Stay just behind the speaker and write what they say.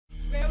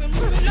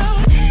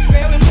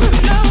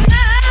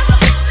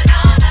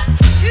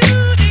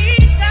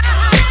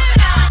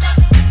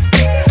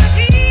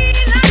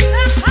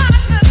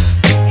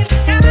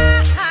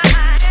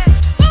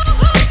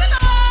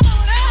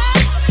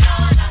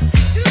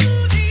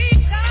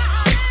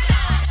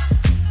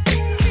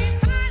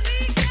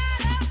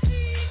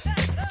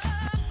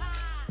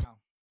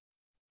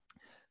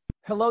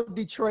Hello,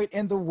 Detroit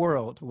and the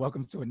world.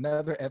 Welcome to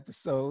another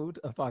episode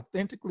of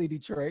Authentically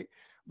Detroit,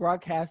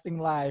 broadcasting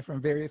live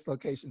from various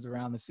locations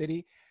around the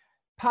city,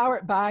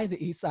 powered by the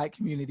Eastside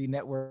Community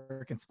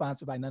Network and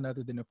sponsored by none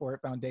other than the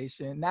Ford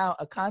Foundation, now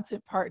a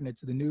content partner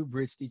to the new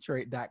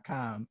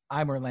BridgeDetroit.com.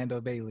 I'm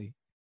Orlando Bailey.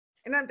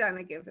 And I'm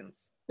Donna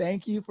Givens.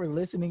 Thank you for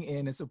listening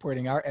in and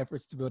supporting our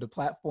efforts to build a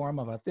platform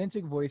of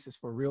authentic voices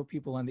for real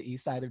people on the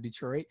east side of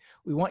Detroit.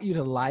 We want you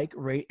to like,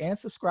 rate, and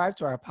subscribe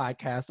to our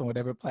podcast on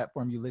whatever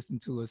platform you listen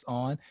to us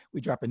on. We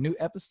drop a new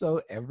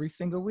episode every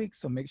single week,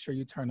 so make sure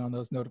you turn on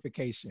those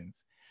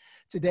notifications.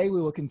 Today,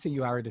 we will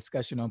continue our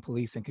discussion on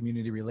police and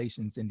community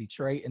relations in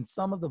Detroit and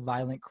some of the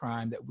violent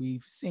crime that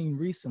we've seen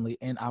recently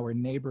in our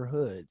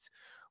neighborhoods.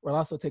 We'll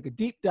also take a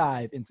deep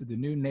dive into the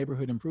new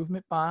Neighborhood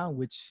Improvement Bond,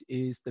 which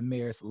is the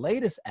mayor's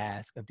latest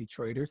ask of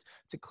Detroiters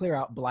to clear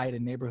out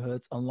blighted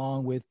neighborhoods,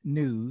 along with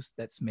news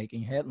that's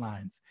making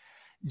headlines.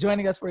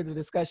 Joining us for the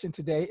discussion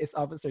today is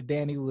Officer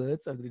Danny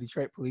Woods of the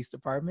Detroit Police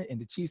Department in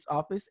the Chief's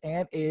Office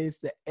and is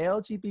the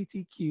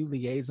LGBTQ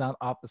Liaison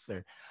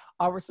Officer.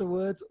 Officer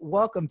Woods,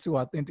 welcome to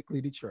Authentically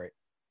Detroit.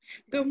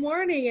 Good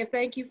morning, and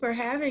thank you for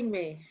having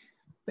me.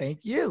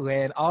 Thank you.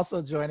 And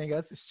also joining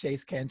us is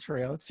Chase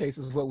Cantrell. Chase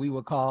is what we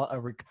would call a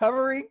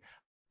recovering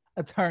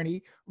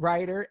attorney,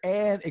 writer,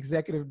 and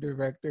executive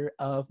director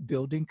of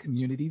Building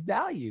Community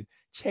Value.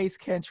 Chase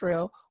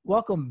Cantrell,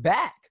 welcome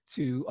back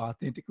to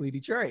Authentically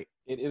Detroit.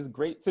 It is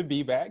great to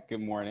be back.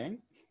 Good morning.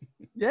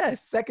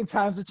 Yes, second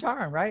time's a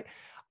charm, right?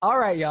 All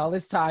right, y'all,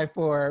 it's time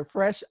for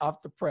fresh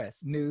off the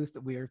press news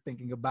that we are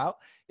thinking about.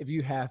 If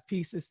you have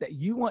pieces that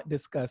you want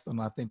discussed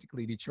on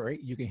Authentically Detroit,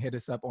 you can hit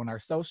us up on our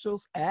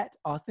socials at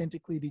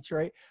Authentically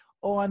Detroit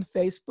on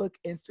Facebook,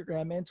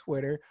 Instagram, and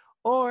Twitter,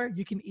 or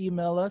you can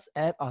email us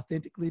at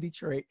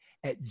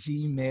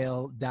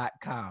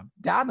authenticallydetroit@gmail.com.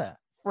 Donna,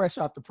 fresh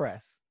off the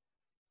press.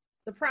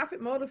 The profit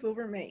motive will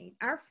remain.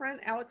 Our friend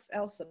Alex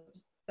Elsop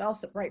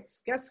writes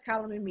guest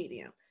column in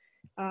Medium.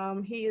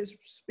 He is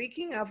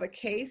speaking of a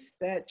case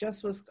that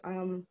just was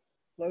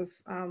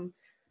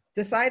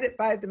decided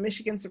by the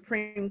Michigan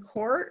Supreme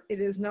Court. It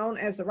is known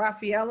as the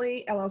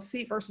Raffaelli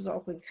LLC versus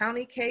Oakland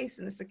County case,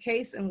 and it's a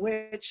case in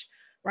which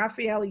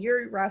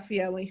Yuri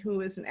Raffaelli,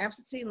 who is an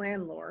absentee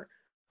landlord,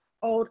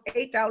 owed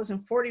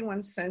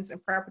 $8.41 in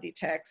property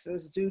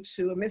taxes due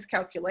to a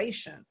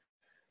miscalculation.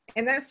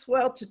 And that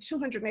swelled to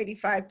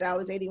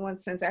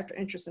 $285.81 after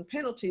interest and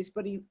penalties,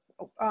 but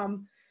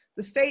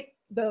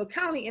the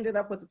county ended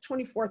up with a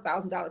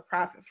 $24,000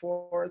 profit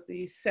for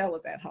the sale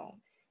of that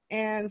home.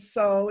 And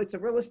so it's a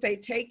real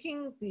estate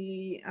taking.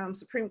 The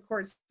Supreme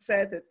Court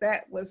said that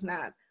that was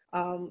not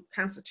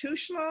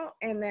constitutional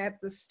and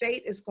that the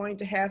state is going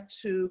to have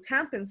to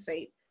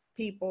compensate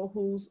people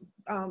whose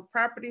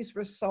properties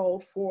were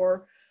sold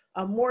for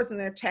more than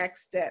their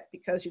tax debt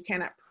because you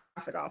cannot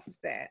profit off of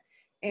that.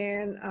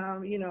 And,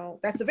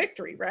 that's a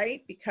victory,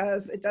 right?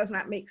 Because it does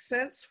not make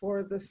sense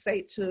for the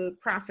state to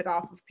profit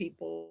off of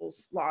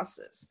people's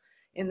losses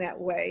in that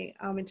way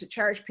and to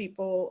charge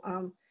people,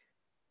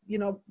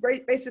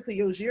 basically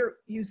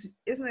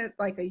isn't it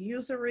like a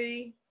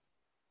usury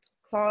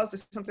clause or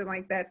something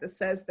like that that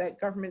says that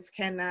governments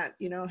cannot,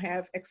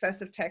 have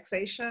excessive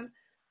taxation?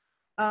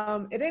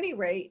 At any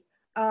rate,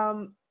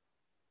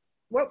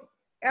 what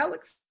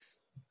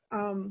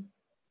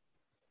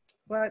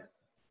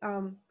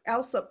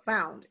Elsop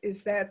found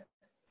is that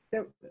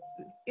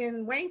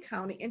in Wayne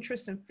County,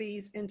 interest and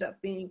fees end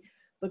up being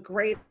the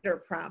greater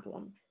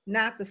problem,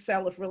 not the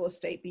sale of real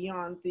estate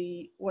beyond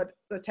the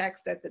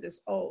tax debt that is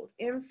owed.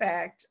 In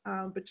fact,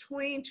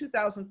 between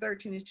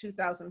 2013 and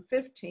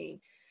 2015,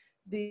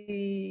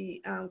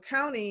 the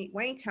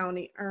Wayne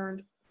County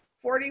earned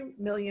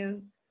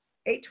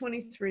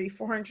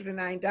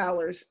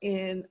 $40,823,409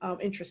 in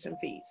interest and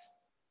fees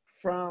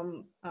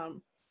from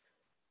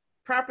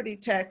property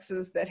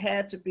taxes that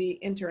had to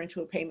be entered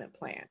into a payment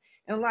plan.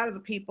 And a lot of the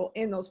people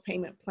in those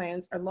payment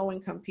plans are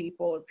low-income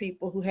people or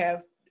people who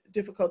have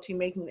difficulty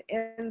making the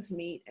ends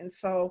meet. And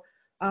so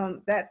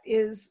that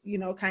is,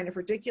 kind of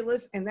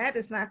ridiculous. And that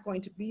is not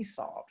going to be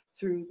solved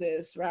through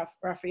this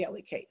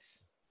Raffaelli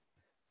case.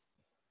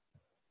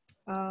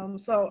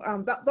 Those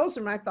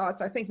are my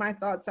thoughts. I think my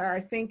thoughts are, I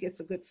think it's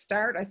a good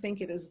start. I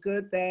think it is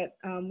good that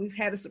we've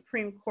had a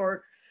Supreme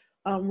Court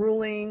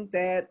ruling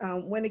that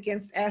went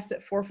against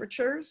asset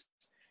forfeitures.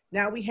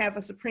 Now we have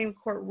a Supreme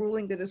Court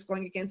ruling that is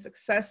going against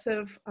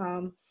excessive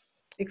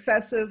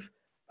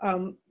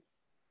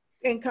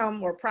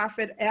income or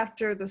profit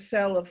after the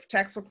sale of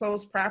tax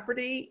foreclosed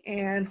property.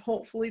 And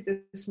hopefully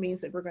this means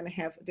that we're going to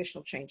have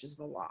additional changes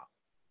in the law.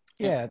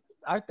 Yeah,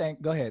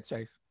 go ahead,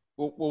 Chase.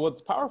 Well,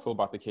 what's powerful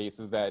about the case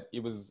is that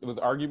it was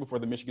argued before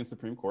the Michigan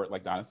Supreme Court,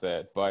 like Donna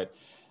said, but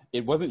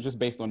it wasn't just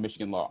based on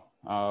Michigan law.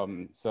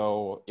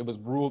 So it was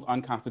ruled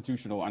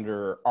unconstitutional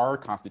under our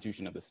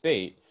constitution of the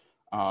state,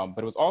 but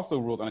it was also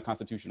ruled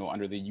unconstitutional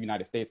under the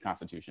United States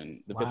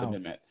Constitution, the Fifth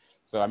Amendment.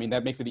 So, I mean,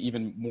 that makes it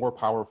even more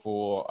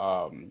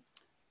powerful,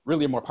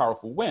 really a more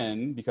powerful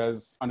win,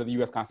 because under the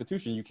US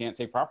Constitution, you can't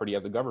take property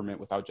as a government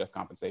without just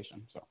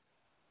compensation, so.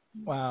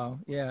 Wow,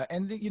 yeah,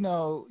 and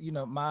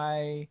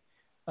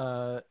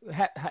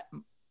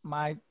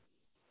my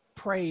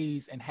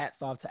praise and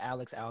hats off to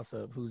Alex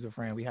Alsop, who's a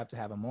friend. We have to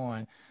have him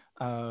on.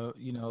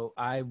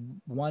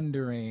 I'm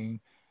wondering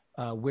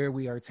where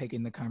we are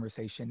taking the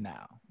conversation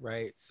now,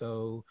 right?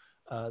 So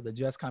the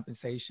just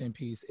compensation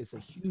piece is a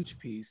huge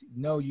piece.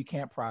 No, you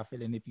can't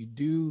profit. And if you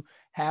do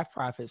have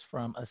profits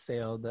from a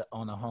sale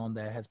on a home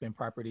that has been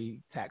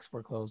property tax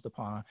foreclosed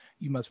upon,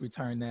 you must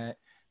return that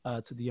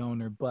to the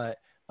owner. But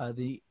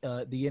the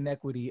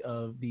inequity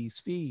of these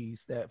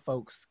fees that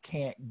folks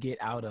can't get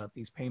out of,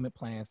 these payment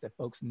plans that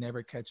folks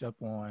never catch up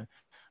on,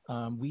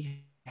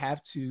 we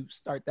have to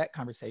start that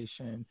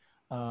conversation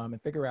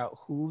and figure out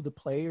who the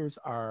players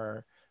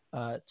are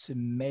to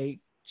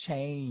make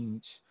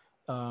change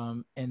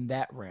in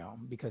that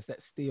realm, because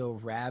that's still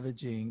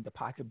ravaging the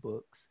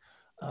pocketbooks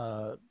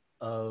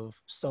of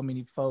so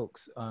many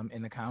folks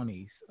in the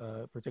counties,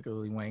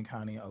 particularly Wayne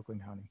County and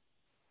Oakland County.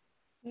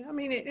 I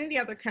mean, in any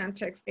other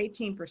context,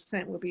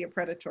 18% would be a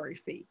predatory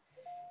fee.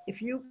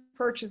 If you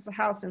purchased a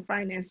house and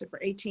financed it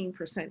for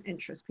 18%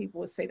 interest,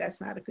 people would say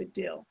that's not a good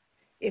deal.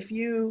 If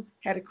you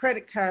had a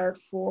credit card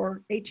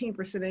for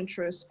 18%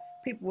 interest,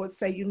 people would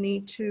say you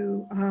need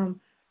to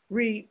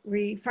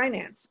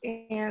refinance.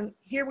 And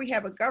here we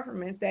have a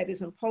government that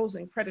is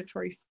imposing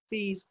predatory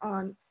fees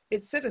on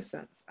its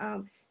citizens.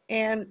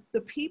 And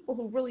the people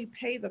who really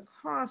pay the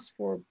cost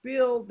for a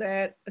bill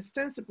that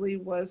ostensibly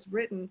was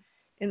written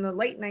in the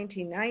late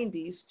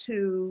 1990s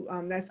to,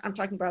 I'm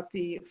talking about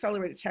the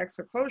accelerated tax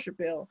foreclosure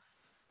bill,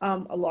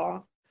 a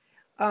law,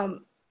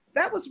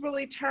 that was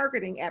really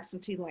targeting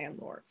absentee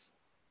landlords.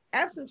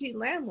 Absentee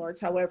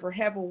landlords, however,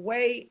 have a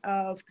way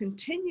of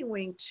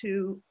continuing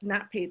to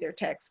not pay their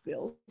tax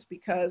bills,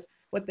 because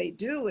what they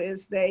do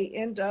is they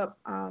end up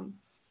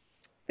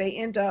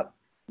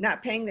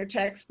not paying their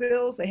tax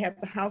bills. They have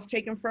the house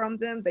taken from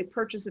them. They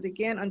purchase it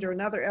again under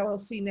another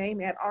LLC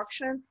name at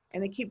auction,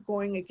 and they keep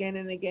going again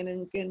and again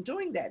and again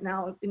doing that.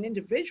 Now, an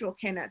individual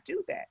cannot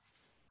do that.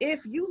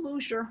 If you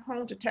lose your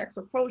home to tax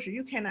foreclosure,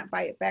 you cannot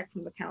buy it back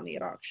from the county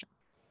at auction.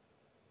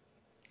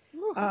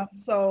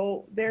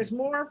 So there's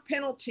more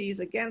penalties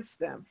against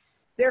them.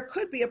 There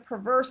could be a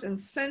perverse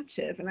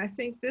incentive, and I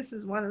think this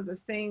is one of the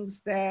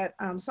things that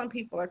some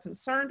people are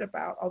concerned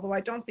about, although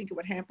I don't think it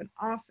would happen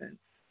often,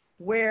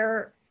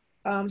 where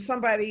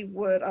somebody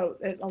would,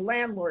 a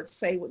landlord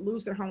say, would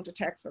lose their home to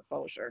tax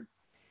foreclosure.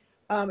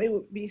 It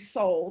would be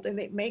sold, and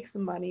they make the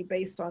money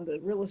based on the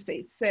real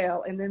estate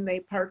sale, and then they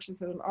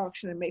purchase it at an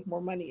auction and make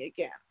more money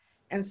again.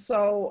 And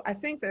so I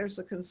think there's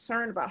a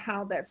concern about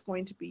how that's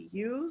going to be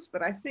used,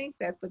 but I think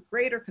that the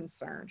greater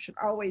concern should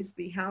always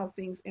be how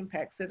things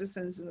impact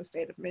citizens in the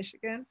state of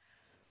Michigan.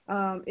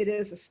 It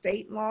is a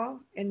state law,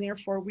 and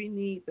therefore we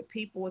need the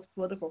people with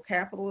political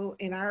capital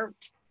in our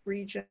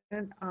region,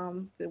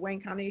 the Wayne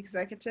County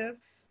Executive,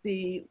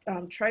 the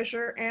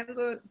treasurer, and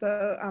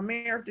the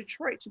mayor of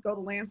Detroit to go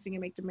to Lansing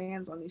and make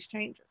demands on these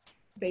changes.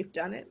 They've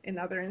done it in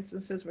other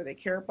instances where they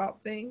care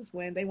about things.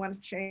 When they want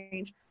to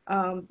change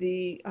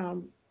the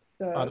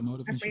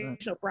automotive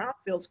insurance,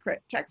 brownfields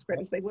tax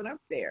credits, they went up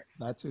there.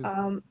 That too.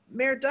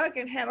 Mayor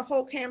Duggan had a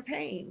whole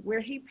campaign where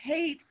he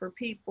paid for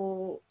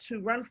people to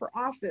run for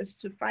office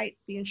to fight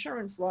the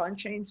insurance law and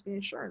change the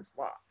insurance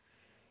law.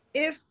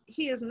 If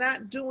he is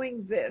not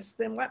doing this,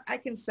 then what I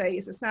can say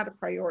is it's not a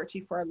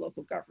priority for our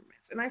local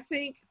governments. And I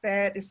think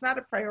that it's not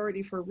a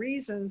priority for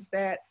reasons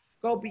that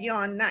go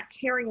beyond not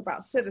caring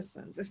about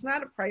citizens. It's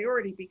not a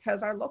priority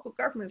because our local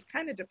governments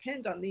kind of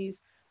depend on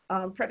these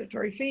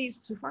predatory fees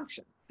to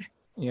function.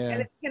 Yeah.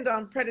 And they depend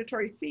on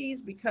predatory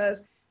fees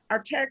because our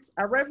tax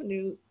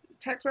revenue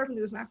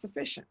is not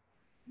sufficient.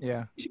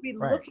 Yeah. We should be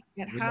looking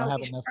at how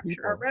we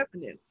structure our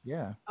revenue.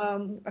 Yeah.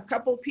 A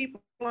couple of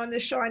people on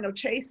this show, I know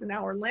Chase and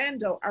now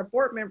Orlando, are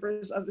board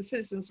members of the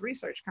Citizens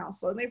Research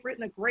Council, and they've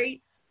written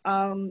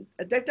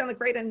they've done a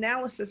great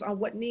analysis on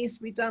what needs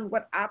to be done,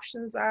 what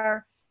options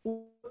are.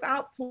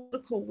 Without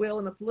political will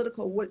and a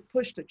political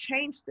push to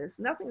change this,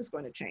 nothing is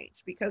going to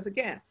change, because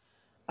again,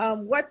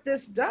 what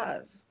this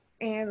does,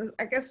 and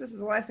I guess this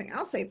is the last thing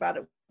I'll say about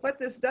it, what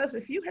this does,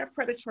 if you have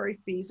predatory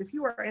fees, if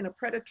you are in a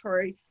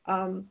predatory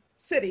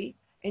city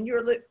and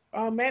you're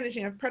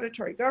managing a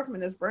predatory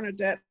government, as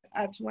Bernadette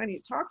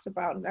Atwani talks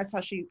about, and that's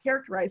how she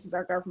characterizes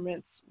our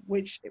governments,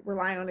 which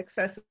rely on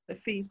excessive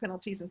fees,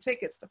 penalties, and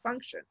tickets to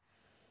function,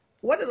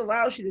 what it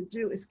allows you to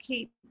do is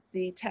keep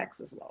the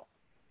taxes low.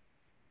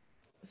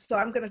 So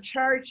I'm going to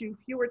charge you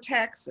fewer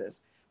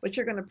taxes, but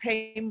you're going to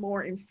pay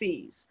more in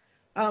fees.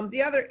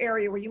 The other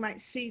area where you might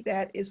see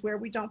that is where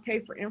we don't pay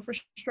for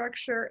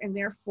infrastructure, and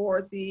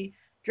therefore the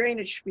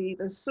drainage fee,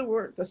 the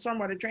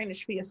stormwater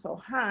drainage fee is so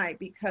high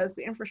because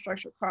the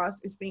infrastructure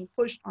cost is being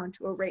pushed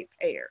onto a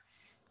ratepayer.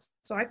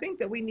 So I think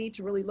that we need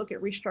to really look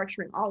at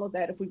restructuring all of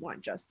that if we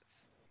want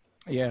justice.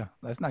 Yeah,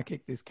 let's not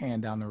kick this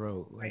can down the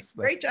road.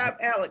 Great job,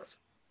 Alex,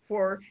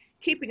 for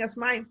keeping us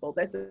mindful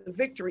that the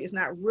victory is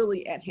not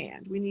really at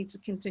hand. We need to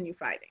continue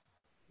fighting.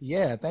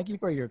 Yeah, thank you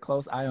for your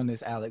close eye on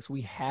this, Alex.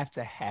 We have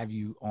to have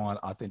you on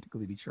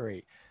Authentically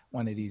Detroit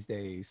one of these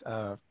days.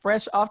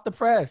 Fresh off the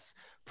press,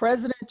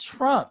 President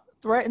Trump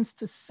threatens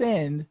to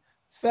send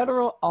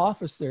Federal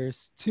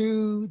officers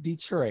to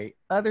Detroit,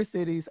 other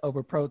cities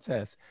over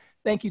protests.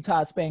 Thank you,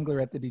 Todd Spangler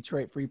at the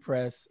Detroit Free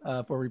Press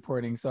for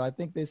reporting. So I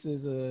think this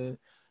is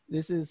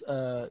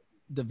a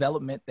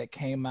development that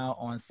came out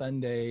on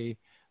Sunday.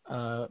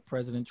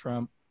 President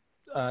Trump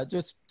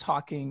just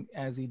talking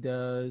as he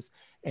does,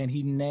 and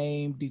he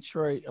named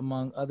Detroit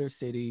among other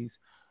cities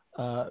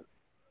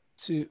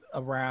to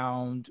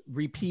around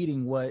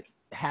repeating what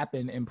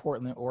happened in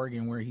Portland,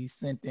 Oregon, where he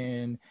sent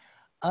in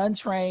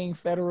untrained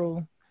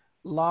federal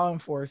law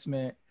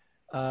enforcement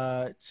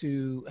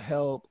to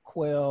help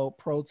quell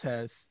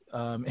protests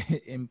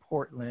in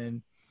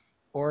Portland,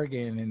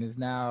 Oregon, and is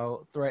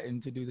now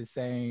threatened to do the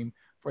same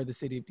for the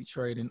city of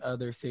Detroit and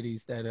other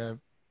cities that have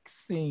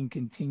seen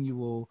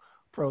continual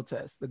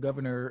protests. The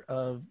governor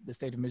of the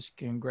state of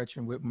Michigan,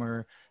 Gretchen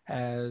Whitmer,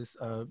 has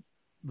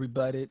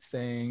rebutted,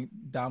 saying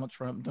Donald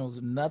Trump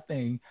knows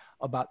nothing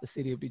about the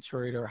city of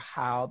Detroit or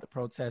how the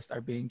protests are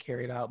being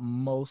carried out.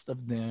 Most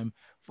of them,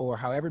 for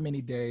however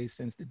many days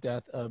since the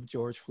death of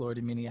George Floyd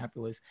in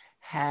Minneapolis,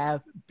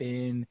 have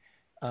been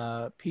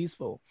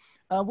peaceful.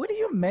 What do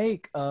you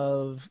make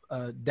of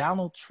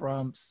Donald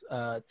Trump's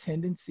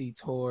tendency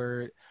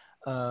toward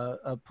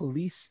a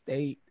police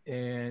state?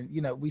 And,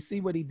 you know, we see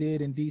what he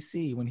did in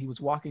DC when he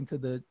was walking to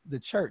the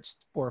church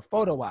for a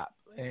photo op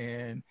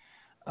and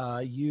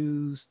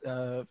used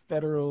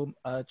federal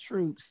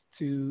troops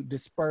to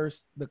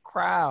disperse the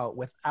crowd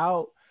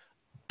without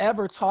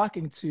ever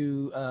talking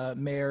to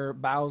Mayor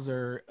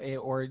Bowser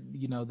or,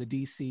 you know, the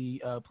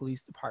DC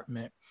Police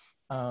Department.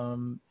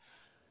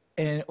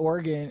 And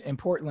Oregon and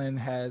Portland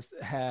has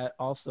had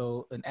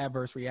also an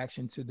adverse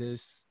reaction to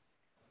this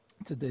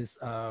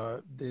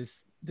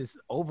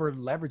over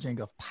leveraging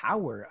of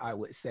power, I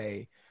would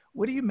say.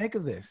 What do you make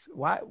of this?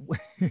 Why?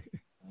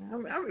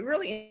 I'm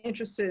really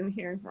interested in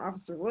hearing from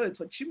Officer Woods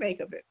what you make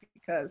of it,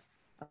 because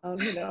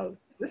you know,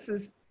 this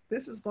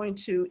is going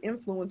to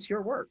influence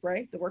your work,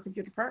 right? The work of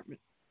your department.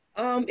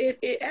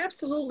 It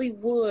absolutely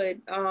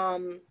would.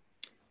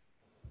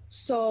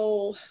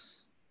 So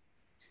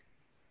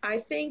I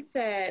think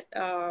that,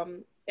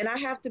 and I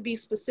have to be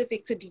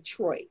specific to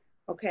Detroit,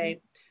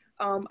 okay?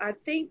 I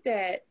think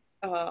that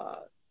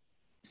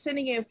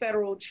sending in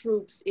federal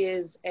troops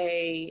is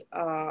a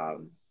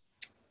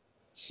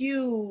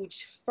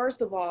huge,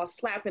 first of all,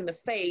 slap in the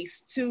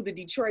face to the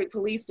Detroit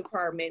Police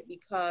Department,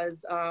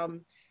 because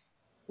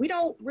we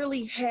don't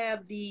really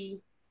have the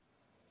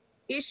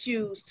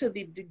issues to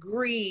the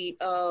degree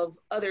of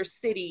other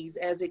cities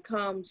as it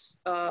comes,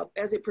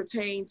 as it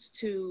pertains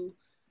to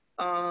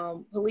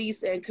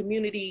police and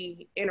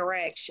community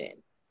interaction.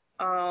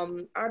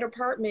 Our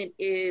department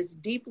is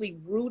deeply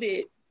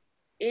rooted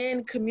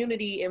in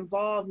community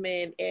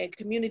involvement and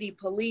community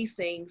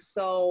policing.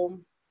 So,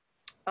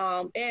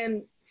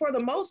 and for the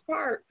most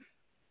part,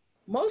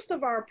 most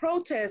of our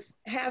protests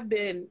have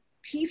been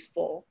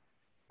peaceful,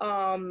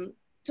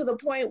 to the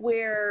point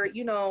where,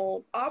 you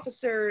know,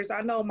 officers,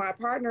 I know my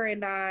partner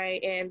and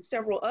I and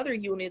several other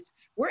units,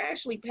 we're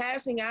actually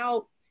passing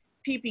out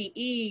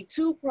PPE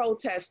to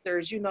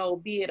protesters, you know,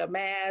 be it a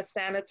mask,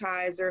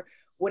 sanitizer,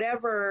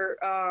 whatever,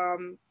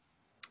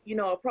 you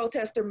know, a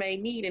protester may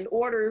need in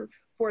order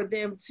for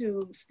them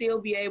to still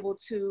be able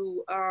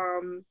to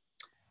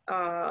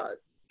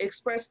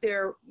express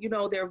their, you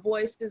know, their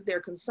voices,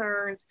 their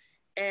concerns,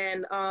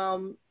 and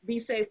be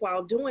safe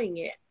while doing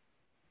it.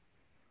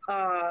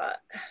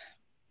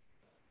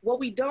 What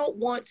we don't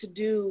want to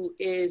do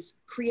is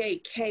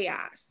create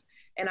chaos.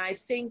 And I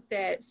think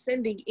that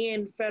sending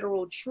in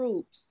federal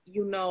troops,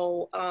 you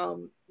know,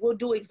 will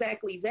do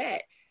exactly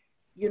that.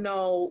 You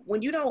know,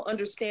 when you don't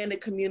understand the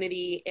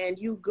community and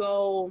you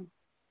go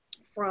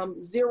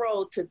from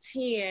 0 to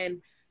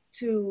 10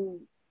 to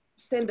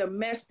send a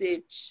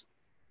message,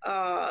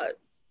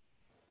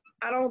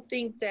 I don't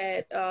think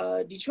that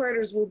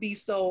Detroiters will be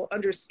so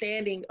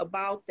understanding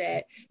about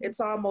that. It's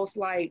almost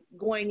like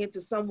going into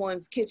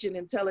someone's kitchen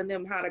and telling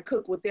them how to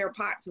cook with their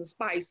pots and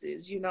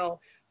spices, you know,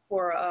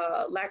 for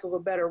lack of a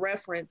better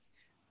reference.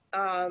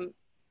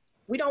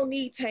 We don't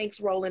need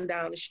tanks rolling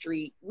down the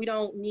street. We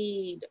don't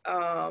need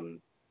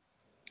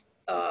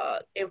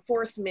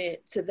enforcement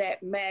to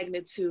that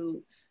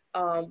magnitude.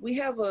 We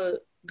have a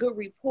good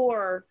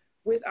rapport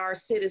with our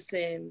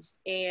citizens.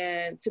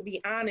 And to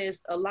be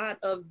honest, a lot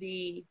of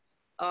the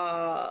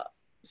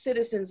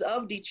citizens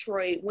of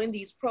Detroit, when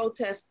these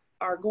protests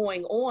are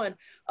going on,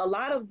 a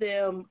lot of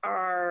them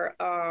are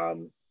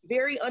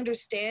very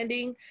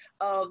understanding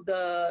of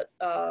the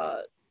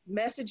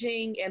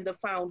messaging and the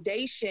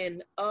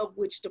foundation of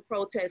which the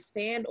protests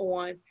stand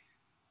on.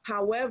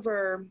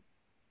 However,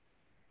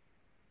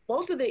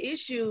 most of the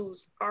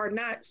issues are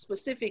not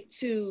specific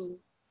to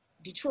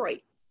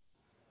Detroit.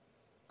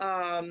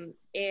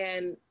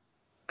 And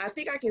I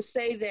think I can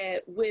say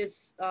that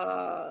with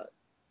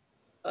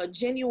a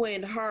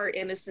genuine heart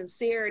and a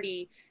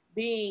sincerity,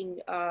 being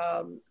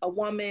a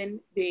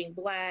woman, being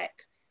Black,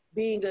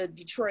 being a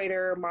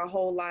Detroiter my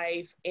whole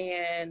life,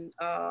 and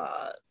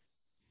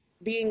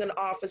being an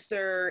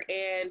officer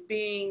and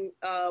being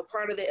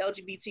part of the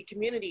LGBT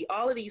community,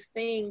 all of these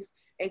things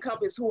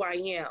encompass who I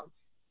am.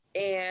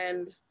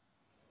 And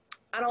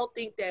I don't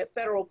think that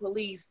federal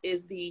police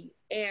is the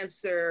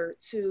answer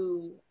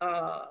to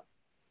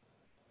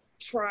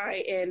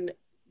try and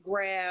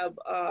grab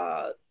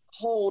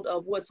hold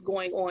of what's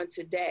going on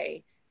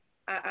today.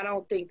 I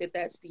don't think that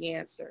that's the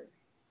answer.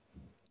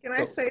 Can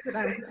I say that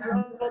I'm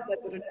thrilled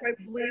that the Detroit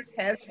Police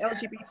has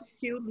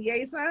LGBTQ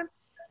liaison?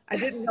 I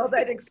didn't know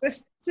that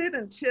existed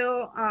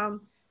until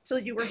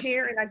you were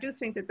here, and I do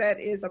think that that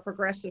is a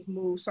progressive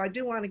move. So I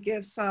do want to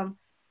give some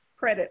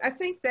credit. I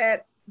think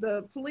that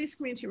the police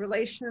community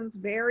relations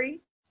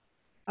vary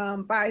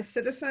by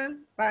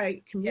citizen,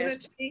 by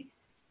community,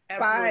 yes,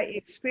 by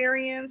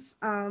experience.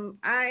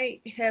 I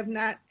have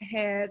not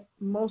had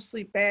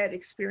mostly bad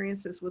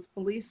experiences with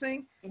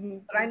policing,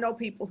 but I know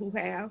people who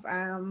have.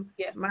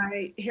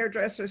 My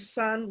hairdresser's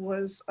son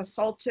was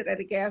assaulted at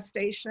a gas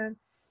station.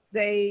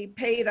 They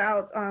paid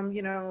out, I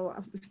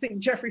think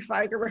Jeffrey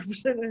Feiger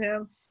represented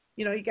him.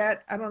 He got,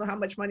 I don't know how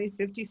much money,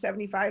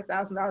 $50,000,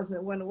 $75,000, and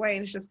it went away.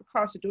 And it's just the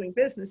cost of doing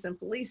business in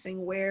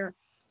policing, where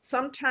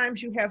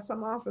sometimes you have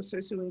some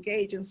officers who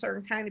engage in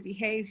certain kind of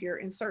behavior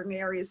in certain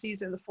areas.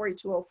 He's in the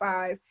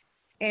 4205.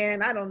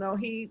 And I don't know,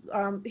 he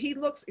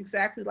looks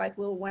exactly like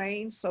Lil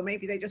Wayne. So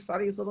maybe they just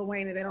thought he was Lil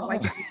Wayne and they don't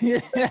like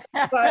him.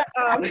 But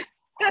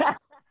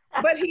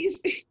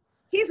he's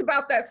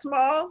about that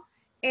small.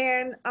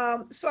 And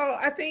so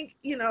I think,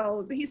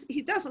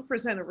 he doesn't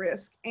present a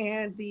risk,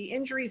 and the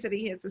injuries that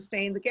he had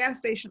sustained, the gas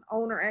station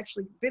owner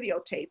actually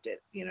videotaped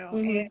it,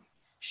 and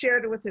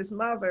shared it with his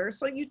mother.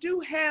 So you do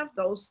have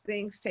those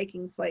things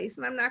taking place.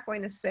 And I'm not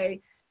going to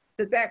say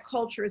that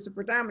culture is a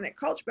predominant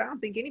culture, but I don't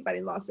think anybody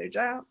lost their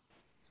job.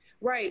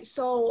 Right.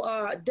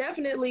 So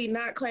definitely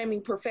not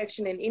claiming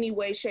perfection in any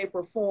way, shape,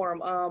 or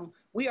form.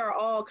 We are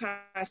all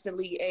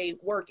constantly a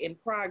work in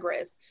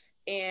progress.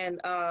 And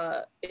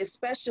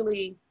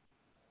especially,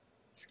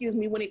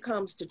 when it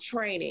comes to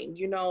training,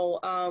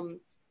 I'm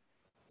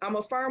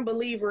a firm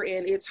believer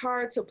in it's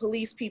hard to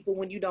police people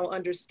when you don't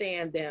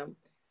understand them.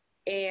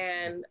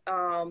 And,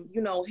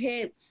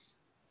 hence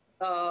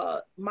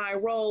my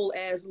role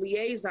as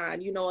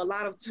liaison. A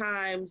lot of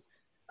times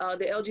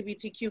the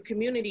LGBTQ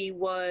community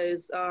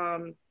was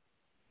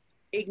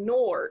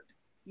ignored,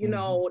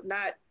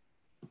 not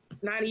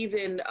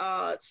even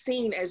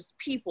seen as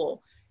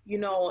people,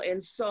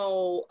 and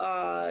so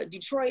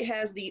Detroit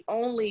has the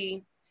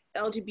only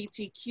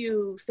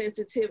LGBTQ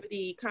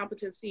sensitivity,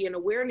 competency, and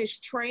awareness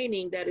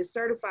training that is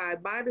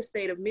certified by the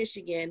state of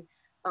Michigan,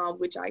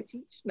 which I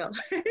teach. No,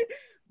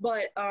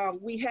 but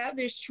we have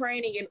this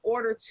training in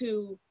order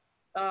to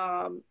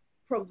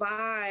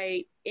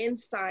provide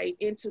insight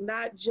into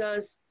not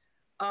just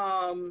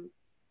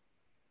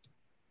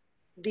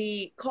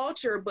the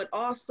culture, but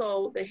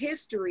also the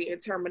history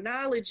and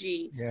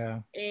terminology. Yeah.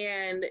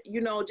 And,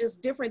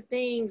 just different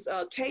things,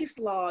 case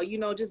law,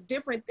 just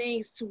different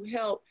things to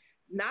help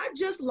not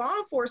just law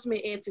enforcement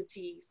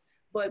entities,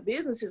 but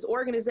businesses,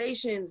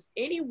 organizations,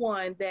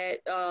 anyone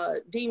that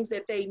deems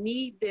that they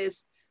need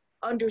this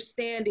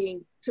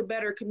understanding to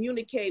better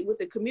communicate with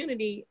the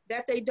community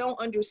that they don't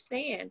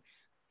understand.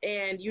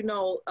 And,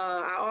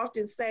 I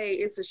often say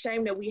it's a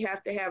shame that we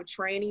have to have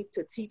training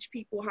to teach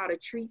people how to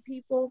treat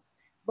people.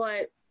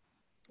 But,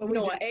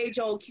 an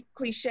age-old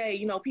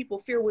cliche,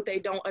 people fear what they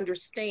don't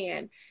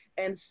understand.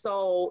 And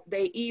so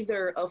they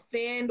either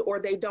offend or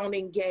they don't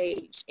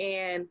engage.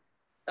 And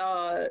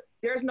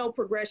there's no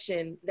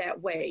progression that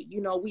way.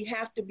 We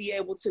have to be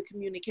able to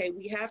communicate.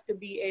 We have to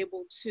be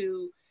able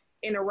to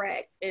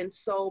interact. And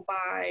so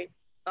by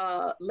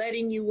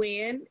letting you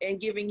in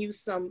and giving you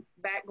some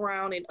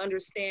background and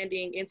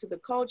understanding into the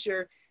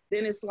culture,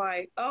 then it's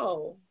like,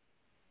 oh,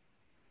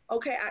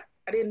 okay,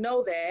 I didn't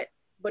know that,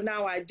 but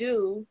now I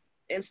do.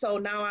 And so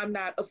now I'm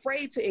not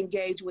afraid to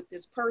engage with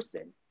this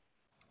person.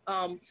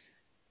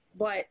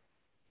 But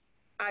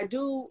I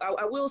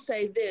will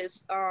say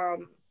this, a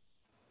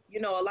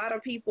lot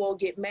of people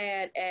get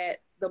mad at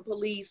the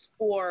police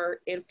for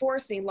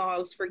enforcing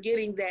laws,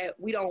 forgetting that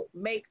we don't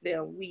make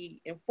them,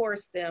 we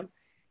enforce them.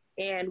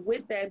 And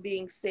with that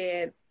being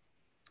said,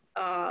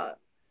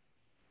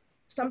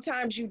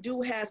 sometimes you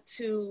do have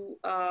to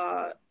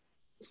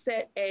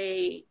set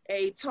a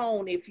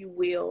tone, if you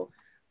will,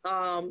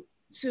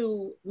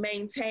 to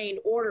maintain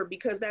order,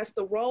 because that's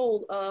the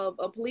role of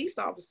a police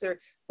officer: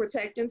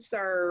 protect and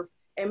serve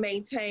and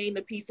maintain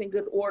the peace and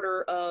good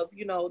order of,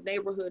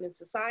 neighborhood and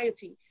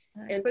society.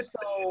 Right. And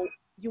so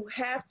you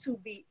have to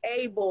be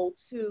able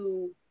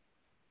to,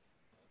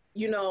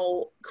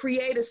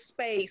 create a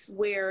space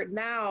where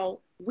now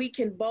we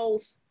can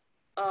both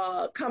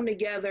come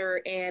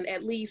together and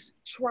at least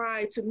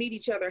try to meet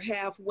each other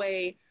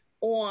halfway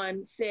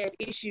on said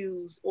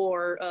issues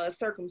or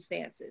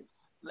circumstances.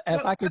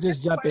 If I could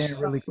just jump in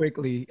really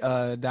quickly,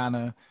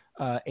 Donna,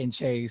 and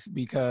Chase,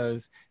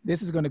 because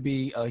this is going to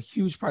be a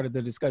huge part of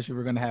the discussion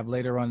we're going to have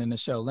later on in the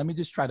show. Let me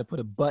just try to put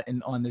a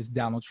button on this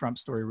Donald Trump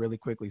story really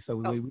quickly so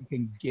we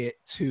can get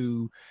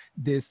to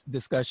this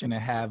discussion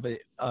and have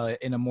it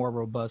in a more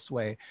robust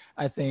way.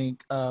 I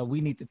think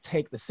we need to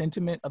take the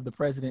sentiment of the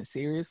president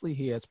seriously.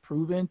 He has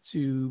proven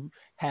to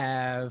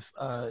have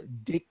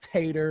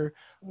dictator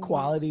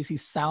qualities. He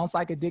sounds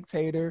like a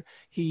dictator.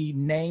 He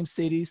named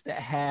cities that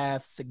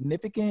have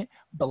significant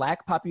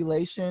Black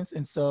populations.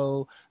 And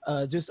so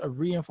just a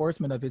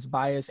reinforcement of his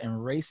bias and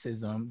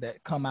racism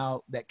that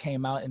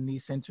came out in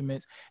these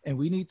sentiments. And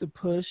we need to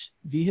push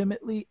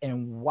vehemently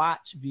and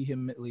watch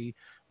vehemently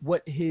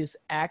what his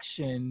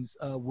actions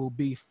will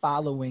be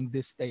following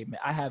this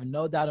statement. I have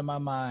no doubt in my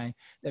mind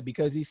that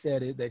because he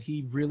said it, that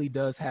he really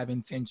does have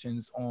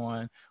intentions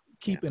on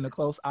keeping a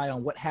close eye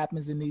on what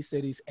happens in these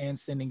cities and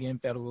sending in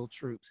federal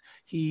troops.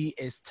 He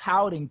is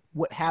touting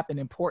what happened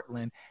in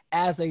Portland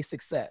as a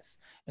success.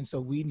 And so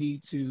we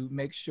need to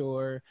make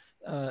sure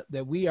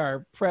that we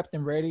are prepped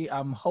and ready.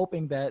 I'm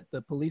hoping that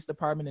the police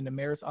department and the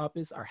mayor's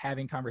office are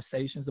having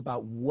conversations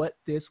about what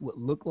this would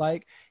look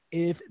like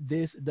if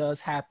this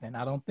does happen.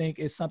 I don't think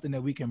it's something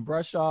that we can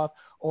brush off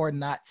or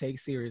not take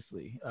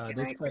seriously.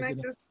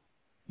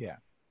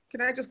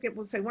 Can I just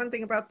say one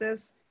thing about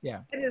this? Yeah.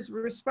 It is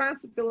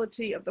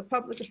responsibility of the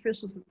public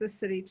officials of this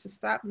city to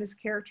stop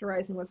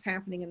mischaracterizing what's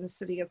happening in the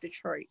city of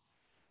Detroit.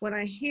 When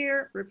I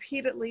hear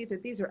repeatedly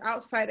that these are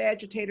outside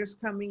agitators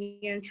coming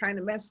in, trying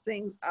to mess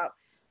things up,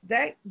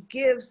 that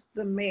gives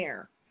the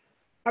mayor,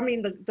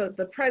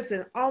 the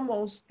president,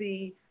 almost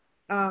the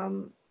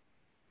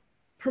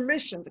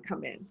permission to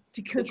come in,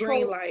 to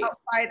control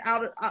outside,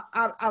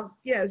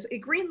 yes, a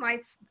green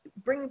light's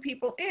bringing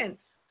people in.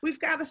 We've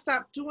got to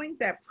stop doing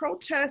that.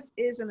 Protest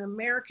is an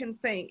American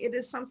thing. It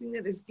is something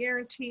that is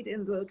guaranteed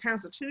in the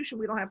Constitution.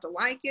 We don't have to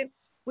like it.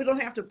 We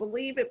don't have to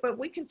believe it, but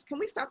can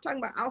we stop talking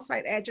about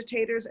outside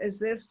agitators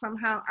as if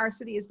somehow our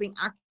city is being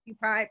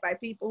occupied by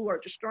people who are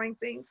destroying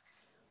things?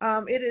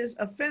 It is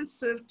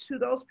offensive to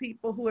those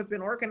people who have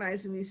been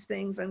organizing these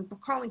things and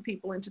calling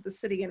people into the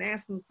city and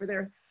asking for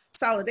their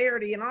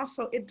solidarity. And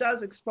also it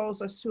does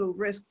expose us to a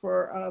risk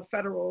for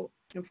federal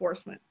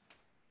enforcement.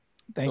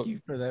 Thank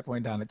you for that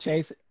point, Donna.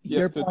 Chase,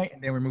 your point,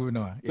 and then we're moving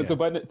on. To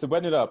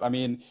button it up, I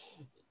mean,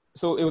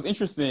 so it was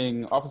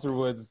interesting. Officer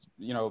Woods,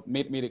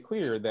 made it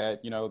clear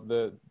that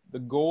the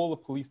goal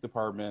of police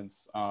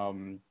departments,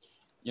 the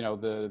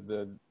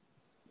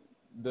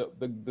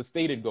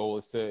stated goal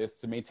is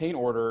to maintain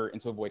order and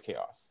to avoid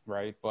chaos,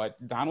 right?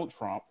 But Donald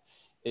Trump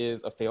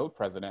is a failed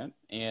president,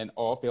 and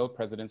all failed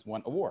presidents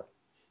want a war.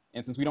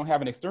 And since we don't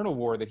have an external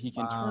war that he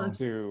can turn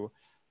to,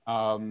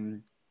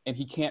 and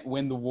he can't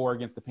win the war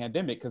against the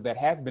pandemic because that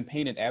has been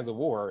painted as a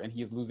war and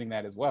he is losing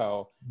that as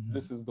well. Mm-hmm.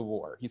 This is the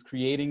war. He's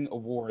creating a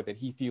war that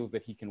he feels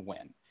that he can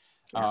win.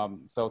 Yeah.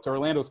 So to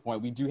Orlando's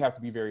point, we do have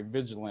to be very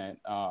vigilant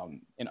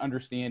in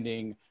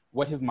understanding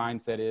what his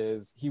mindset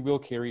is. He will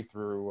carry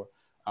through.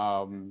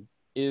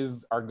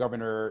 Is our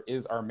governor,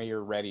 is our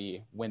mayor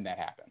ready when that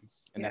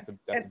happens? And that's a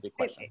big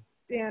question.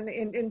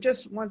 And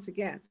just once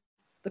again,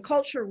 the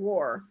culture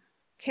war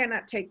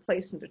cannot take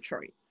place in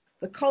Detroit.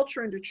 The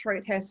culture in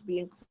Detroit has to be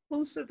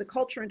inclusive. The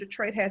culture in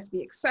Detroit has to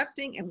be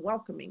accepting and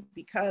welcoming,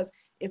 because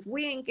if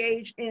we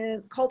engage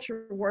in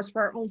culture wars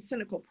for our own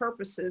cynical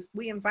purposes,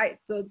 we invite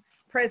the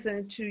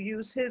president to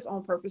use his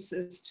own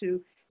purposes to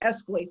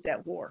escalate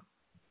that war.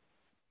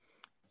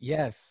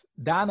 Yes.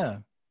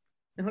 Donna.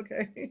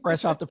 Okay.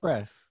 Fresh off the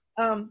press.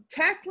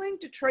 Tackling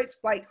Detroit's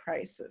blight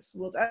crisis.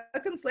 Will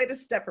Duncan's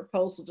latest step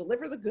proposal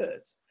deliver the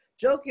goods?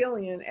 Joe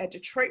Gillian at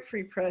Detroit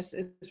Free Press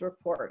is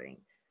reporting.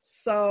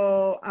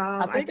 So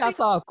I think I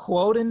saw a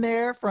quote in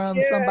there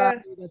from somebody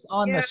that's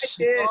on the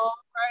show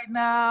right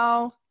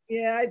now.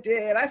 Yeah, I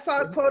did. I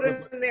saw a quote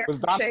in there. Was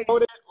Don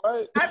quoted?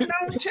 What?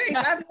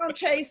 I've known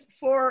Chase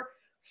for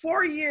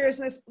 4 years,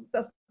 and it's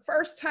the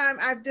first time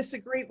I've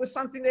disagreed with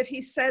something that he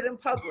said in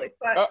public.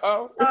 But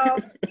no,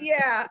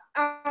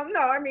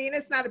 I mean,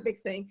 it's not a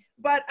big thing.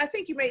 But I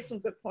think you made some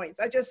good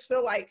points. I just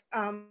feel like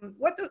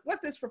what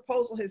this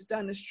proposal has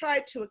done is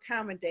tried to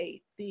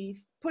accommodate the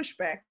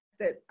pushback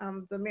that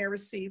the mayor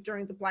received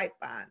during the blight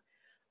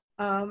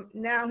bond.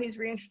 Now he's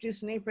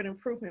reintroduced a neighborhood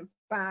improvement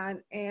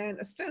bond, and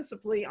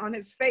ostensibly on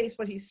his face,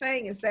 what he's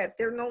saying is that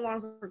they're no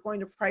longer going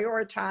to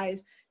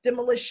prioritize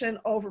demolition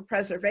over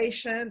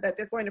preservation, that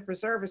they're going to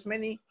preserve as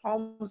many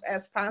homes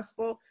as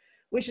possible,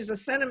 which is a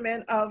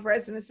sentiment of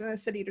residents in the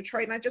city of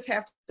Detroit. And I just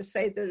have to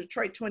say the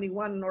Detroit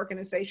 21, an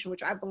organization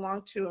which I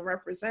belong to and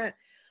represent,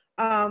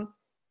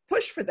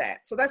 push for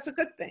that. So that's a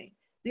good thing.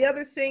 The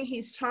other thing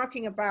he's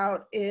talking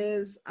about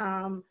is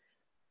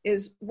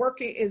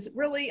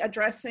really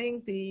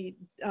addressing the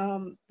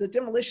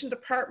demolition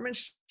department,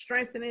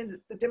 strengthening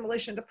the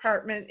demolition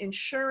department,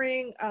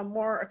 ensuring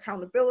more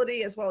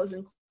accountability as well as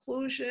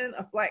inclusion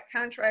of Black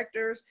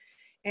contractors,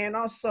 and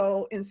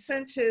also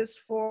incentives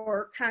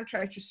for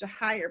contractors to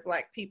hire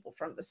Black people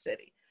from the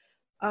city.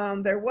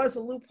 There was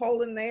a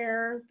loophole in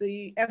there,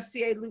 the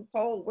FCA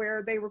loophole,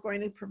 where they were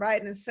going to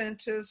provide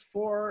incentives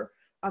for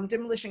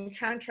demolition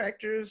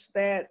contractors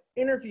that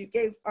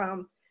gave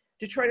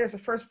Detroit as a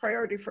first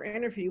priority for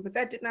interview, but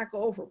that did not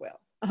go over well.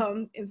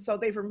 And so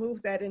they've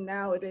removed that, and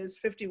now it is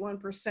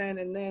 51%.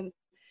 And then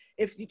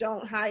if you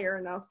don't hire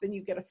enough, then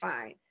you get a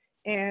fine.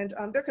 And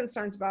there are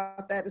concerns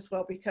about that as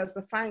well, because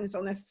the fines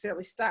don't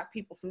necessarily stop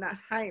people from not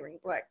hiring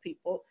Black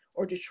people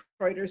or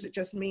Detroiters. It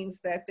just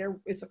means that there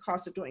is a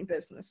cost of doing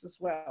business as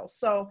well.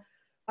 So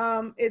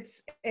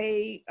it's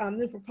a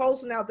new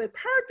proposal. Now, the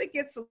part that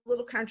gets a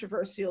little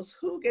controversial is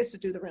who gets to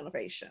do the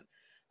renovation.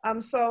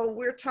 So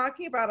we're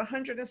talking about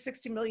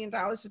 $160 million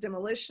for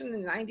demolition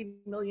and $90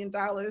 million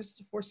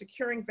for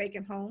securing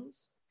vacant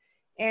homes.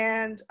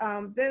 And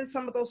then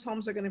some of those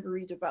homes are going to be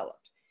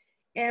redeveloped.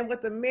 And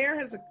what the mayor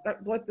has,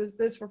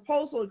 this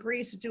proposal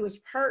agrees to do is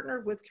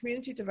partner with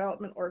community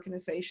development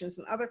organizations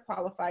and other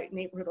qualified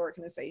neighborhood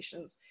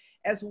organizations,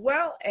 as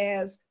well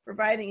as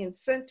providing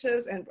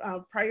incentives and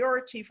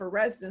priority for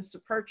residents to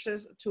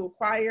purchase, to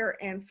acquire,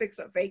 and fix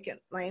up vacant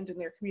land in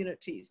their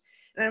communities.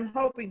 And I'm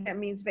hoping that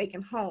means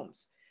vacant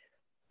homes.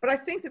 But I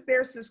think that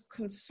there's this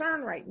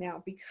concern right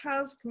now,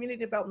 because community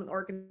development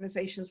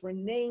organizations were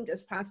named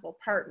as possible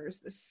partners,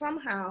 that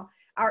somehow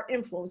our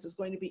influence is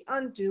going to be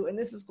undue, and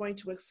this is going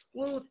to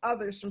exclude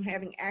others from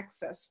having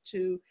access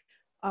to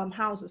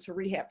houses for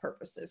rehab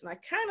purposes. And I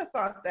kind of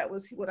thought that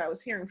was what I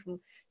was hearing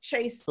from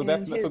Chase. So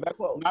that's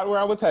not where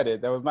I was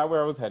headed. That was not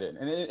where I was headed.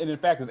 And in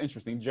fact, it's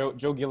interesting. Joe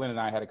Gillen and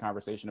I had a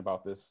conversation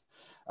about this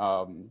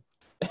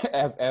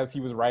as he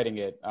was writing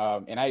it,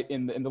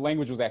 and the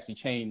language was actually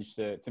changed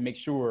to make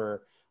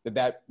sure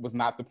that was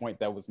not the point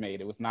that was made.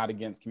 It was not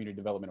against community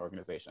development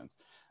organizations.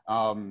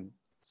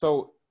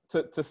 So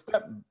to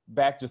step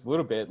back just a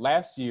little bit,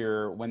 last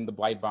year when the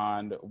blight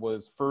bond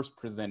was first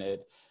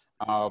presented,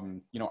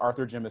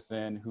 Arthur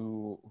Jemison,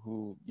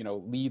 who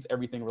leads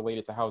everything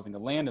related to housing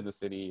and land in the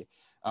city,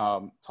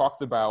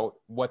 talked about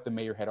what the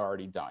mayor had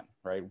already done,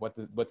 right? What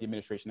the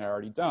administration had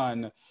already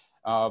done.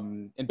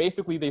 And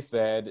basically they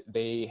said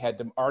they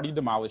had already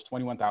demolished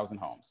 21,000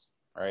 homes,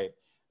 right?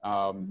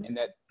 And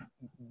that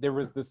there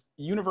was this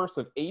universe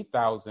of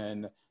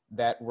 8,000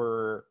 that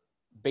were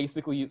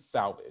basically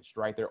salvaged,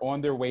 right? They're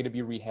on their way to be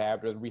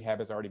rehabbed, or the rehab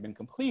has already been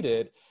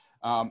completed.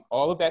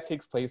 All of that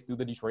takes place through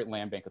the Detroit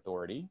Land Bank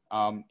Authority.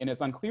 And it's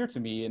unclear to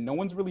me, and no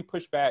one's really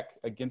pushed back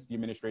against the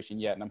administration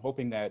yet, and I'm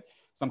hoping that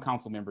some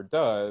council member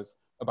does,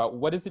 about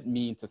what does it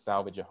mean to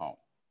salvage a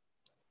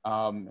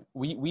home?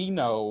 We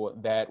know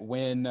that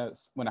when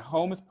a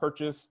home is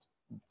purchased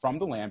from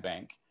the land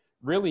bank,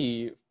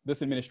 really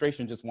this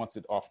administration just wants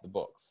it off the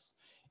books.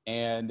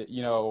 And,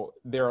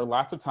 there are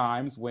lots of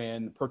times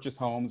when purchased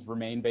homes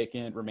remain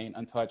vacant, remain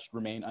untouched,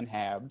 remain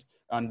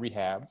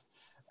unrehabbed.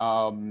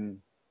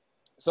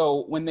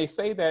 So when they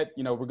say that,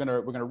 we're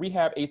gonna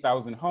rehab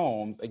 8,000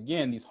 homes,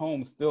 again, these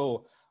homes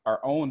still are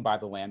owned by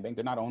the land bank.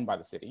 They're not owned by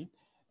the city.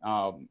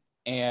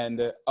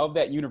 And of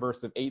that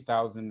universe of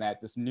 8,000, that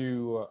this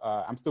new,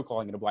 I'm still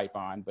calling it a blight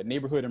bond, but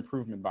neighborhood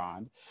improvement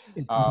bond.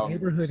 It's a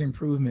neighborhood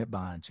improvement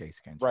bond, Chase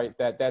Kendrick. Right,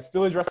 that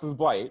still addresses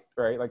blight,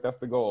 right? Like that's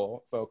the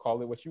goal, so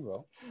call it what you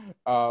will.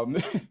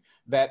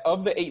 That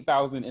of the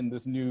 8,000 in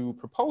this new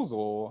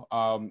proposal,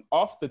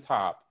 off the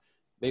top,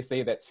 they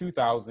say that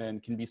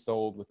 2,000 can be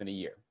sold within a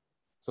year.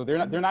 So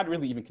they're not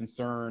really even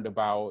concerned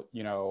about,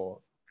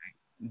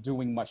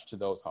 doing much to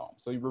those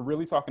homes. So we're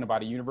really talking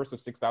about a universe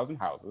of 6,000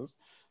 houses.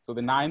 So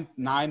the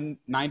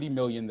 90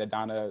 million that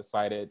Donna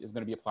cited is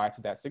going to be applied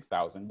to that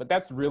 6,000, but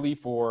that's really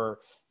for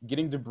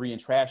getting debris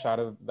and trash out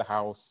of the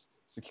house,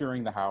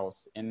 securing the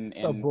house, and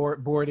so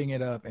boarding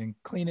it up and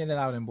cleaning it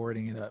out and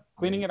boarding it up.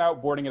 Cleaning it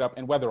out, boarding it up,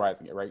 and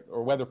weatherizing it, right?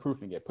 Or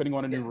weatherproofing it, putting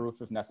on a new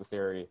roof if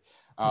necessary.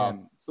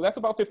 So that's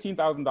about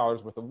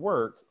 $15,000 worth of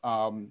work.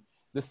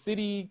 The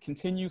city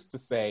continues to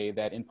say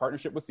that in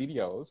partnership with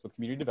CDOs, with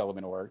community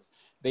development orgs,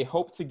 they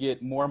hope to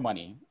get more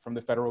money from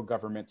the federal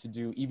government to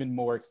do even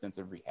more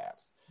extensive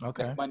rehabs.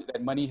 Okay.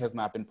 That money has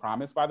not been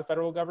promised by the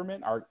federal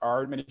government.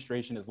 Our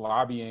administration is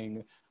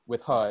lobbying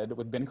with HUD,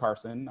 with Ben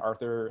Carson.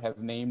 Arthur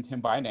has named him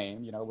by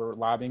name. We're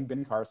lobbying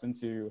Ben Carson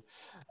to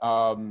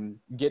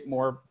get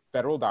more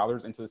federal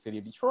dollars into the city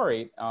of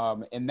Detroit.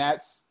 And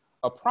that's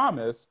a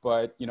promise,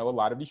 but a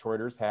lot of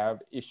Detroiters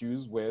have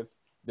issues with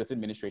this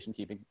administration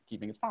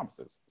keeping its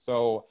promises.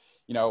 So,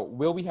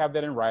 will we have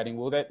that in writing?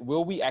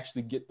 Will we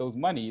actually get those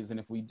monies? And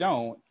if we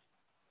don't,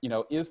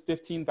 is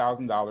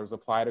 $15,000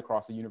 applied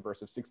across a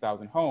universe of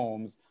 6,000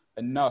 homes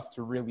enough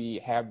to really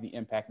have the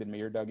impact that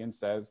Mayor Duggan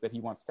says that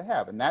he wants to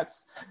have? And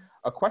that's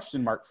a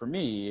question mark for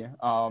me.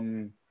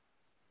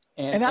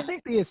 And I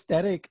think the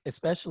aesthetic,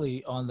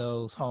 especially on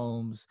those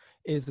homes,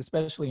 is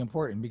especially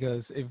important,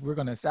 because if we're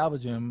going to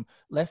salvage them,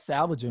 let's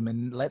salvage them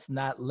and let's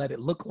not let it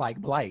look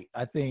like blight.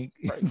 I think.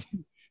 Right.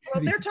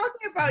 Well, they're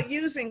talking about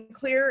using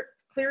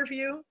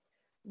Clearview,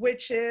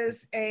 which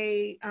is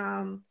a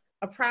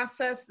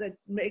process that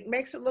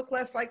makes it look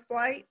less like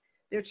blight.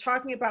 They're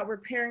talking about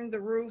repairing the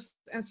roofs.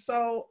 And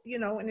so,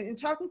 and in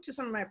talking to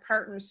some of my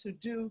partners who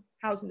do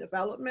housing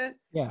development,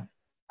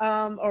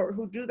 or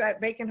who do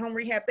that vacant home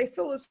rehab, they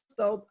feel as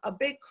though a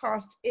big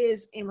cost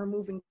is in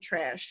removing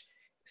trash,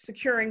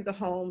 securing the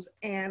homes,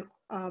 and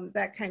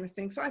that kind of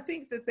thing. So I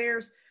think that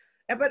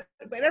but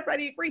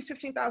everybody agrees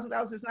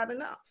 $15,000 is not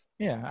enough.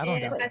 Yeah, I don't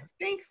doubt And I that.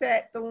 think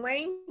that the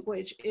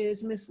language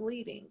is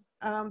misleading.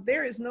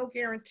 There is no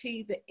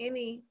guarantee that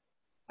any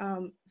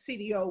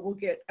CDO will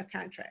get a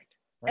contract.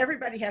 Right.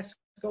 Everybody has to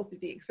go through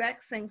the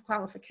exact same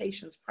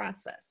qualifications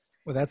process.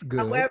 Well, that's good.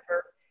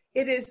 However,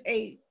 it is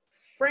a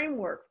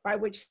framework by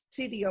which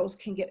CDOs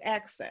can get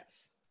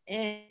access.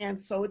 And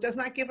so it does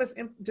not give us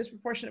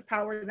disproportionate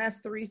power. And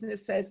that's the reason it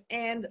says,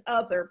 and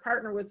other,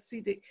 partner with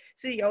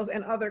CDOs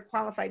and other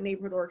qualified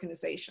neighborhood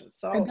organizations.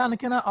 So, and Donna,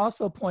 can I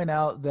also point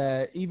out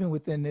that even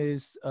within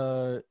this,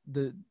 the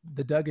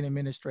Duggan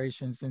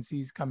administration, since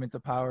he's come into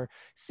power,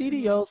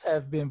 CDOs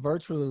have been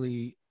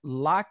virtually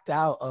locked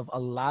out of a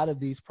lot of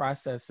these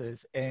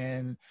processes,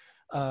 and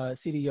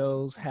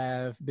CDOs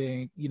have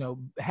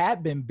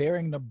been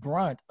bearing the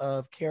brunt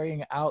of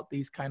carrying out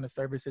these kind of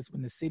services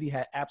when the city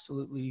had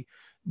absolutely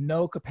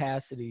no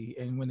capacity.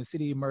 And when the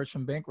city emerged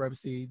from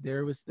bankruptcy,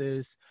 there was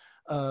this,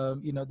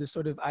 this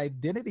sort of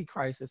identity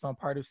crisis on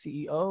part of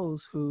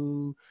CEOs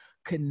who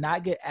could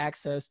not get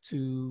access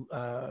to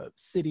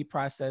city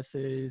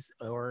processes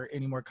or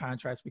any more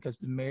contracts because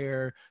the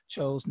mayor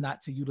chose not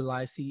to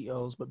utilize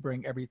CEOs but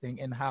bring everything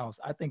in-house.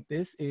 I think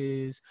this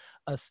is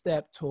a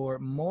step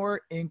toward more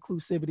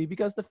inclusivity,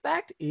 because the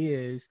fact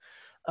is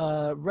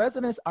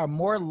residents are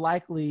more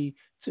likely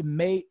to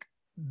make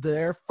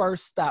their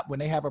first stop when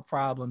they have a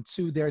problem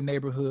to their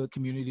neighborhood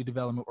community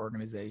development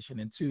organization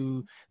and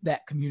to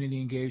that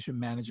community engagement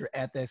manager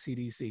at that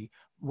CDC.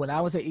 When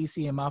I was at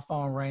ECM, my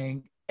phone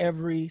rang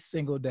every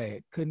single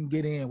day. Couldn't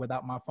get in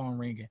without my phone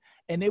ringing.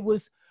 And it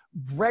was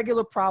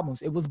regular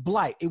problems. It was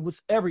blight. It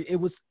was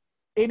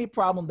any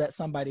problem that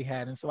somebody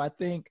had. And so I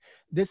think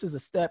this is a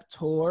step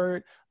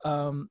toward,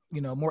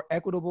 more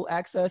equitable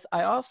access.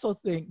 I also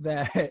think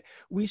that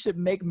we should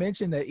make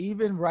mention that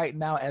even right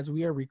now, as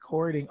we are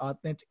recording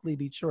Authentically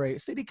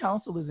Detroit, City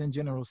Council is in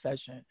general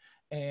session.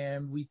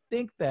 And we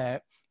think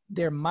that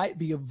there might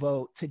be a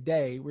vote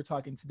today, we're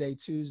talking today,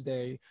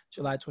 Tuesday,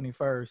 July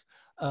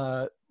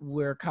 21st,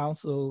 where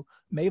council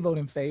may vote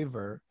in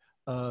favor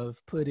of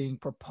putting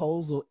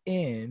proposal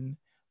in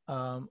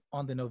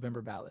on the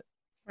November ballot.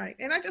 Right.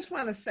 And I just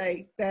want to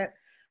say that,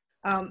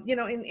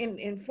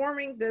 in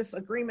forming this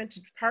agreement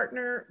to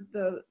partner,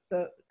 the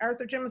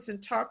Arthur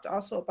Jemison talked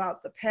also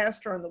about the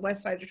pastor on the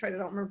west side of Detroit, I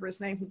don't remember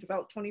his name, who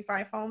developed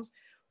 25 homes,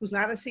 who's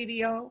not a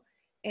CDO.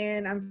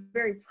 And I'm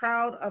very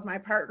proud of my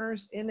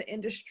partners in the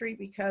industry,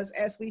 because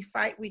as we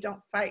fight, we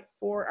don't fight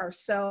for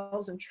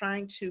ourselves and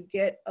trying to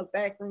get a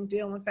backroom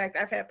deal. In fact,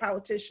 I've had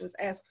politicians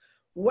ask,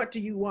 what do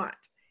you want?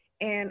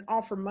 And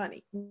offer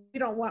money. We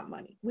don't want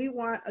money. We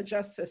want a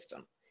just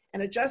system.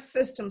 And a just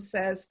system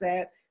says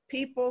that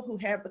people who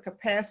have the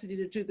capacity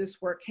to do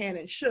this work can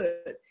and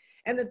should.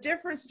 And the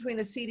difference between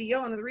a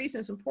CDO, and the reason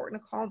it's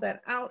important to call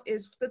that out,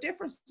 is the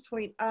difference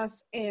between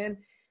us and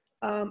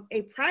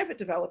a private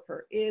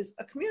developer is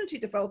a community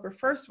developer,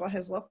 first of all,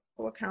 has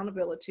local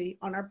accountability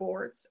on our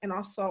boards and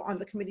also on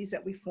the committees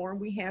that we form.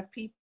 We have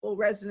people,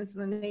 residents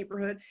in the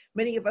neighborhood.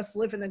 Many of us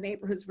live in the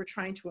neighborhoods we're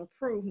trying to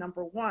improve,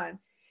 number one.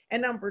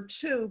 And number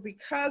two,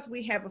 because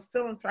we have a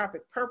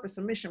philanthropic purpose,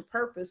 a mission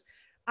purpose,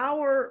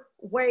 our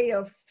way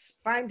of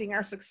finding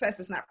our success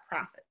is not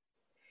profit.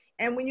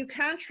 And when you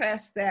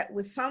contrast that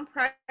with some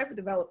private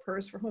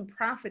developers for whom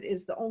profit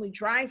is the only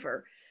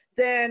driver,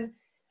 then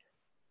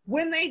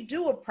when they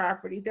do a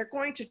property, they're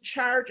going to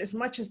charge as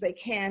much as they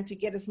can to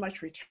get as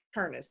much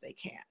return as they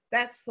can.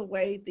 That's the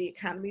way the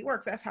economy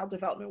works. That's how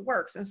development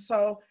works. And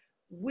so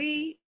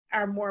we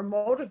are more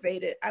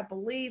motivated, I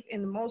believe,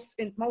 in most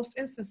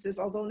instances,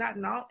 although not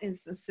in all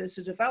instances,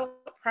 to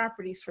develop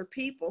properties for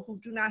people who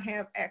do not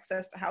have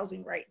access to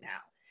housing right now.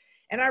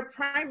 And our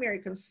primary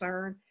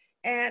concern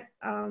at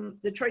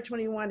Detroit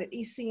 21, at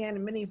ECN,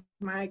 and many of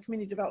my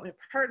community development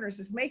partners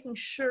is making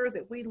sure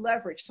that we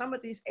leverage some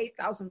of these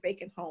 8,000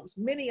 vacant homes,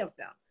 many of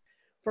them,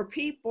 for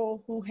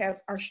people who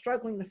are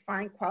struggling to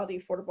find quality,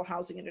 affordable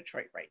housing in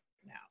Detroit right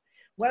now.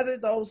 Whether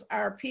those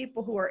are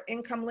people who are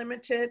income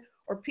limited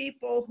or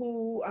people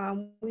who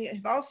we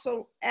have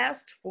also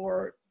asked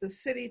for the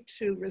city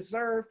to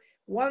reserve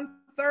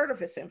 1/3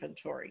 of its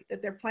inventory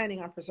that they're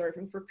planning on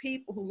preserving for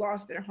people who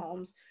lost their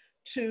homes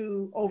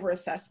to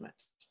overassessment.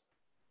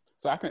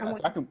 So I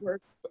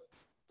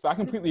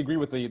completely agree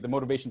with the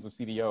motivations of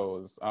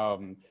CDOs.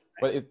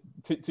 But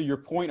to your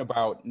point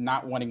about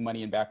not wanting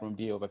money in backroom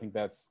deals, I think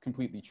that's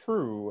completely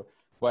true.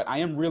 But I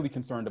am really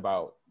concerned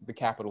about the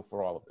capital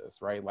for all of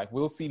this, right? Like,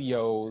 will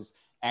CDOs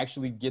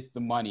actually get the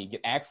money, get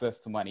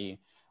access to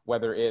money,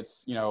 whether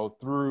it's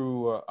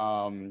through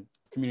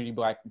community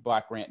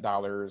black grant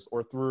dollars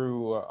or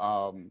through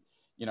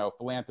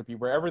philanthropy,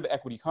 wherever the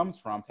equity comes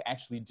from, to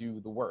actually do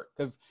the work?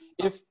 Because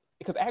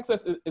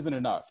access isn't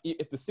enough.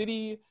 If the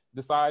city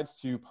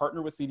decides to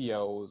partner with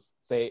CDOs,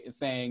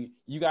 saying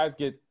you guys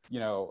get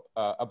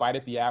a bite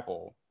at the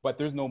apple, but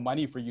there's no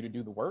money for you to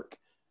do the work,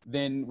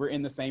 then we're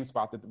in the same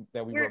spot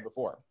that we were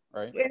before,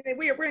 right? And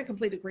we're in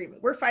complete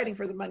agreement. We're fighting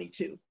for the money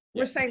too.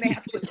 We're saying they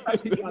have to put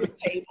subsidy on the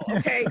table,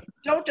 okay?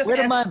 Don't just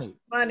ask for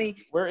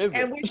money. Where is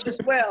it? And wish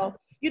as well.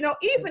 You know,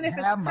 even if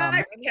it's Have my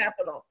private money.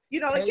 capital, you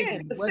know, Hey,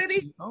 again, then what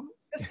you, homie?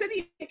 the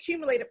city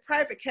accumulated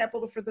private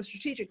capital for the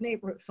strategic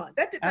neighborhood fund.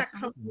 That did not come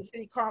from Absolutely. the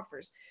city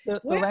coffers. The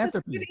When the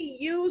philanthropy. city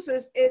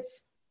uses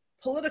its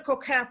political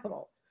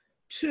capital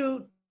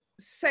to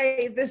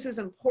say this is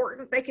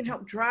important, they can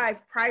help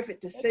drive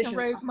private They can decisions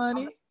raise on how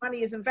money. the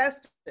money is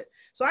invested.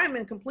 So I'm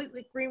in complete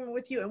agreement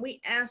with you. And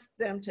we asked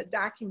them to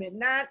document,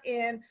 not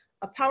in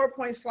a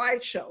PowerPoint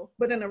slideshow,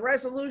 but in a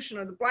resolution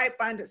or the blight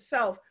bond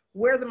itself,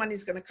 where the money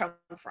is going to come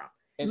from.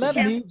 And Let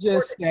can, me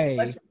just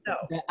say No.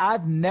 that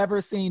I've never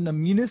seen the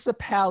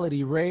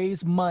municipality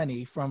raise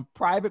money from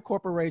private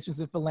corporations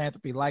and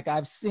philanthropy like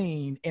I've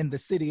seen in the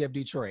city of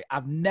Detroit.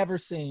 I've never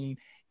seen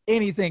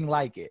anything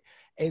like it.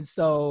 And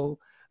so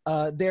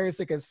there is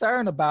a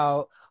concern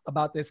about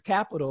this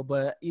capital,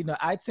 but you know,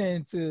 I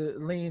tend to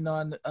lean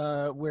on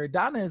where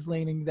Donna is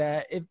leaning,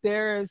 that if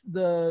there's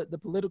the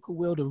political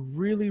will to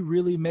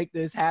really make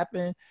this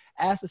happen,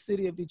 as the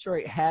city of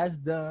Detroit has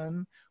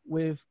done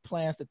with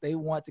plans that they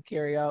want to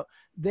carry out,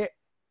 there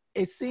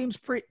it seems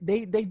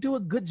they do a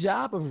good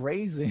job of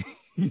raising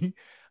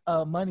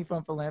money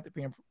from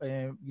philanthropy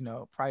and you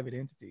know, private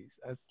entities.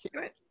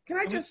 Can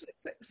I just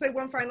say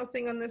one final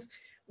thing on this?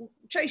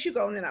 Chase, you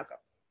go and then I'll go.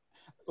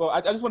 well,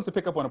 I just wanted to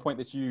pick up on a point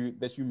that you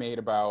made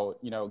about,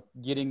 you know,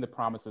 getting the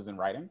promises in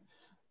writing.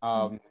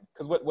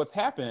 Because what's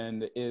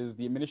happened is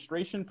the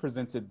administration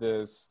presented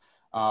this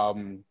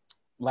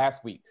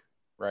last week,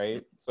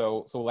 right?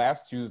 So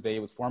last Tuesday, it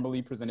was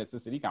formally presented to the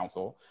city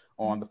council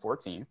on the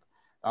 14th.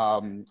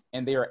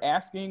 And they are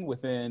asking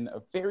within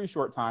a very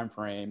short time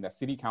frame that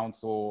city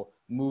council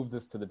move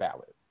this to the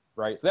ballot,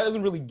 right? So that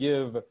doesn't really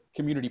give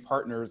community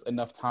partners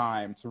enough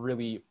time to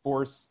really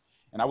force,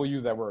 and I will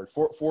use that word,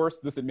 force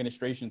this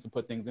administration to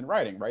put things in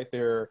writing, right?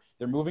 They're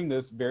moving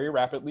this very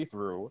rapidly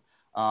through.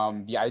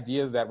 The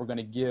idea is that we're going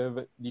to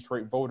give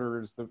Detroit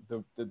voters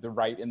the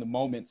right in the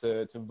moment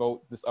to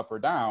vote this up or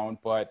down,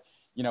 but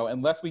you know,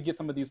 unless we get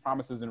some of these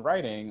promises in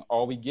writing,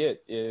 all we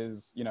get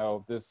is, you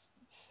know, this.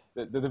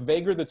 The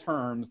vaguer the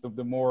terms,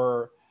 the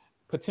more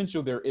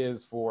potential there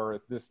is for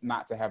this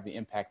not to have the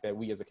impact that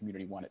we as a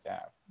community want it to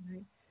have.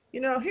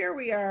 You know, here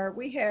we are.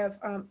 We have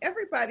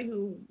everybody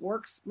who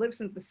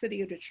lives in the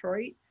city of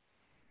Detroit,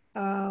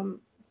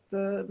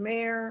 the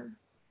mayor,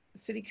 the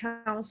city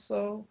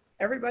council,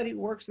 everybody who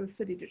works in the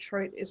city of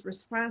Detroit is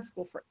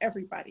responsible for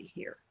everybody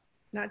here,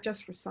 not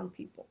just for some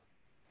people.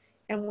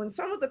 And when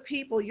some of the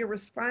people you're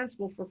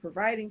responsible for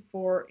providing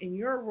for in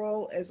your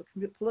role as a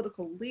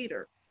political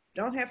leader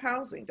don't have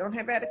housing, don't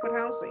have adequate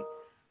housing,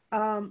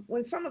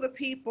 when some of the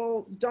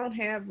people don't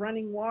have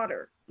running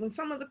water, when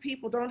some of the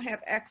people don't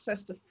have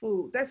access to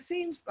food, that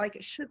seems like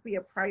it should be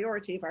a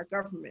priority of our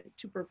government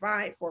to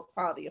provide for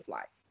quality of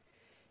life.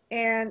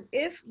 And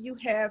if you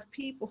have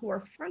people who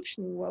are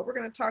functioning well, we're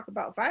going to talk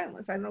about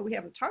violence. I know we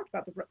haven't talked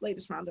about the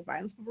latest round of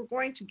violence, but we're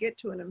going to get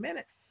to in a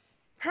minute.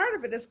 Part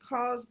of it is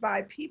caused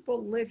by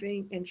people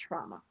living in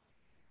trauma.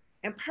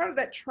 And part of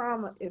that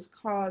trauma is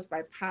caused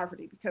by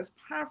poverty, because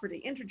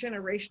poverty,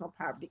 intergenerational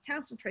poverty,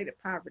 concentrated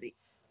poverty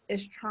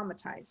is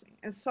traumatizing.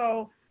 And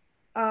so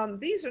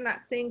these are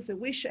not things that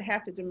we should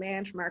have to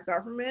demand from our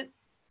government.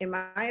 In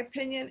my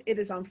opinion, it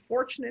is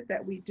unfortunate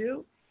that we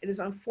do. It is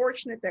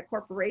unfortunate that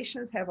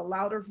corporations have a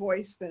louder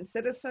voice than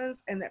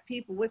citizens, and that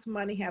people with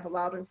money have a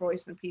louder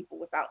voice than people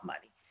without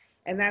money.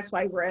 And that's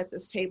why we're at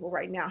this table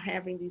right now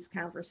having these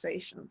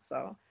conversations.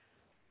 So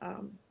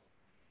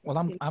well,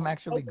 I'm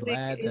actually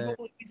glad that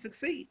we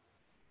succeed.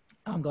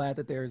 I'm glad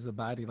that there is a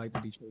body like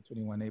the Detroit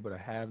 21 able to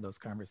have those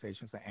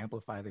conversations to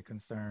amplify the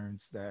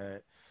concerns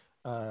that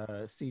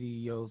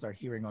CDEOs are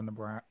hearing on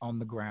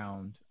the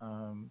ground.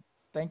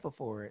 Thankful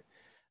for it.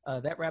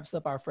 That wraps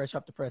up our Fresh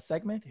Off the Press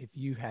segment. If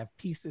you have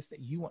pieces that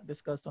you want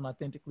discussed on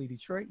Authentically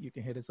Detroit, you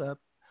can hit us up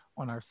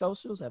on our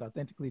socials at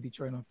Authentically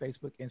Detroit on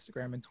Facebook,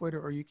 Instagram, and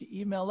Twitter, or you can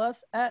email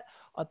us at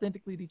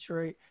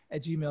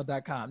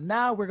authenticallydetroit@gmail.com.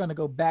 Now we're going to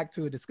go back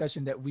to a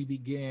discussion that we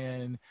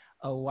began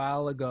a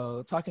while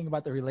ago, talking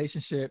about the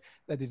relationship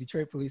that the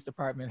Detroit Police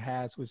Department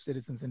has with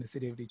citizens in the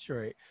city of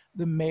Detroit.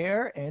 The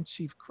mayor and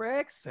Chief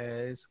Craig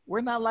says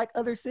we're not like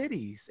other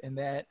cities and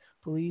that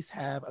police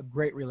have a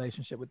great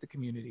relationship with the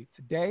community.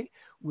 Today,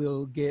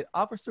 we'll get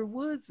Officer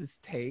Woods'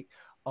 take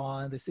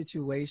on the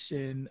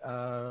situation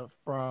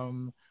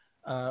from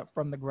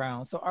the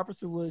ground. So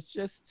Officer Woods,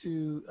 just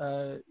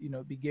to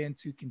begin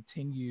to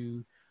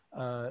continue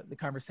the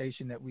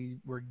conversation that we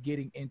were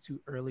getting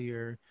into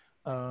earlier,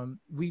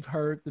 we've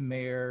heard the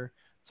mayor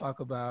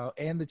talk about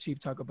and the chief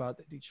talk about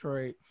that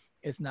Detroit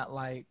is not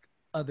like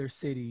other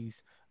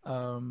cities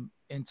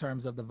in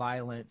terms of the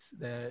violence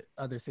that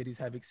other cities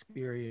have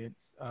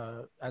experienced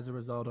as a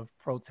result of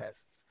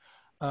protests.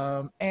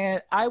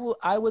 And I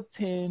would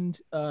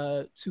tend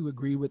to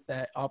agree with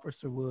that,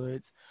 Officer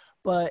Woods.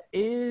 But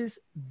I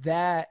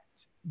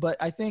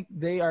think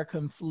they are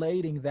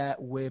conflating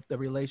that with the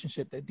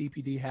relationship that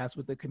DPD has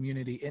with the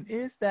community. And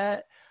is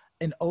that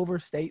an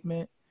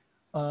overstatement?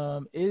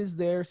 Is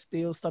there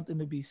still something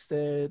to be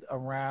said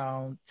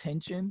around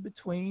tension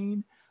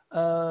between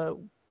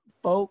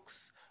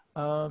folks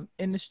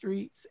in the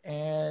streets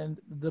and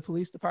the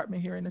police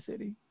department here in the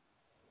city?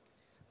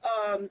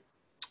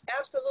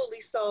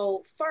 Absolutely.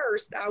 So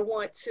first, I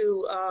want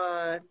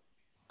to,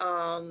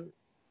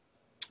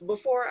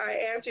 before I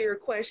answer your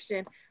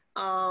question,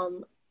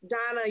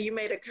 Donna, you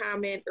made a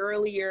comment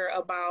earlier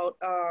about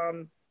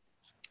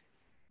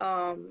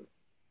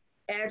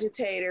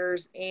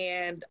agitators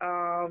and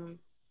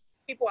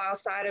people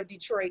outside of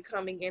Detroit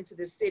coming into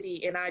the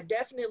city. And I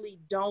definitely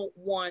don't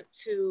want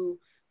to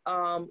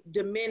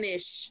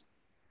diminish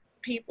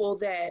people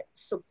that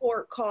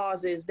support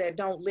causes that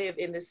don't live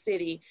in the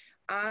city.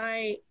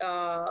 I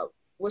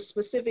was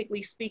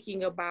specifically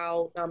speaking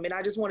about, and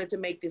I just wanted to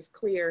make this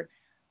clear,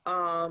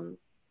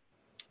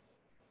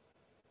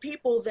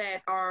 people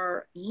that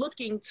are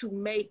looking to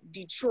make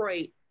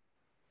Detroit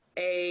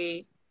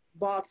a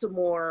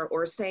Baltimore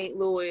or St.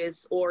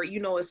 Louis or, you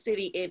know, a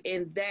city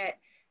in that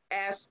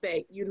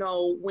aspect. You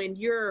know, when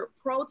you're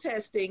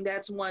protesting,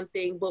 that's one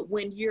thing, but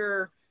when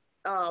you're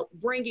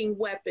bringing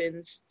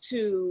weapons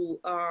to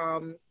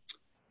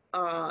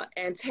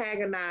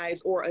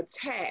antagonize or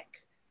attack,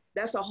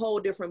 that's a whole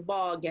different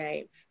ball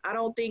game. I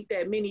don't think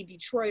that many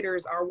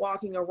Detroiters are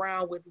walking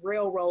around with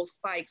railroad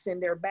spikes in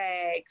their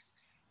bags,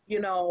 you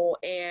know,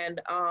 and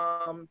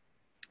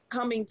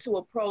coming to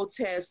a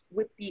protest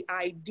with the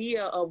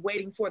idea of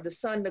waiting for the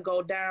sun to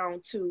go down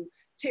to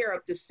tear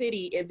up the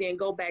city and then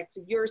go back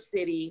to your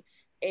city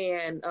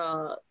and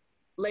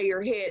lay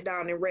your head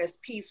down and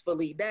rest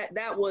peacefully.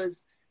 That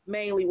was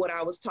mainly what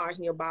I was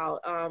talking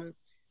about.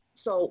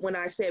 So when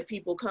I said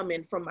people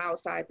coming from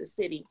outside the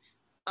city.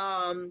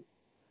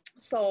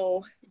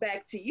 So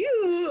back to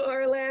you,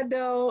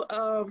 Orlando.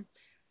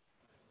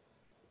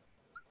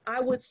 I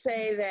would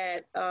say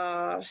that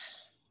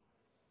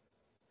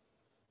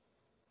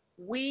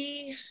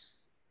we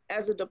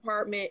as a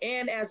department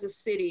and as a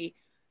city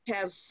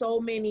have so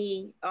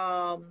many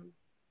olive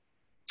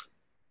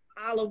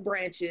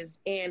branches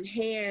and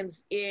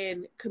hands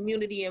in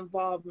community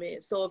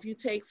involvement. So if you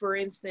take, for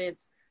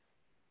instance,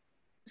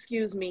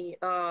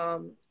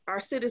 our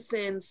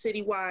Citizens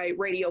Citywide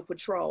Radio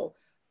Patrol,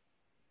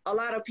 a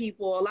lot of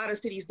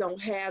cities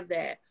don't have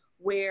that,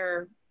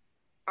 where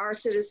our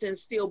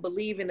citizens still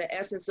believe in the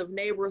essence of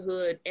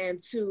neighborhood,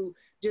 and to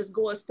just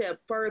go a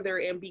step further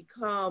and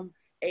become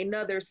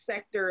another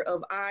sector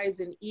of eyes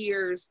and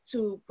ears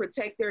to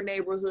protect their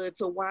neighborhood,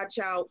 to watch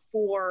out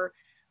for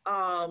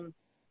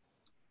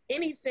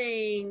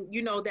anything,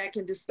 you know, that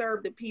can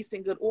disturb the peace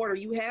and good order.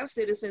 You have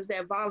citizens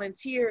that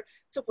volunteer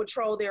to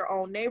patrol their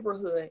own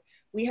neighborhood.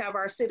 We have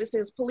our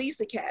Citizens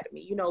Police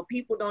Academy. You know,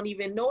 people don't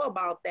even know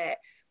about that,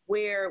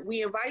 where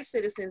we invite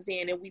citizens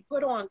in and we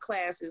put on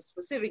classes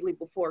specifically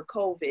before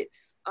COVID.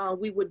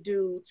 We would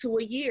do 2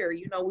 a year,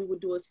 you know, we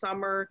would do a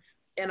summer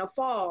and a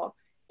fall,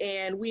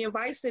 and we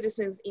invite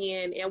citizens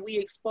in and we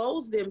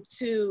expose them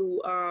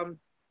to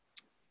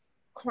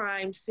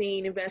crime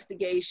scene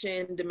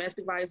investigation,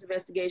 domestic violence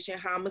investigation,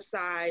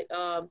 homicide,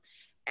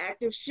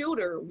 active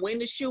shooter, when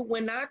to shoot,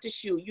 when not to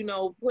shoot, you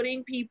know,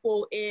 putting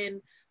people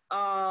in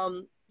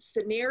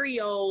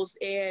scenarios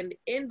and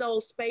in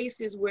those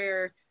spaces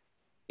where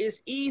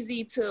it's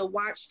easy to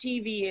watch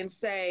TV and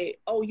say,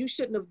 oh, you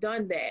shouldn't have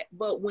done that.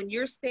 But when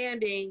you're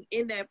standing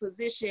in that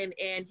position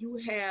and you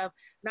have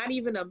not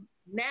even a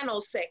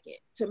nanosecond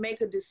to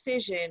make a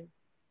decision,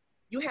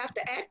 you have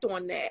to act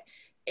on that.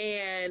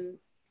 And,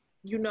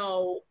 you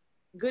know,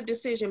 good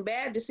decision,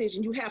 bad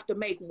decision, you have to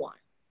make one.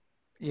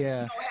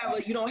 Yeah.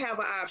 You don't have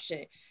an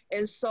option.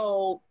 And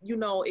so, you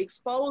know,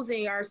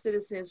 exposing our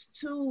citizens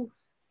to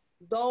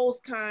those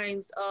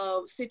kinds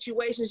of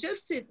situations,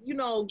 just to, you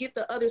know, get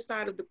the other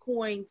side of the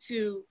coin,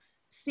 to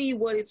see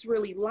what it's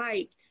really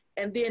like,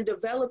 and then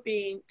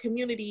developing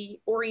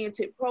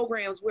community-oriented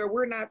programs where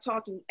we're not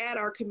talking at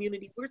our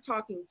community, we're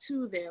talking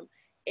to them,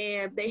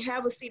 and they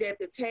have a seat at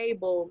the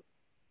table,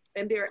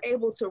 and they're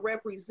able to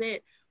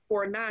represent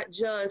for not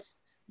just,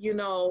 you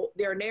know,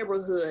 their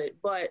neighborhood,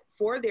 but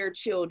for their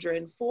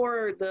children,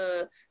 for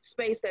the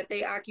space that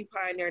they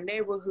occupy in their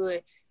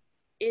neighborhood.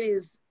 It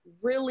is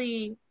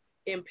really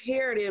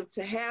imperative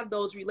to have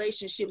those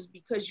relationships,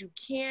 because you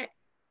can't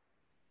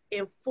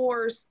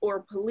enforce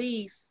or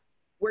police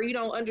where you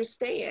don't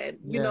understand,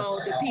 you know,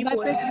 the people.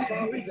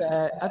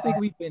 I think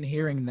we've been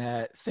hearing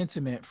that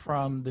sentiment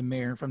from the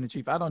mayor and from the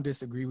chief. I don't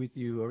disagree with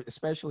you, or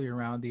especially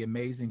around the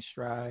amazing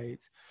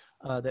strides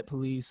that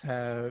police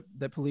and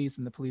the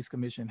police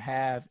commission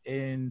have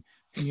in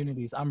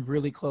communities. I'm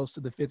really close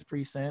to the 5th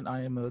Precinct.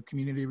 I am a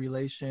community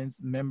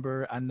relations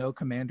member. I know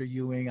Commander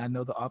Ewing. I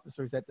know the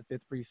officers at the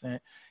 5th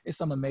Precinct. It's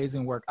some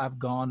amazing work. I've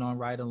gone on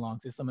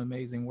ride-alongs. It's some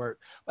amazing work.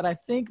 But I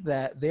think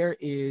that there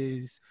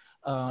is,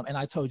 and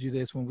I told you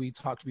this when we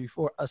talked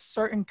before, a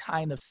certain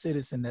kind of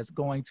citizen that's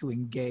going to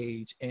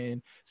engage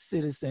in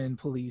citizen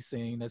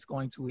policing, that's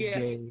going to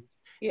engage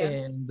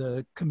in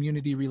the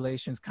community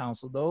relations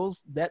council.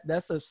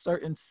 That's a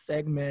certain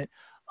segment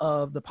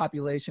of the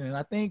population. And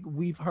I think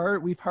we've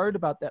heard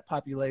about that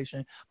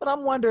population, but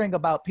I'm wondering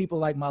about people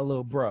like my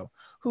little bro,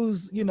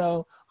 who's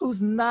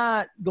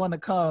not going to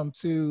come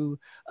to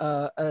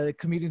a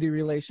community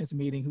relations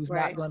meeting, who's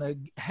not going to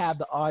have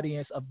the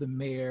audience of the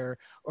mayor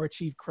or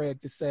Chief Craig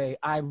to say,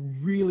 I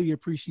really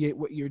appreciate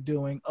what you're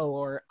doing,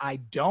 or I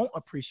don't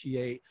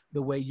appreciate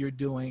the way you're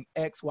doing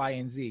X, Y,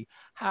 and Z.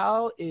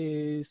 How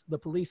is the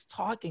police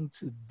talking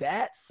to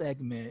that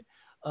segment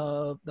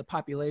of the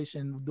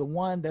population, the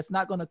one that's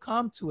not going to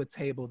come to a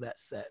table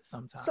that's set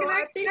sometimes? So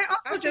I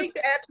also just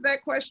to add to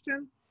that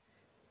question,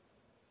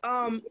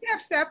 we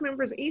have staff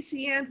members at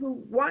ECN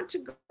who want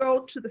to go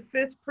to the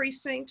 5th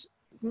precinct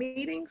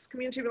meetings,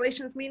 community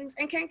relations meetings,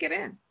 and can't get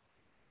in.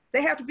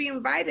 They have to be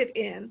invited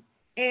in.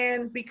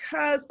 And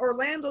because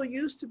Orlando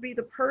used to be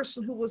the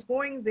person who was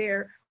going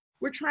there,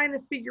 we're trying to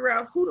figure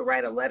out who to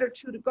write a letter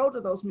to go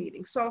to those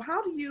meetings. So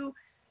how do you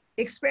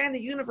expand the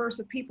universe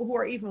of people who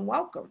are even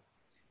welcome?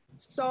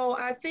 So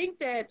I think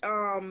that,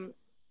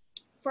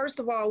 first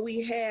of all,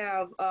 we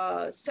have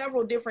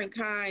several different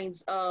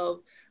kinds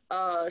of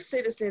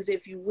citizens,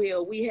 if you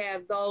will. We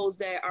have those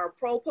that are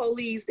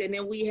pro-police, and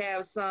then we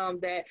have some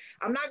that,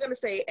 I'm not going to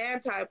say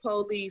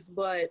anti-police,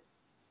 but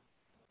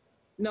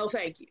no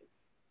thank you.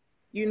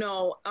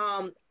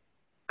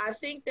 I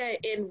think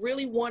that in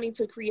really wanting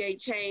to create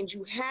change,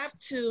 you have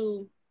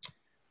to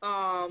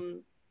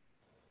kind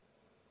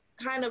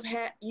of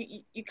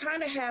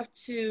have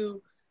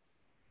to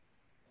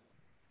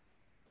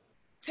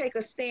take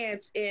a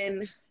stance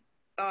in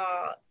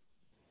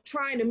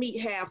trying to meet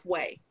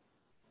halfway,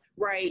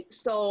 right?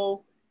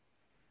 So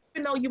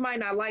even though you might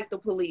not like the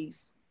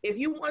police, if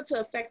you want to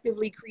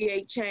effectively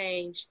create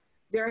change,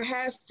 there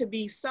has to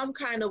be some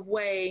kind of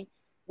way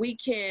we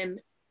can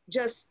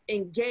just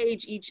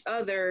engage each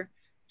other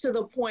to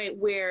the point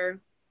where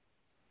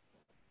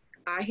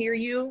I hear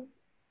you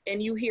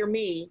and you hear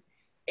me,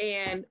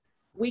 and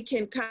we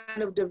can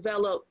kind of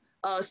develop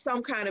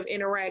some kind of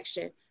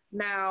interaction.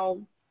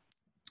 Now,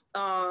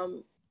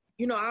 I'll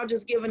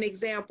just give an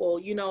example.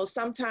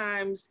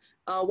 Sometimes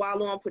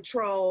while on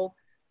patrol,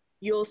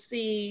 you'll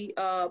see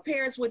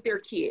parents with their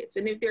kids.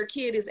 And if their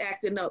kid is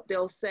acting up,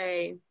 they'll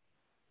say,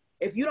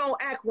 if you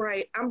don't act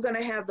right, I'm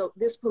gonna have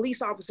this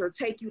police officer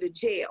take you to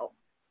jail.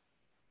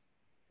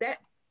 That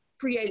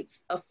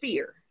creates a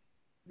fear.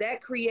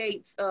 That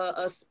creates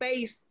a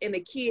space in a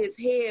kid's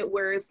head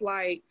where it's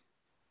like,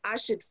 I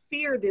should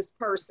fear this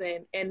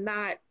person and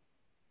not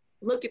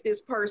look at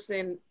this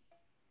person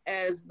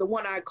as the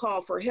one I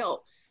call for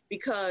help,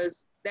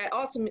 because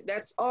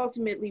that's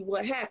ultimately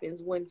what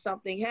happens when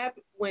something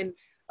happens. When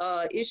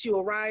issue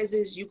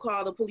arises, you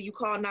call the police, you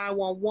call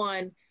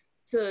 911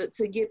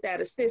 to get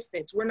that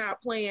assistance. We're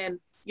not playing,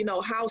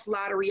 house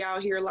lottery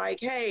out here like,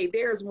 hey,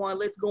 there's one,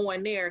 let's go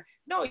in there.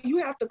 No, you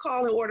have to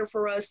call in order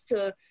for us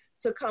to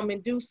come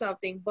and do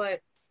something.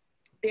 But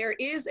there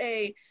is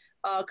a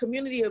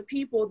community of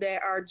people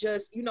that are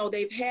just,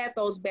 they've had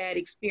those bad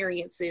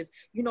experiences.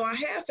 I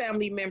have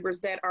family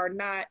members that are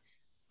not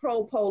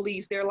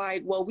pro-police. They're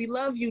like, well, we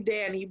love you,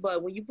 Danny,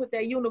 but when you put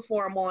that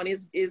uniform on,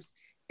 it's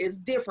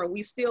different.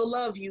 We still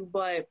love you,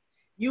 but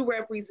you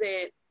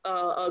represent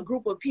a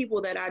group of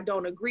people that I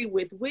don't agree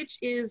with, which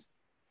is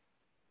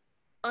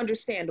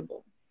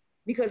understandable,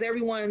 because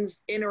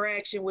everyone's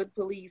interaction with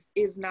police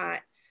is not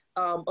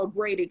a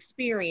great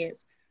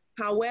experience.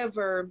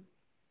 However,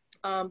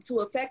 to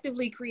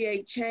effectively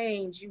create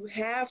change, you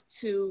have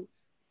to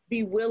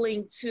be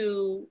willing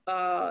to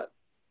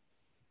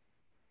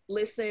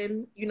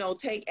listen,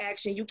 take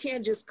action. You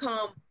can't just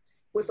come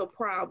with a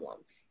problem.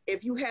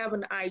 If you have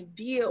an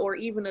idea or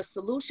even a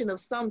solution of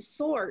some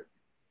sort,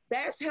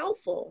 that's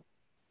helpful.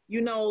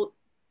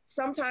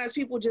 Sometimes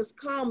people just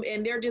come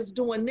and they're just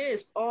doing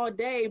this all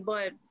day,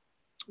 but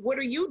what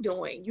are you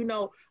doing?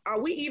 Are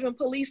we even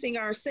policing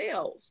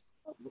ourselves?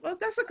 Well,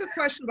 that's a good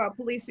question about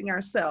policing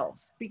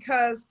ourselves,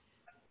 because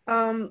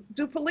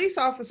do police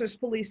officers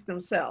police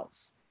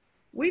themselves?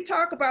 We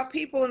talk about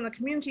people in the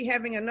community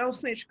having a no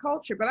snitch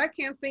culture, but I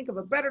can't think of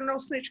a better no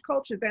snitch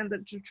culture than the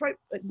Detroit,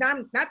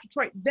 not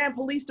Detroit, than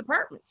police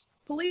departments.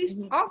 Police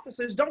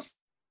officers don't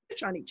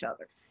snitch on each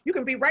other. You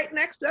can be right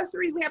next to us. That's the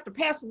reason we have to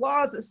pass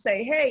laws that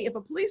say, hey, if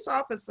a police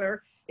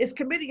officer is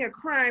committing a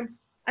crime,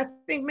 I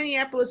think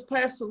Minneapolis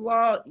passed a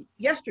law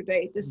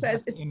yesterday that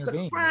says it's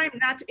a crime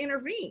not to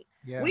intervene.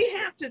 Yeah. We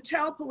have to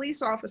tell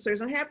police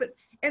officers and have it,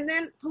 and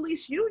then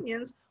police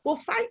unions will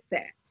fight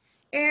that.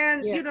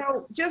 And,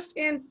 just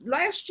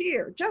last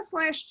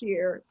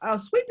year, a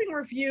sweeping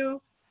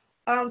review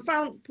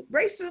found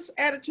racist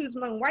attitudes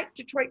among white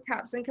Detroit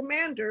cops and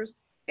commanders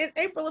in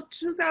April of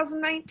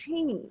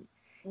 2019.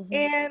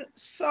 And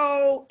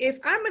so if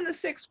I'm in the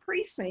 6th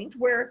precinct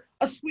where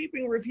a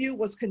sweeping review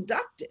was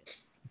conducted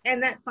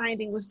and that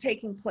finding was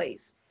taking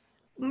place,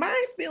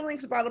 my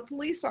feelings about a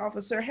police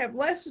officer have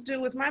less to do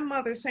with my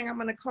mother saying, I'm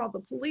going to call the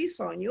police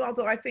on you,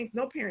 although I think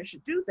no parent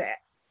should do that,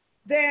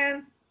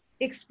 than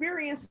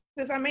experiences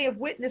I may have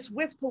witnessed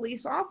with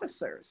police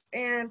officers.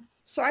 And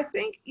so I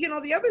think, you know,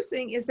 the other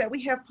thing is that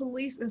we have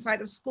police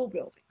inside of school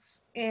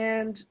buildings.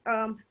 And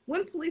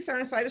when police are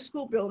inside of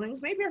school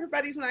buildings, maybe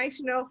everybody's nice,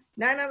 you know,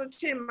 9 out of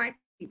 10 might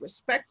be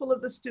respectful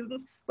of the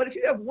students. But if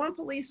you have one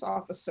police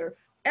officer,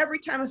 every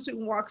time a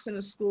student walks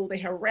into school, they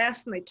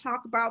harass them, they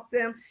talk about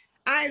them.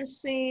 I've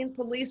seen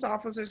police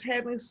officers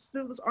having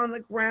students on the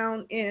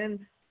ground in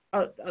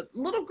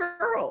little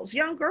girls,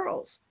 young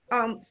girls,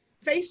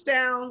 face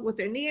down with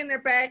their knee in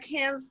their back,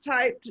 hands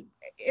tied.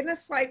 And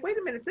it's like, wait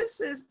a minute, this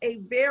is a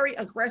very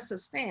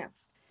aggressive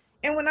stance.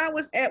 And when I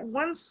was at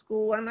one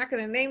school, I'm not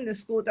going to name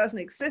this school, it doesn't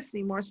exist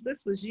anymore, so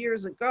this was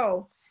years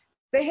ago,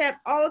 they had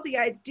all of the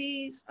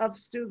IDs of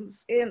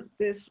students in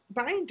this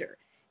binder.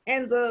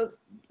 And the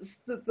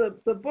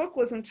book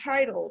was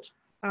entitled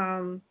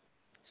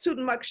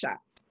Student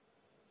Mugshots.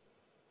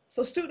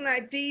 So student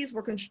IDs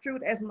were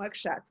construed as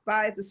mugshots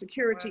by the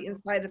security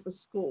inside of a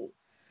school.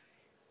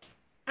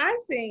 I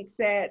think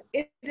that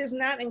it is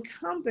not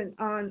incumbent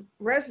on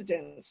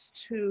residents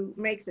to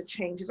make the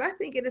changes. I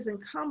think it is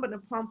incumbent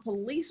upon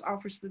police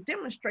officers to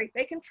demonstrate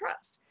they can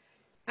trust.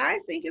 I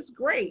think it's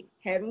great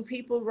having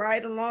people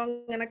ride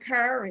along in a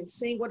car and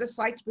seeing what it's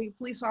like to be a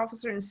police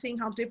officer and seeing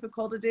how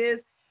difficult it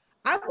is.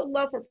 I would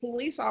love for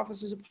police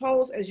officers to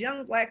pose as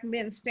young Black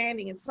men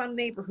standing in some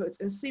neighborhoods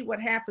and see what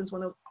happens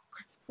when a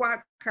squad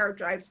car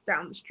drives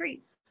down the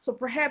street. So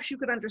perhaps you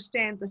could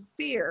understand the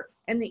fear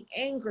and the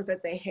anger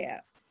that they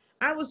have.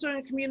 I was doing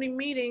a community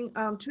meeting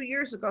 2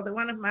 years ago that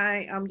one of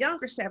my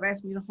younger staff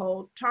asked me to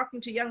hold,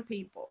 talking to young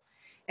people.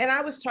 And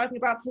I was talking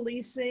about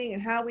policing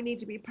and how we need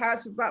to be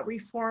positive about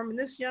reform. And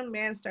this young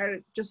man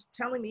started just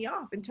telling me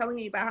off and telling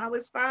me about how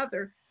his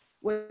father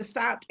was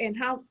stopped and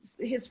how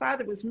his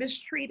father was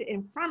mistreated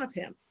in front of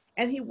him.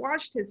 And he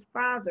watched his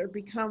father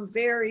become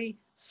very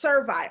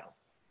servile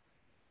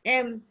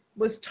and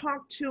was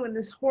talked to in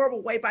this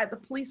horrible way by the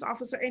police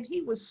officer. And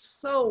he was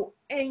so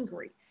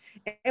angry.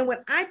 And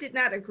when I did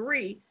not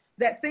agree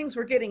that things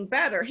were getting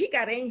better, he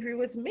got angry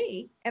with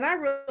me. And I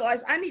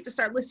realized I need to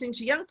start listening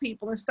to young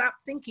people and stop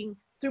thinking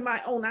through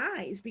my own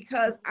eyes,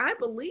 because I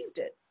believed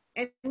it.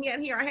 And yet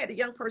here I had a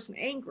young person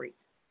angry.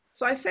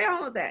 So I say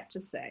all of that to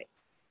say,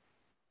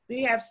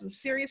 we have some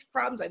serious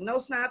problems. I know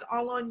it's not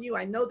all on you.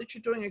 I know that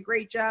you're doing a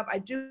great job. I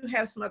do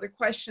have some other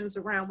questions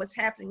around what's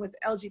happening with the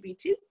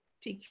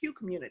LGBTQ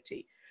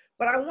community.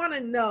 But I want to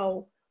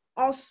know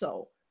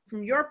also,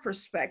 from your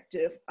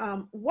perspective,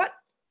 what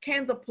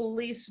can the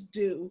police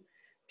do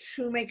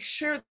to make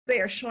sure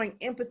they are showing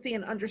empathy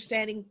and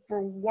understanding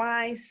for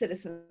why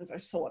citizens are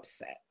so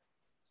upset?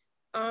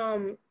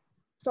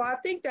 So I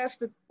think that's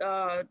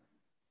a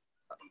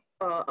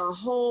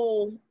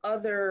whole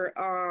other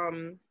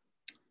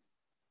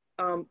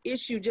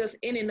issue just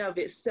in and of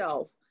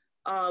itself,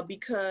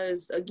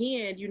 because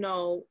again, you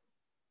know,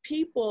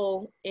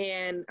 people,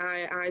 and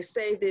I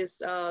say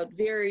this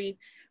very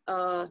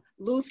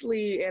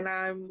loosely, and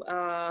I'm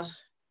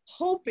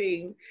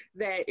hoping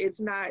that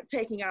it's not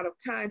taking out of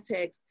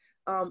context.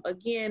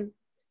 Again,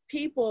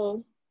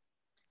 people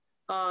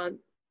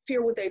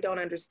fear what they don't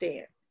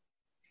understand.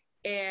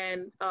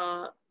 And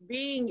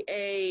being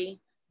a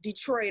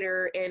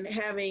Detroiter and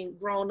having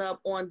grown up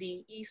on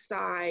the East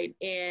Side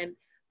and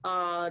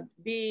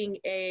being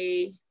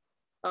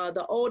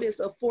the oldest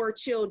of 4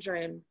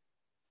 children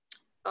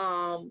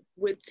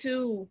with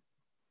 2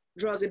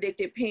 drug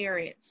addicted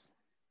parents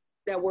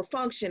that were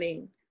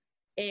functioning,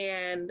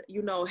 and,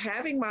 you know,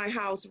 having my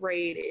house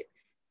raided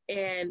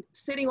and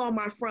sitting on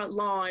my front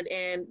lawn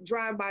and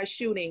drive-by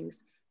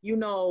shootings, you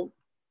know,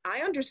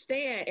 I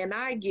understand and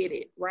I get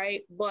it,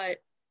 right?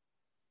 But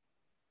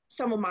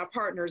some of my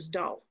partners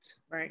don't.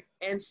 Right.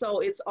 And so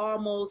it's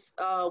almost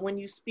when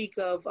you speak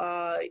of,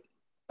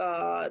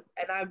 and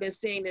I've been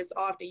saying this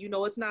often, you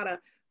know, it's not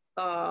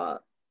a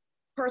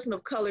person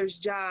of color's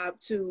job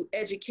to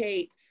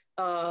educate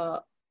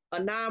a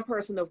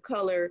non-person of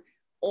color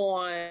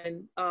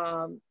on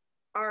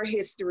our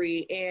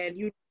history and,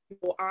 you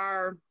know,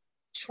 our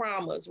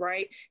traumas,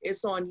 right?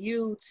 It's on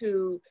you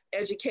to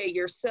educate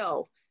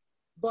yourself.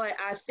 But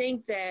I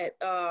think that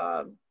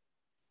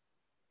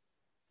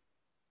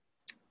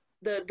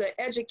the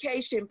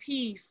education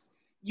piece,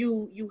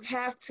 you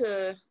have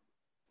to,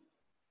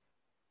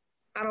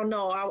 I don't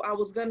know, I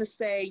was gonna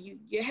say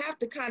you have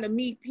to kind of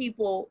meet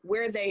people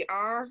where they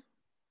are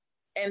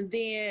and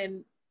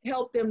then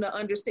help them to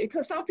understand,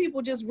 because some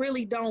people just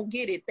really don't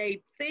get it.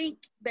 They think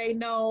they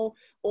know,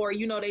 or,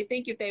 you know, they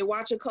think if they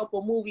watch a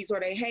couple movies or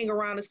they hang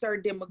around a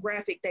certain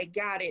demographic, they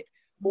got it,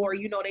 or,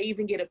 you know, they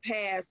even get a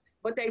pass,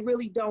 but they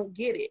really don't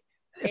get it.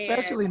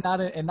 Especially not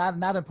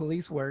in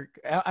police work.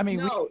 I mean,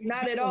 no,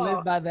 not at all.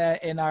 Live by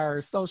that in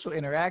our social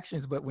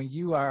interactions, but when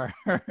you are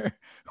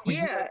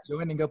you are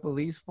joining a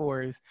police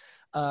force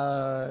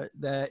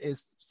that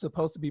is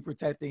supposed to be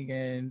protecting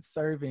and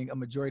serving a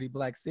majority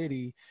Black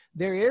city,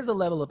 there is a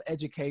level of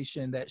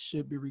education that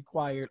should be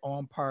required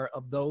on part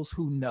of those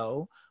who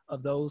know,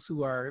 of those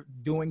who are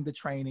doing the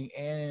training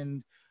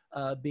and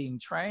being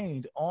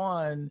trained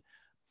on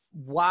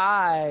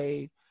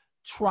why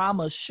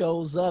trauma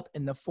shows up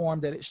in the form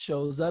that it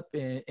shows up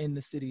in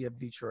the city of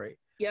Detroit.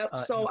 Yep.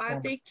 So I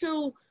think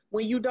too,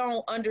 when you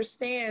don't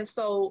understand,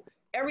 so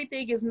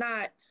everything is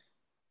not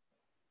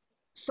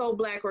so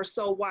black or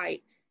so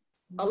white.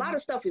 A lot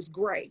of stuff is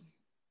gray.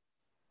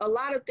 A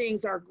lot of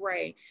things are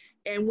gray.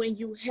 And when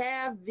you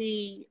have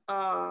the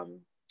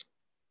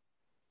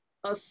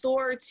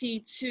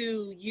authority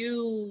to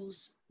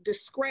use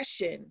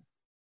discretion,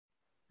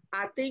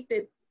 I think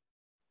that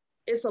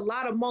it's a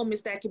lot of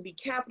moments that can be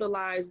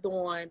capitalized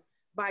on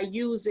by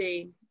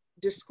using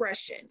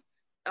discretion.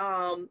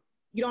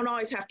 You don't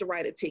always have to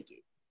write a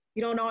ticket.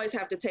 You don't always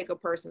have to take a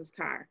person's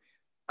car.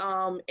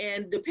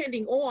 And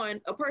depending on,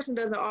 a person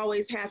doesn't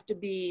always have to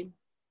be,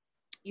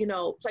 you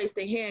know, placed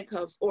in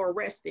handcuffs or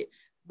arrested.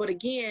 But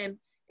again,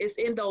 it's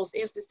in those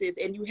instances,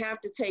 and you have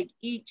to take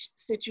each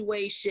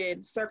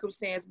situation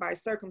circumstance by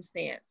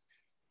circumstance.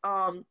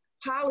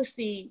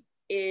 Policy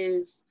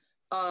is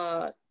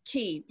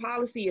key.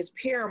 Policy is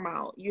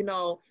paramount. You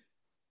know,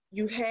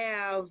 you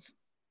have,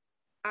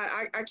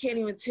 I can't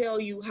even tell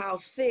you how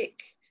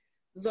thick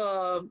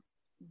the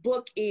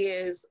book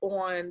is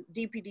on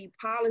DPD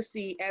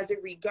policy as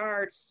it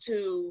regards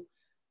to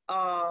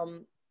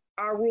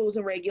our rules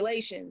and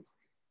regulations.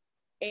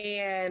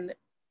 And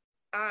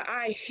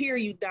I hear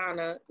you,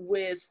 Donna,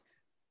 with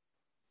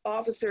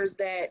officers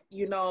that,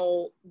 you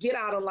know, get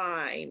out of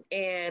line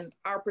and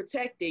are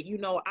protected. You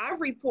know,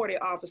 I've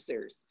reported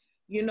officers,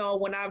 you know,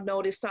 when I've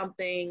noticed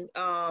something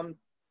out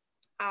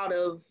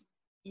of,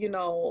 you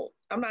know,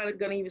 I'm not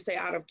gonna even say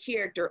out of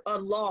character,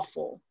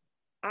 unlawful.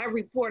 I've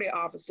reported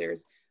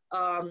officers.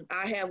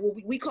 I have,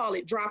 we call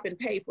it dropping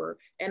paper.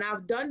 And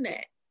I've done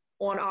that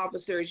on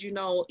officers, you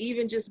know,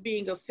 even just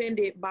being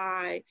offended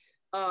by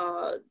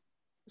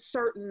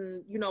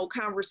certain, you know,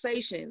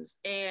 conversations.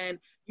 And,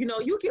 you know,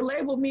 you can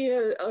label me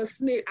a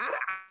snitch.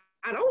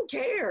 I don't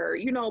care,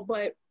 you know,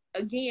 but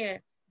again,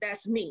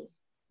 that's me,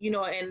 you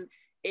know, and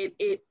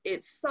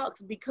it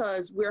sucks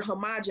because we're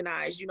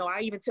homogenized. You know,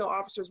 I even tell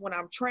officers when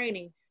I'm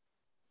training,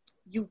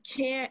 you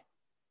can't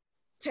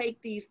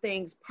take these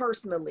things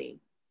personally.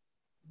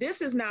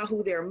 This is not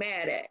who they're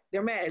mad at.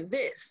 They're mad at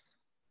this.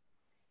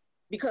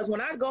 Because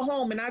when I go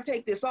home and I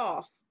take this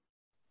off,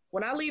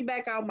 when I leave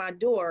back out my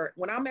door,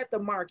 when I'm at the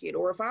market,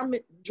 or if I'm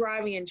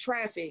driving in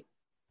traffic,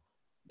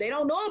 they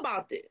don't know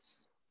about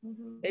this.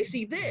 They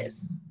see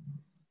this.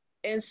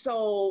 And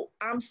so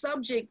I'm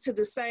subject to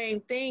the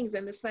same things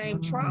and the same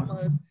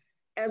traumas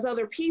as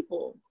other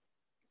people.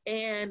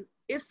 And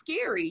it's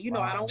scary. You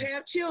know, I don't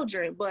have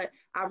children, but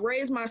I've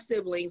raised my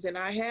siblings, and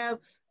I have,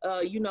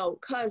 you know,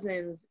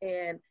 cousins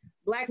and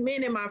Black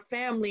men in my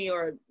family,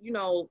 or, you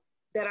know,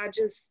 that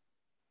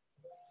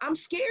I'm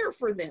scared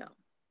for them.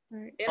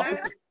 Right. And I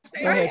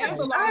say, as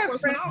a law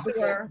enforcement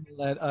officer.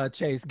 Let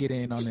Chase get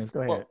in on this.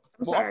 Go ahead.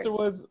 Well, Officer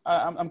Woods,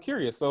 I'm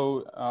curious.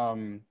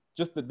 So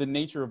just the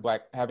nature of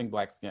having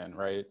black skin,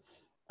 right?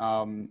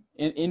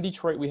 In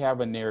Detroit, we have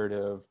a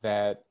narrative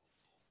that,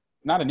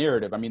 not a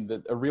narrative, I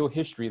mean, a real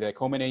history that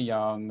Coleman A.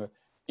 Young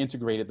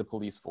integrated the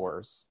police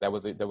force. That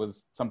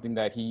was something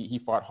that he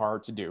fought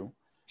hard to do.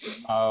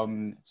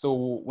 So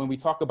when we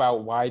talk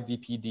about why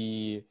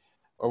DPD,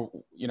 or,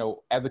 you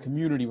know, as a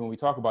community, when we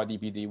talk about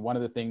DPD, one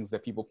of the things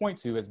that people point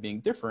to as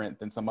being different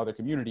than some other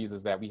communities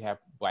is that we have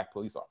Black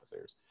police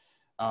officers.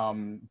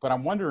 But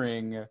I'm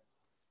wondering,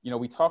 you know,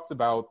 we talked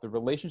about the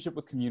relationship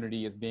with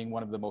community as being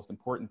one of the most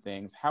important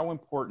things. How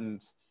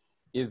important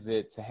is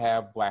it to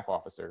have Black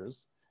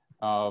officers?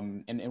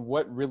 And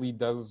what really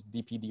does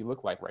DPD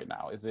look like right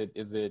now? Is it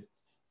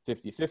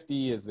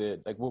 50-50? Is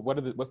it like,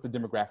 what's the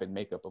demographic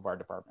makeup of our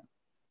department?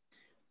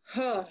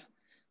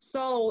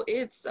 So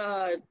it's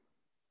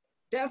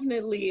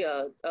definitely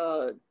a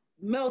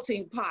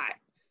melting pot.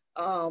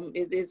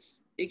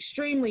 It's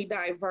extremely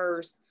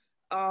diverse.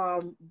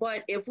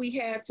 But if we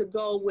had to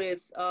go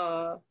with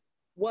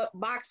what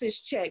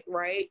boxes check,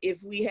 right?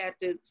 If we had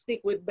to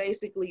stick with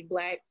basically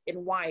Black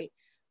and white,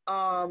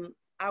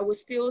 I would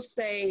still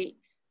say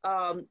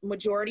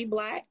majority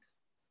Black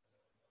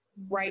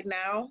right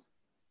now.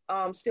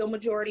 Still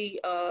majority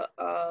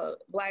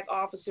Black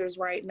officers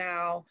right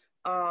now.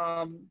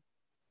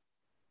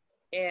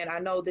 And I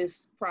know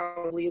this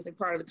probably isn't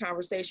part of the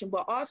conversation,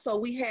 but also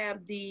we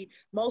have the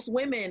most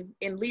women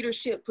in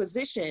leadership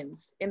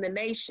positions in the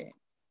nation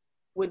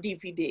with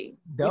DPD.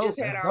 We just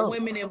had our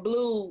Women in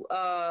Blue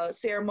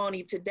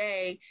ceremony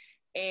today,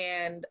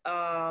 and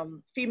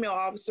Female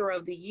Officer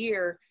of the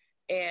Year,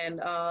 and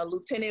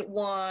Lieutenant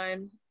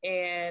 1,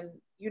 and,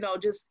 you know,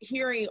 just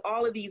hearing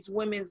all of these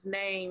women's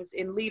names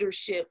in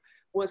leadership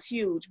was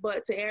huge.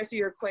 But to answer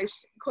your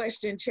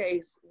question,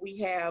 Chase, we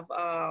have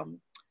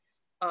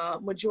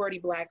majority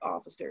Black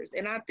officers.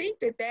 And I think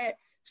that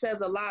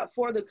says a lot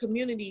for the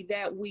community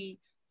that we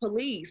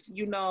police.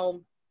 You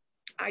know,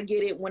 I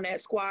get it when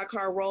that squad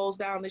car rolls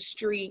down the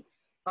street,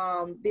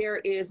 there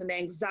is an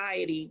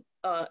anxiety,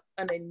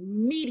 an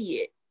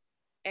immediate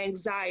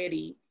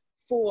anxiety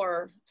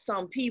for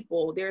some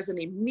people. There's an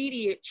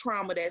immediate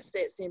trauma that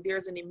sets in.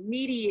 There's an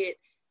immediate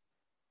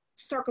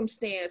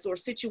circumstance or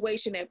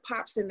situation that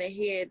pops in the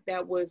head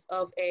that was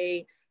of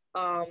a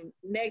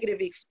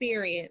negative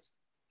experience.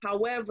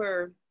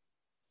 However,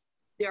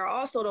 there are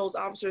also those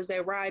officers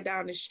that ride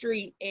down the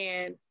street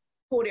and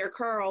pull their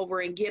car over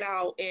and get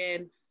out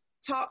and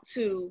talk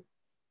to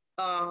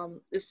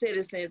the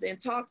citizens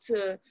and talk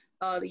to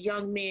the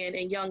young men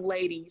and young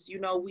ladies. You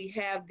know, we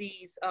have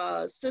these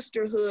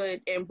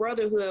sisterhood and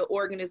brotherhood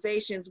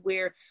organizations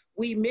where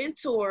we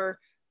mentor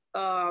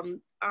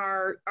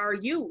our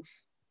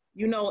youth,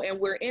 you know, and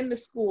we're in the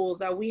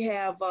schools. We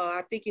have,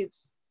 I think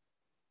it's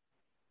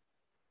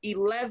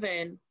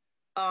 11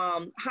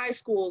 high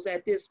schools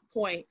at this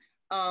point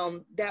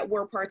that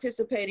were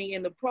participating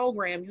in the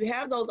program. You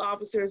have those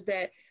officers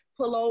that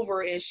pull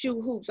over and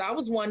shoot hoops. I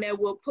was one that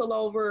would pull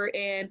over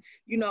and,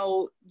 you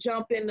know,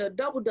 jump in the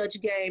double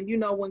dutch game, you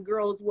know, when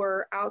girls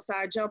were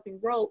outside jumping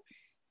rope.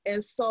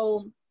 And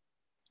so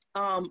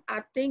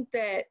I think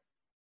that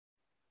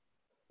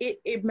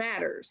it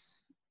matters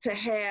to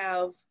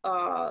have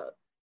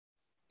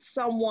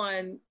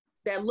someone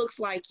that looks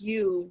like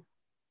you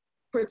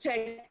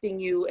protecting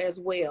you as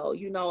well,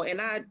 you know.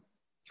 And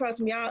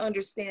trust me, I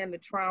understand the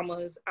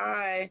traumas.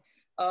 I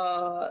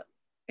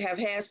have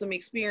had some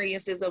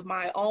experiences of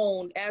my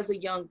own as a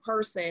young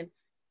person.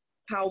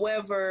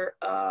 However,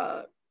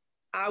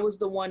 I was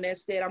the one that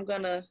said, I'm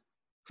gonna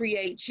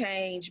create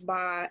change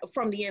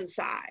from the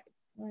inside.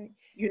 Right.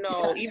 You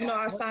know, even though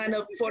I signed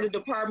up for the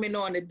department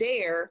on the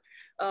dare,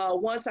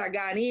 once I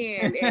got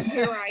in, and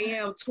here I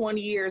am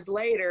 20 years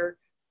later,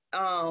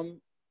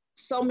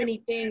 so many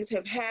things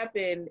have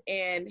happened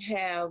and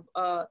have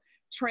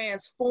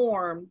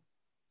transformed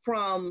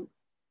from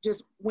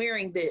just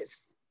wearing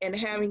this and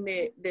having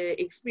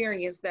the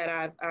experience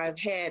that I've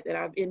had, that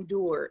I've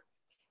endured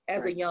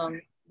as a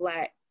young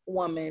Black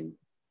woman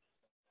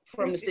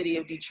from the city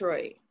of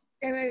Detroit.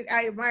 And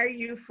I admire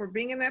you for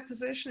being in that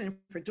position and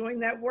for doing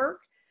that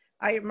work.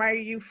 I admire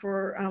you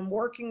for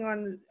working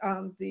on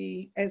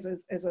as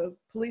a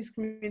police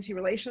community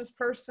relations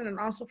person, and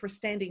also for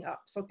standing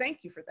up. So thank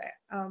you for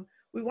that.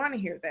 We want to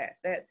hear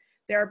that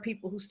there are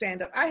people who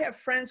stand up. I have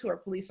friends who are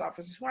police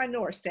officers who I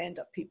know are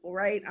stand-up people,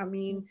 right? I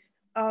mean,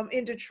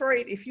 in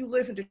Detroit, if you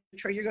live in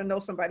Detroit, you're gonna know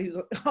somebody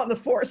who's on the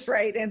force,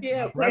 right? And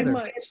yeah, pretty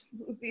much.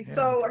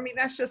 So, I mean,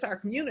 that's just our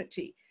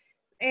community.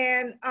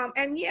 And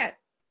yet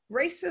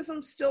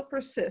racism still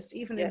persists,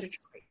 even in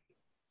Detroit.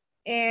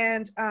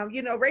 And,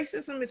 you know,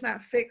 racism is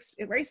not fixed.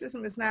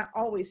 Racism is not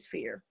always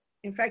fear.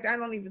 In fact, I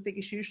don't even think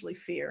it's usually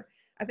fear.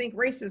 I think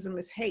racism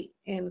is hate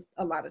in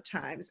a lot of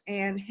times,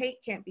 and hate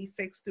can't be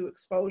fixed through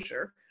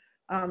exposure.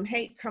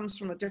 Hate comes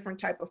from a different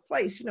type of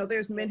place. You know,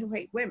 there's men who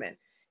hate women,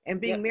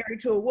 and being married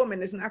to a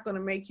woman is not going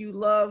to make you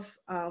love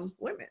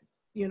women.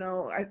 You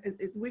know,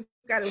 we've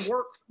got to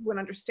work through and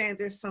understand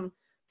there's some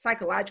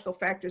psychological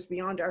factors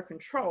beyond our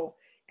control.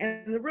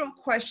 And the real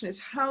question is,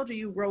 how do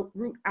you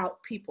root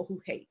out people who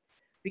hate?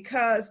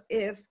 Because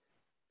if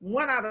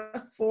 1 out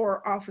of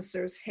 4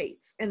 officers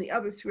hates and the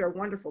other 3 are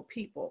wonderful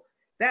people,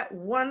 that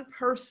one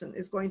person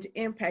is going to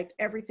impact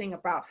everything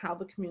about how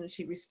the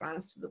community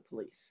responds to the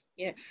police.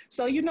 Yeah.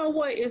 So you know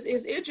what, it's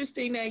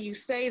interesting that you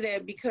say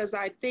that, because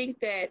I think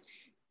that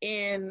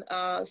in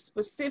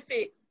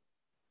specific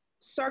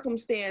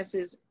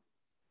circumstances,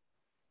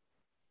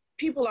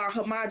 people are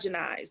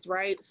homogenized,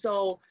 right?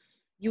 So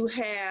you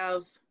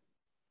have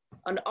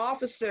an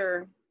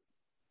officer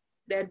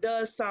that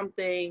does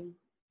something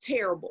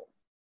terrible.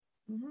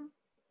 Mm-hmm.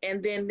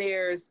 And then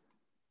there's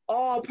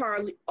all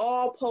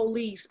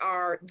police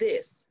are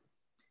this.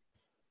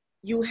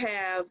 You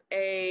have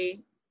a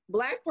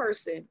Black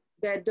person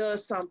that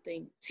does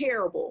something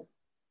terrible.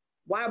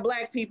 Why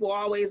Black people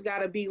always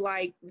gotta be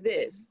like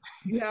this?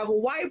 You have a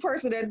white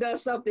person that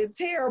does something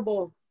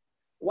terrible.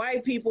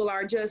 White people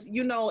are just,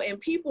 you know, and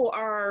people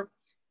are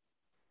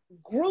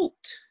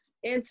grouped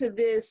into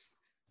this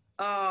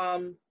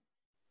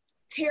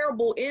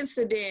terrible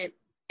incident,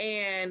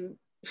 and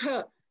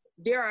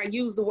dare I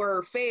use the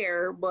word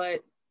fair,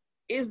 but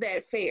is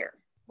that fair?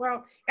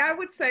 Well, I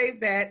would say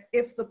that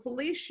if the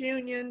police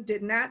union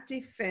did not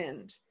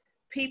defend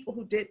people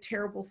who did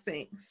terrible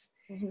things,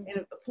 and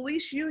if the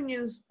police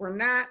unions were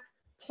not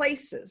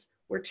places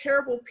where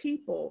terrible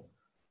people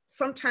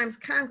sometimes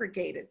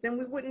congregated, then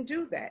we wouldn't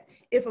do that.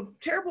 If a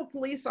terrible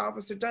police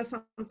officer does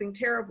something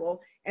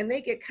terrible and they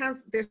get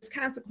there's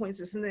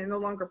consequences and they're no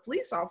longer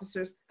police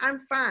officers, I'm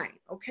fine,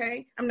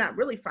 okay? I'm not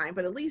really fine,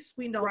 but at least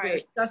we know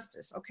there's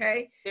justice,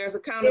 okay? There's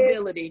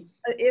accountability.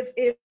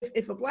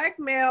 If a Black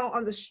male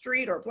on the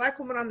street or a Black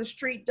woman on the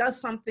street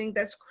does something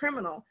that's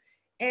criminal,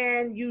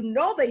 and you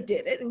know they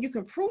did it and you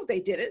can prove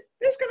they did it,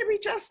 there's gonna be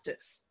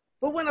justice.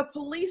 But when a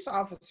police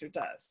officer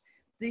does,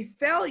 the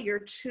failure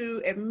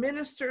to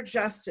administer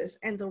justice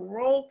and the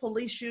role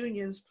police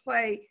unions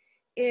play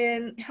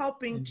in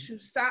helping to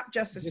stop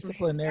justice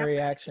disciplinary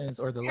actions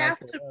or the have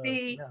to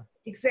be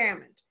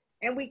examined.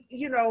 And we,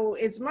 you know,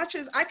 as much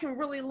as I can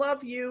really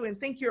love you and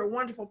think you're a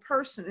wonderful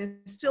person, and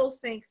still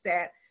think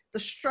that the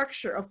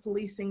structure of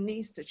policing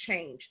needs to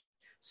change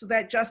so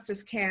that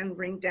justice can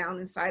ring down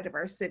inside of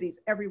our cities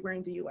everywhere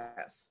in the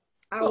U.S.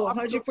 I will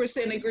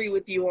 100% agree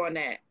with you on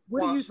that.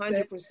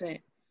 100%.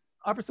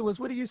 Officer Woods,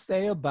 what do you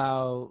say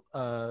about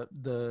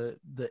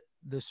the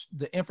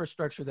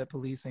infrastructure that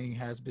policing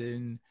has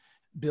been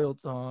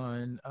built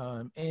on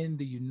in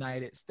the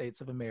United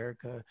States of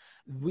America?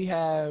 We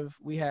have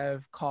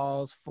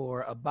calls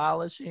for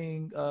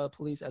abolishing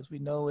police as we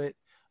know it,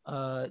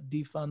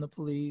 defund the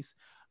police.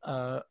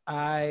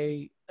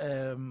 I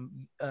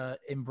am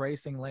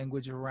embracing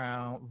language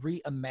around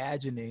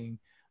reimagining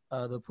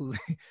the police,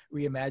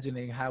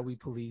 reimagining how we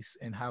police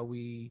and how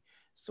we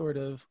sort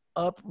of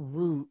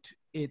uproot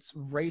its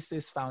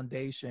racist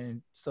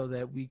foundation so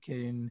that we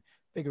can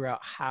figure out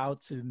how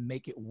to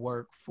make it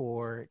work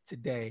for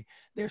today.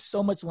 There's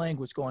so much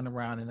language going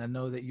around, and I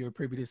know that you're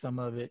privy to some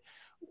of it.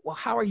 Well,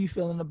 how are you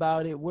feeling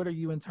about it? What are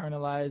you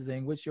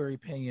internalizing? What's your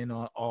opinion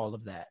on all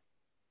of that?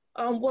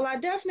 Well, I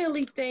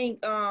definitely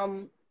think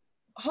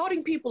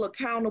holding people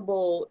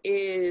accountable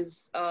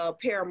is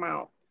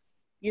paramount.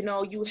 You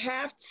know, you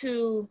have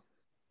to,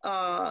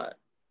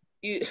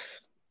 you,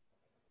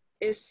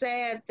 it's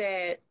sad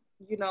that,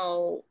 you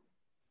know,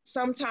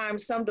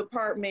 sometimes some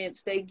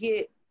departments, they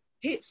get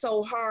hit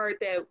so hard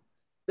that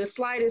the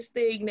slightest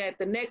thing that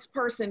the next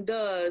person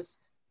does,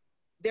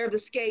 they're the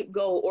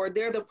scapegoat or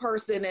they're the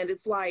person and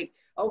it's like,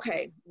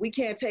 okay, we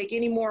can't take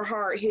any more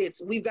hard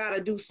hits. We've got to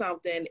do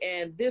something.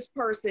 And this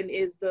person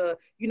is the,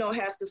 you know,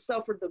 has to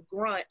suffer the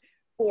grunt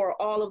for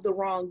all of the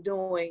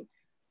wrongdoing.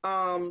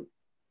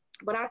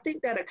 But I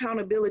think that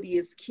accountability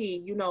is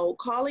key, you know,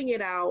 calling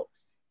it out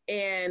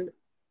and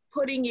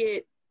putting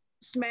it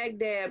smack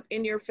dab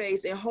in your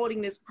face and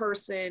holding this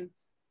person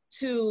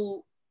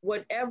to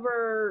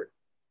whatever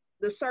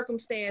the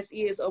circumstance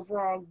is of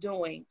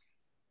wrongdoing.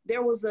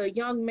 There was a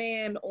young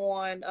man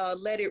on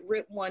Let It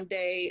Rip one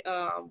day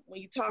when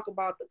you talk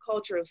about the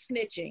culture of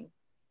snitching.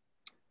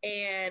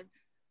 And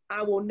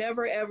I will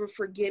never, ever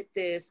forget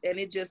this. And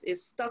it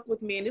stuck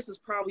with me. And this is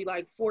probably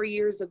like 4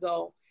 years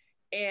ago.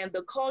 And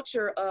the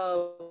culture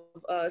of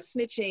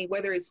snitching,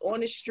 whether it's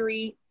on the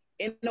street,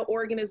 in the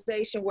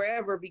organization,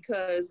 wherever,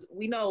 because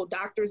we know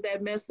doctors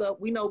that mess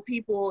up, we know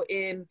people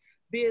in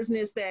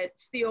business that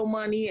steal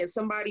money and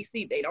somebody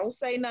they don't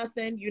say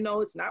nothing, you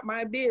know, it's not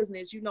my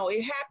business, you know,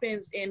 it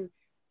happens in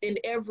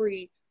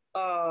every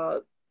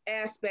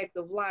aspect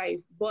of life.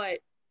 But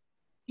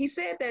he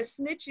said that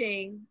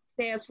snitching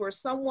stands for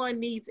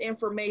someone needs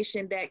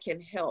information that can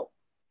help.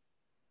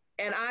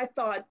 And I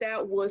thought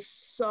that was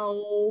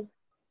so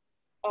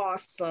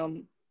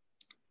awesome.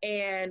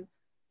 And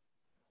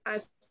I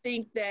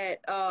think that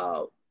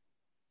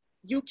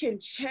you can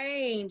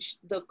change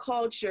the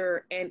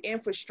culture and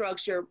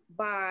infrastructure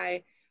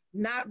by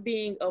not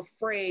being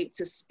afraid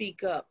to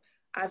speak up.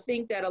 I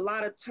think that a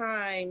lot of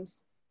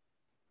times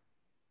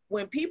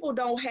when people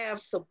don't have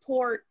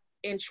support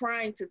in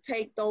trying to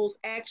take those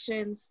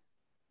actions,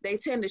 they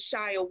tend to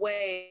shy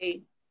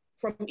away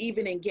from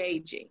even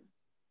engaging.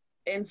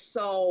 And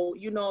so,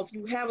 you know, if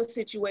you have a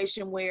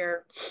situation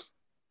where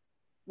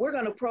we're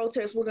going to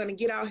protest, we're going to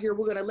get out here,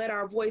 we're going to let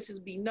our voices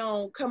be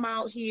known, come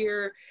out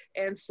here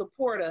and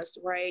support us,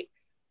 right?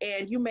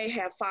 And you may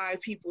have 5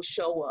 people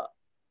show up.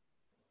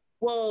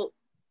 Well,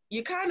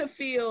 you kind of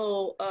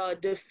feel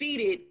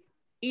defeated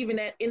even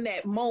in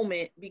that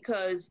moment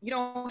because you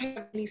don't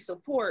have any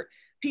support.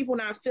 People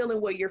not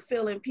feeling what you're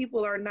feeling.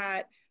 People are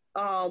not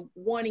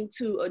wanting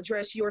to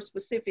address your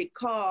specific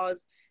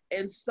cause.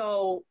 And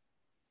so,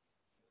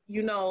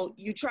 you know,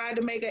 you tried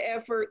to make an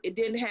effort, it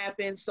didn't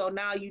happen. So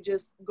now you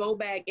just go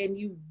back and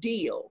you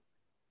deal.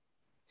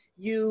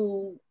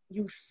 You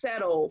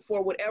settle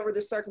for whatever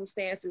the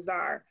circumstances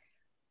are.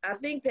 I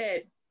think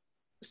that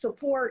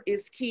support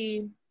is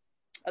key.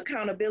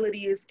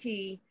 Accountability is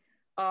key.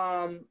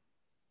 I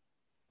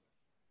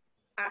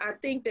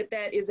think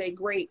that is a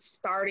great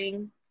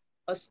starting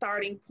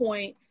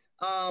point.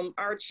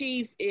 Our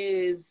chief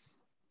is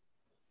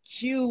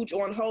huge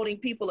on holding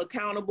people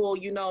accountable.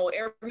 You know,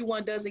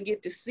 everyone doesn't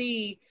get to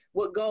see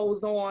what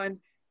goes on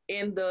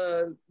in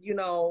the, you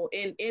know,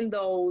 in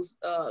those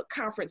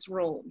conference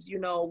rooms, you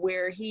know,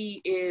 where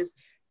he is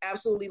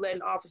absolutely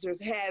letting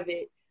officers have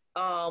it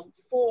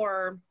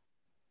for,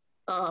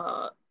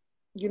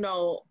 you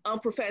know,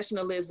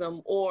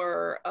 unprofessionalism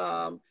or,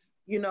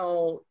 you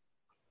know,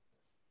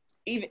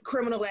 even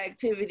criminal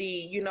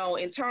activity. You know,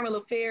 internal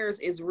affairs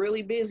is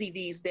really busy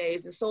these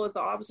days. And so is the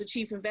Office of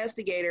Chief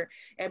Investigator.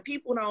 And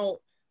people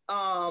don't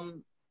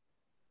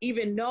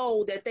even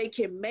know that they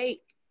can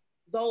make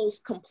those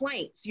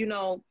complaints. You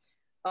know,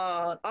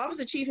 Office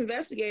of Chief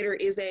Investigator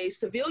is a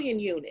civilian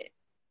unit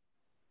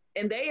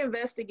and they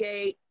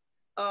investigate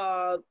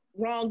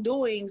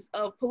wrongdoings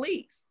of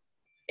police.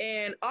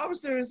 And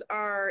officers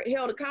are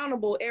held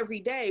accountable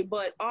every day,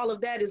 but all of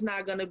that is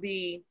not going to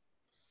be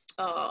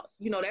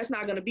you know, that's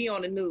not going to be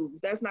on the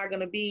news. That's not going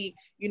to be,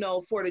 you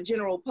know, for the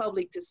general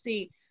public to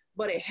see,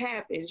 but it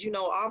happens. You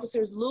know,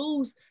 officers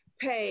lose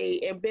pay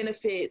and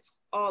benefits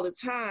all the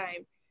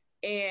time.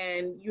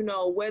 And, you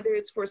know, whether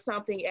it's for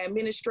something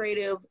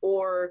administrative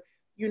or,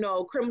 you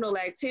know, criminal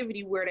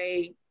activity where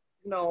they,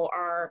 you know,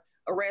 are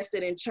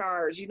arrested and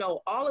charged, you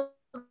know, all of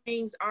the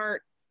things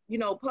aren't, you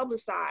know,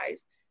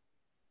 publicized.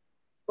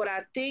 But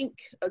I think,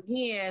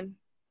 again,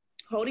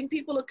 holding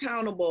people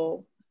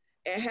accountable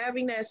and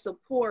having that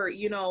support,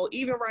 you know,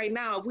 even right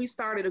now, if we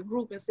started a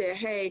group and said,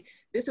 hey,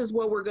 this is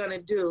what we're going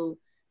to do.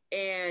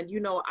 And, you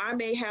know, I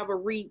may have a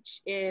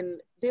reach in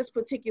this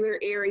particular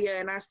area.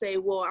 And I say,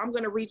 well, I'm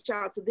going to reach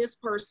out to this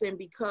person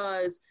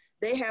because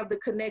they have the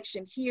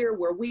connection here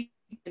where we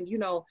can, you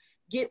know,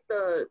 get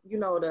the, you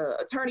know,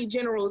 the attorney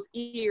general's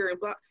ear and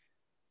blah,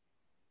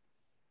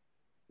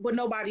 but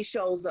nobody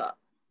shows up.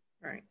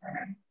 Right.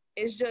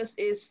 It's just,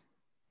 it's,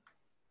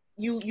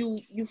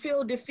 you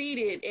feel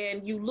defeated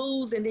and you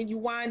lose, and then you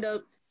wind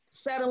up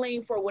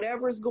settling for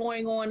whatever's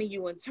going on, and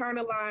you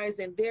internalize,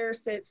 and there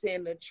sets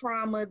in the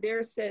trauma,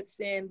 there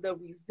sets in the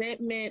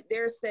resentment,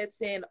 there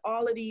sets in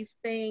all of these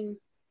things.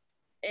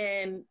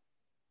 And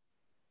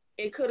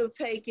it could have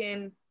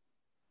taken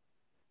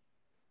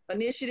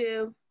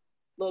initiative,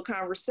 little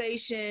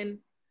conversation.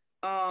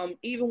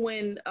 Even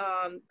when,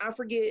 I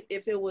forget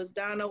if it was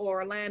Donna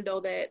or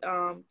Orlando that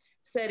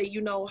said it,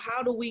 you know,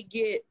 how do we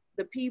get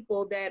the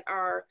people that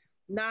are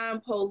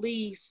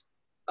non-police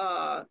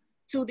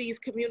to these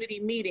community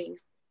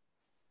meetings?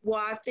 Well,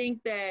 I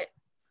think that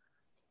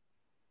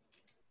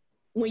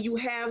when you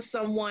have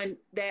someone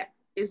that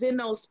is in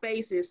those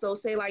spaces, so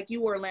say like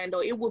you, Orlando,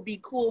 it would be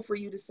cool for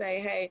you to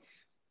say, hey,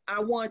 I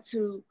want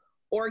to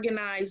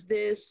organize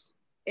this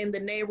in the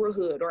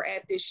neighborhood or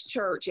at this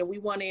church, and we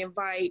want to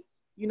invite,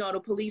 you know, the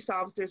police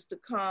officers to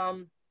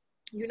come,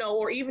 you know,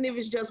 or even if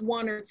it's just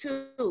one or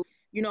two.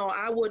 You know,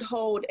 I would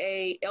hold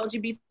a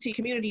LGBT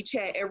community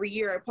chat every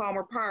year at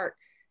Palmer Park.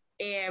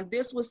 And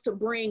this was to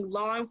bring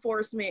law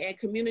enforcement and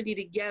community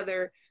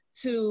together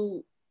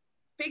to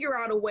figure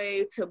out a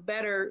way to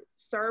better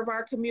serve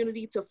our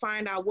community, to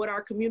find out what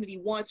our community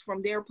wants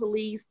from their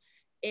police,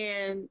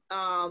 and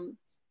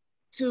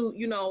to,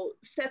 you know,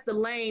 set the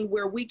lane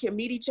where we can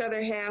meet each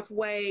other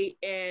halfway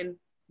and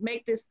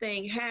make this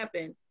thing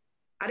happen.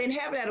 I didn't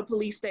have it at a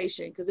police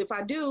station, because if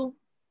I do,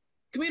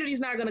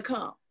 community's not going to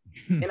come.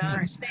 And I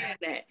understand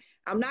that.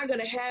 I'm not going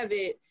to have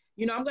it,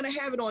 you know, I'm going to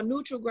have it on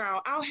neutral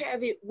ground. I'll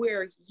have it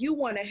where you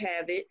want to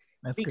have it.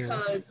 That's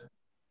because good.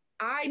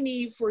 I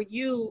need for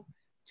you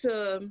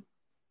to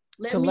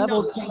let me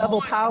know to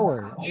level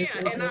power. Yeah,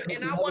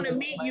 and I want to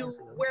meet you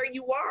where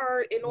you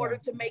are in order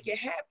to make it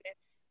happen.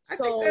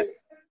 So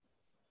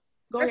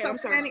go ahead. I'm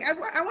sorry.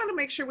 I want to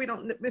make sure we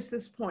don't miss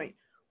this point.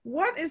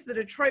 What is the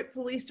Detroit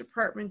Police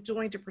Department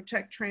doing to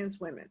protect trans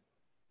women?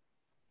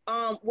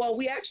 Well,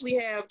 we actually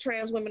have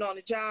trans women on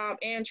the job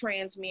and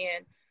trans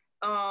men,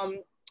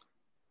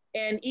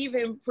 and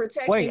even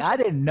protecting. Wait, I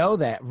didn't know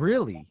that.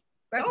 Really?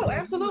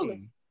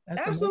 Absolutely,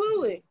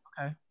 absolutely.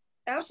 Okay.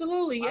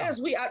 Absolutely, wow. Yes.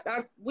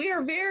 We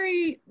are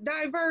very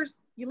diverse.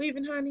 You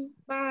leaving, honey?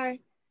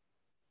 Bye.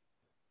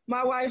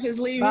 My wife is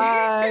leaving.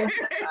 Bye.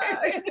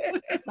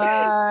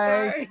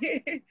 Bye.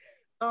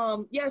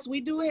 Bye. Yes, we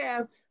do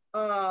have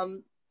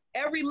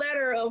every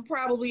letter of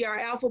probably our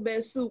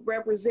alphabet soup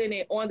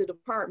represented on the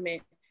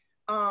department.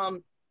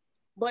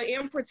 But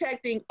in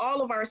protecting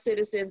all of our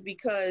citizens,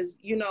 because,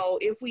 you know,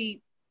 if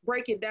we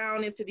break it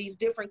down into these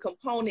different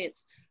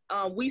components,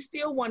 we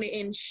still want to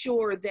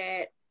ensure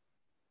that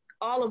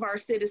all of our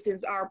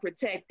citizens are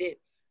protected.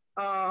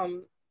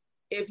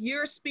 If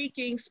you're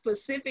speaking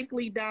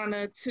specifically,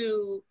 Donna,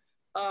 to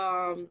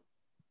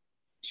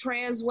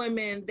trans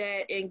women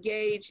that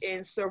engage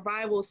in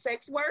survival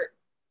sex work,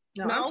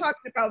 no, I'm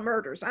talking about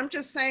murders. I'm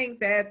just saying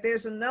that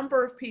there's a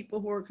number of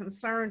people who are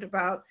concerned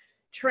about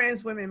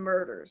trans women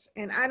murders.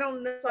 And I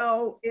don't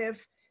know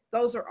if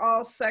those are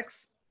all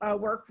sex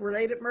work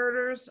related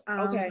murders.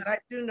 Okay. But I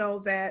do know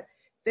that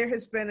there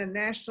has been a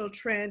national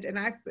trend, and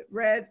I've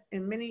read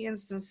in many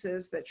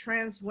instances that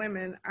trans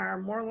women are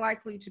more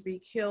likely to be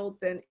killed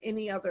than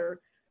any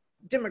other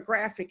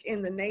demographic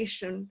in the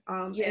nation.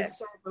 Yes. And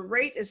so the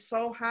rate is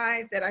so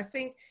high that I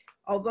think,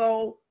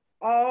 although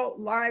all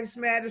lives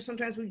matter,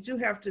 sometimes we do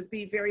have to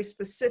be very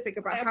specific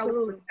about Absolutely.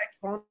 how we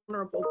protect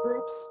vulnerable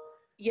groups.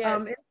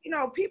 Yes. And, you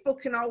know, people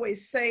can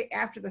always say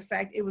after the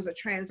fact it was a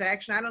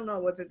transaction. I don't know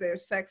whether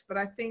there's sex, but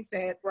I think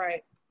that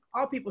right.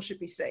 all people should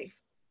be safe.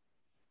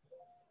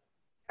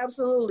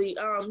 Absolutely.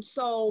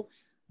 So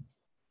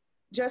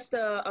just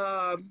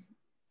to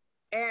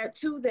add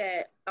to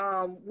that,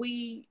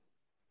 we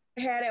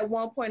had at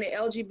one point an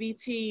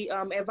LGBT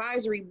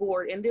advisory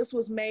board, and this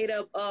was made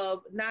up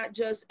of not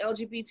just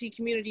LGBT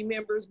community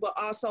members, but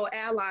also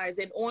allies.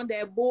 And on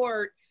that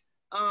board,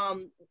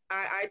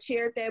 I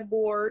chaired that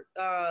board.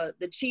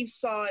 The chief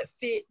saw it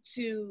fit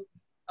to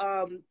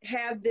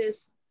have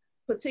this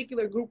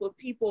particular group of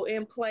people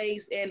in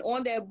place. And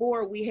on that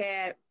board, we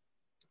had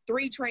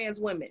 3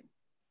 trans women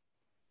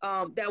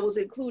that was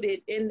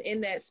included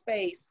in that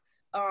space.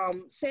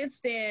 Since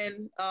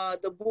then,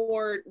 the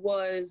board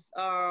was,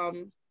 I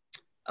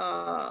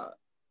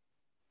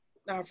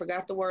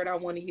forgot the word I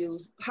want to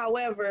use.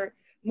 However,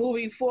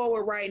 moving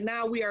forward right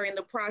now, we are in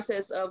the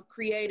process of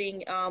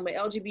creating an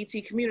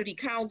LGBT community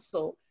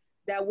council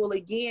that will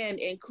again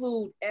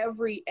include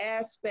every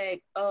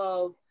aspect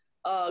of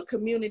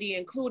community,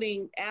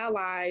 including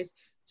allies,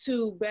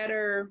 to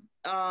better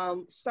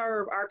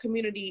serve our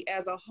community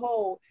as a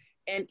whole,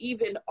 and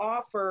even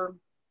offer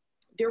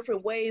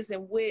different ways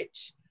in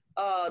which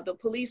the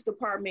police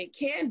department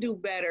can do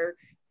better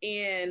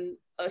in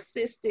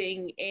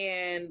assisting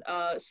and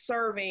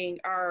serving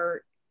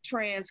our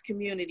trans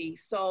community.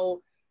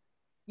 So,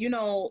 you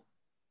know,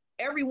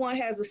 everyone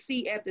has a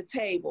seat at the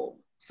table,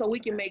 so we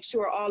can make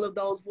sure all of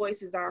those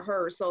voices are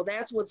heard. So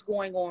that's what's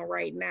going on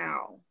right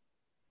now.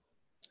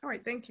 All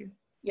right, thank you.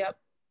 Yep.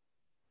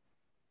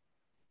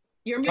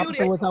 You're muted.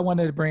 Afterwards, I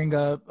wanted to bring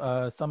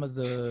up some of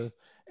the,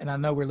 and I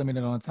know we're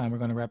limited on time, we're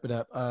going to wrap it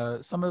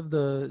up. Some of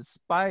the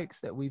spikes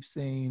that we've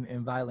seen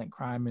in violent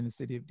crime in the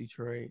city of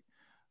Detroit.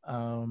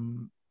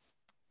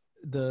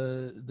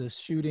 The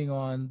shooting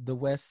on the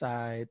west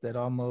side that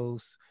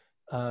almost,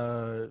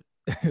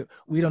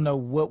 we don't know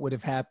what would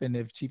have happened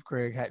if Chief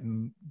Craig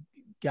hadn't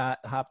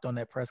hopped on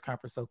that press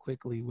conference so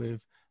quickly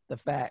with the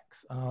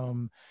facts.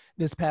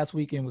 This past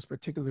weekend was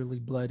particularly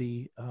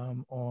bloody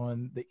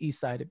on the east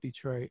side of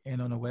Detroit,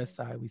 and on the west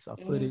side, we saw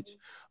footage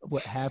of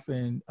what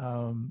happened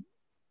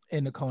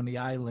in the Coney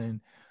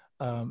Island.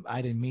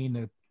 I didn't mean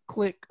to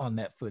click on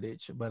that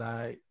footage, but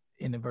I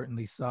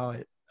inadvertently saw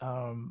it.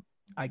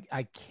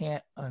 I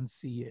can't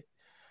unsee it.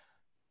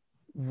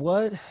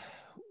 What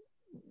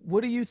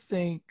do you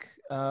think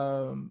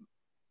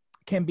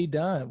can be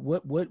done?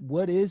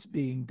 What is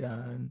being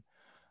done?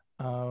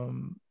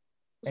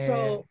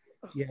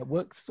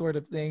 What sort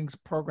of things,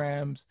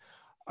 programs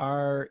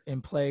are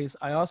in place?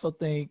 I also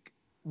think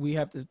we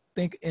have to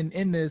think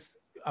in this.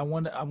 I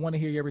want to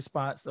hear your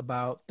response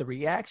about the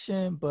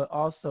reaction, but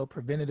also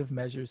preventative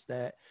measures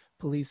that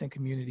police and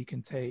community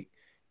can take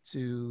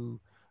to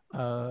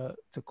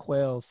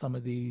quell some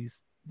of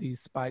these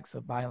spikes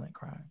of violent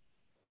crime.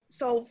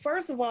 So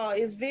first of all,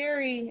 it's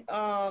very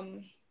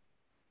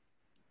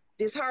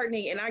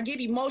disheartening, and I get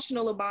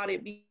emotional about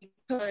it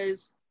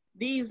because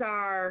these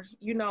are,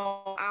 you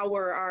know,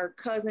 our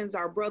cousins,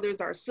 our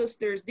brothers, our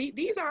sisters.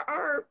 These are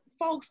our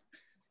folks,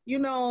 you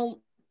know,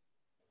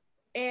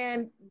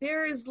 and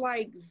there is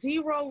like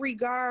zero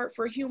regard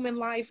for human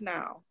life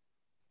now.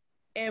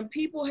 And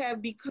people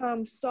have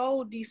become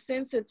so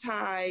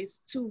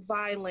desensitized to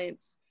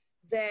violence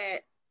that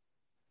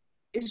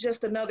it's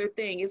just another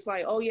thing. It's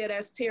like, oh yeah,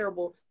 that's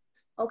terrible.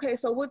 Okay,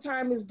 so what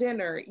time is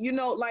dinner? You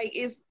know, like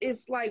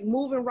it's like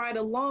moving right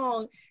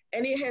along,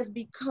 and it has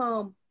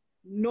become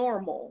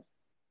normal.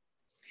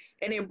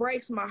 And it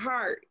breaks my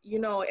heart. You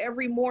know,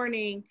 every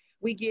morning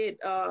we get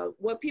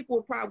what people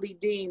would probably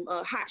deem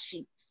hot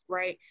sheets,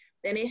 right?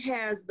 And it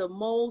has the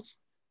most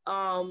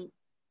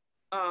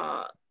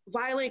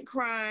violent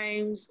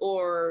crimes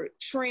or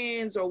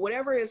trends or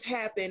whatever has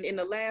happened in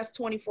the last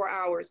 24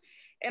 hours.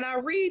 And I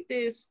read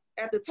this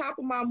at the top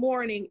of my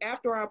morning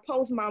after I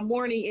post my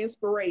morning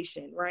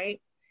inspiration, right?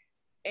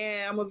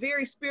 And I'm a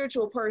very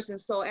spiritual person.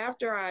 So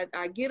after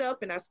I get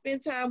up and I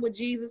spend time with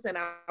Jesus and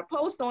I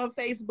post on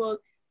Facebook,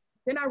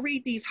 then I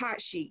read these hot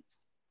sheets.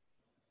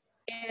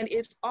 And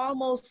it's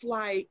almost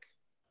like,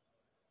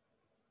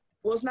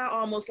 well, it's not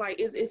almost like,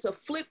 it's a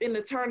flip in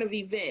the turn of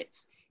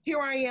events.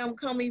 Here I am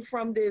coming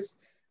from this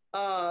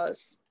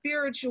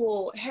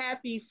spiritual,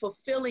 happy,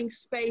 fulfilling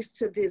space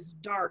to this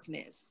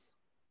darkness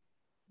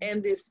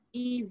and this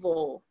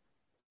evil.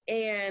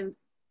 And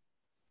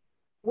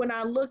when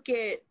I look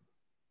at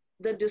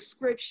the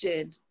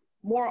description,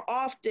 more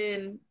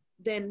often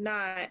than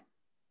not,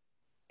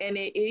 and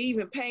it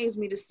even pains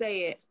me to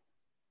say it,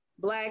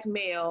 Black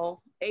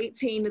male,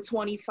 18 to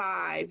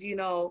 25, you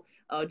know,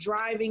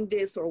 driving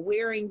this or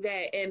wearing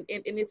that, and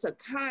it's a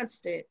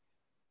constant.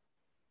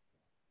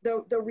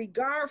 The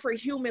regard for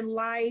human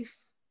life,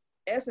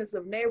 essence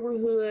of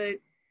neighborhood,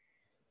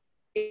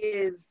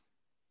 is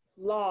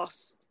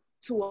lost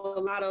to a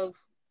lot of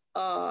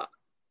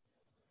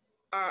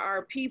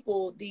our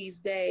people these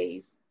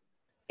days.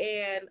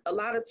 And a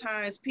lot of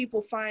times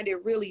people find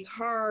it really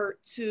hard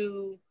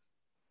to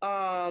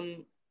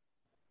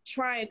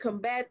try and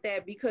combat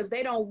that because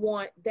they don't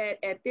want that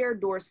at their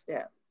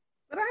doorstep.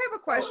 But I have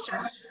a question.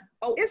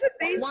 Oh, is it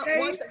these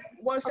days?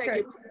 One second,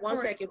 Okay. one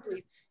second,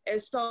 please.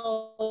 And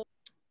so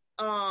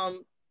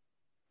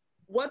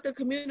what the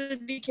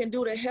community can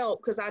do to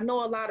help, because I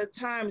know a lot of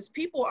times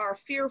people are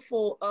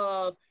fearful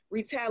of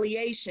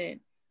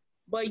retaliation,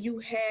 but you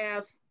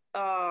have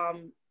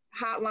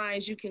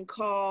hotlines you can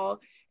call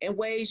and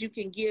ways you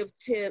can give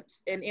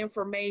tips and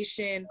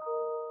information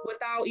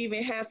without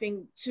even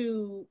having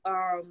to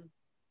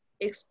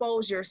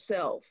expose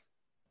yourself,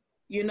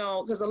 you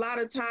know, because a lot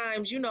of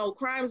times, you know,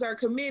 crimes are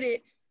committed.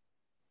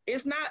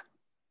 It's not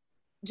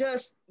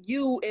just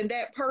you and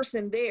that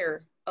person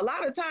there. A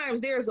lot of times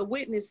there's a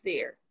witness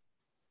there,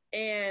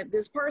 and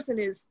this person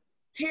is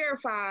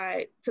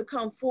terrified to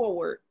come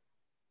forward,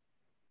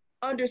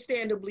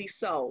 understandably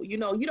so. You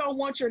know, you don't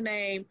want your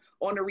name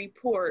on a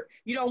report.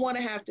 You don't want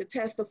to have to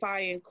testify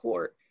in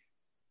court,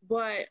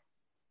 but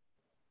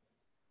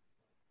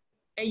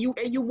and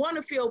you want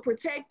to feel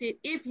protected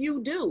if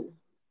you do.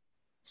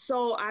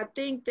 So I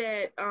think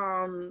that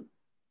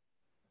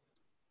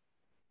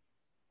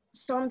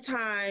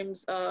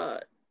sometimes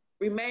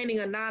remaining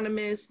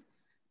anonymous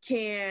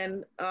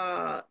can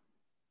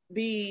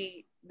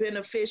be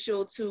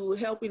beneficial to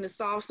helping to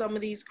solve some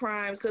of these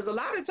crimes, because a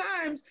lot of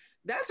times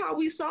that's how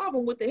we solve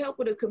them, with the help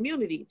of the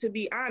community, to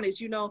be honest,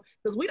 you know,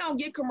 because we don't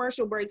get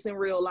commercial breaks in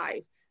real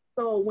life.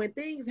 So when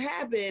things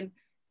happen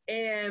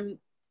and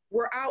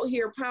we're out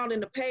here pounding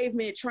the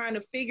pavement trying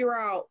to figure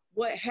out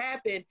what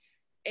happened,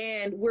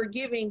 and we're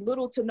giving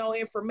little to no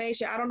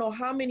information. I don't know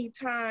how many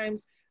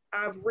times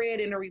I've read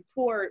in a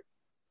report,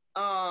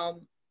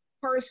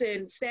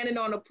 person standing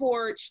on the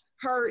porch,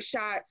 heard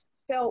shots,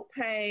 felt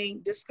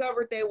pain,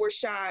 discovered they were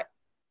shot,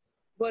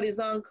 but is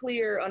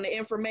unclear on the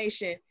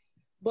information.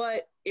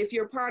 But if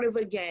you're part of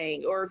a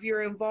gang, or if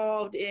you're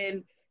involved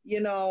in,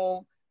 you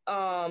know,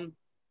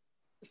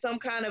 some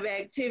kind of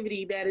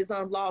activity that is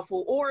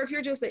unlawful, or if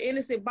you're just an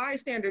innocent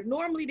bystander,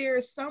 normally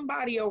there's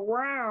somebody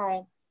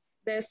around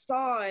that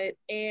saw it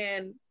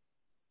and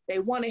they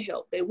want to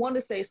help, they want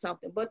to say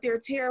something, but they're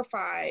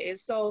terrified. And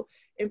so,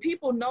 and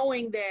people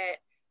knowing that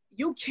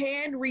you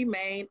can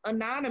remain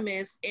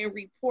anonymous in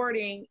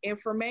reporting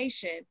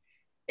information,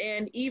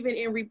 and even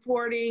in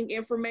reporting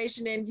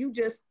information and you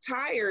just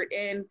tired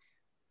and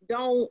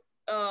don't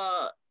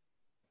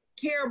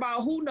care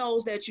about who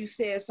knows that you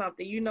said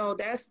something, you know,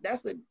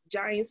 that's a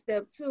giant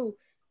step too.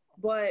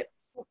 But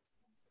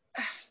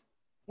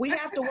we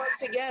have to work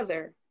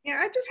together. Yeah,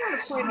 I just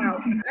want to point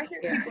out, I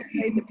hear people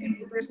say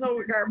that there's no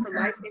regard for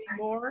life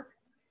anymore,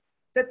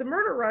 that the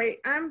murder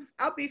rate,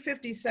 I'll be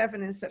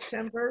 57 in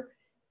September,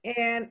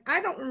 and I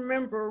don't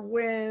remember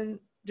when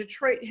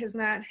Detroit has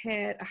not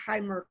had a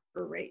high murder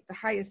rate, the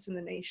highest in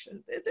the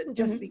nation. It didn't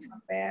just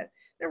become bad.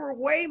 There were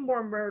way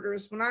more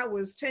murders when I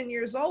was 10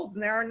 years old than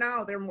there are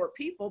now. There are more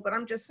people, but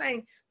I'm just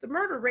saying the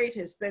murder rate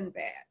has been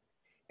bad.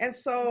 And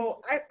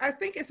so I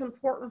think it's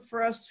important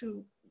for us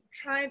to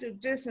try to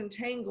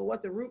disentangle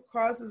what the root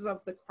causes of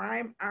the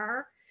crime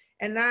are,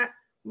 and not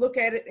look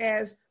at it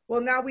as, well,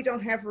 now we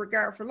don't have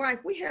regard for life.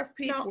 We have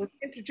people with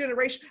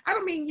intergeneration. I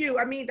don't mean you.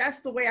 I mean, that's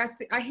the way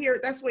I hear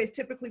it. That's the way it's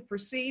typically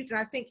perceived. And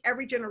I think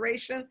every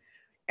generation,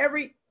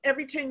 every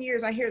 10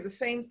 years, I hear the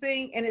same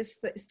thing, and it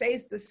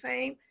stays the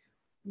same.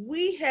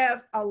 We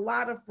have a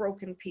lot of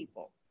broken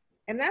people.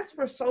 And that's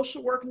where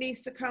social work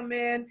needs to come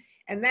in.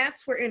 And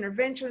that's where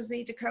interventions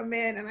need to come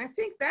in. And I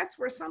think that's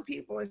where some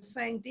people are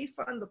saying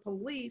defund the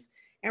police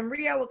and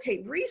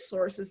reallocate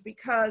resources,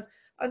 because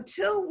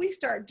until we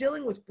start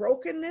dealing with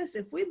brokenness,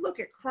 if we look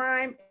at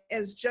crime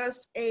as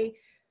just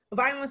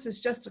violence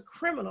is just a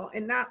criminal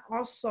and not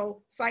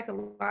also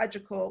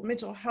psychological,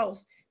 mental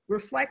health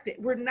reflected,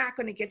 we're not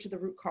going to get to the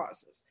root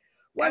causes.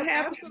 What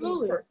happens when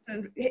a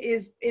person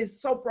is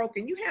so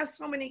broken? You have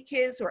so many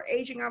kids who are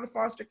aging out of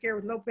foster care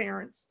with no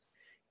parents,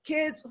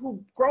 kids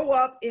who grow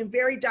up in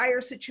very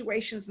dire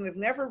situations and have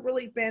never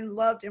really been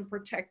loved and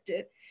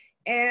protected,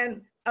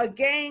 and a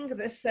gang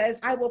that says,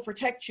 I will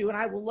protect you and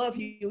I will love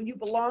you and you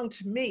belong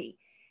to me.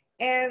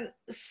 And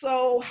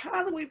so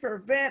how do we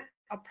prevent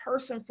a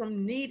person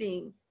from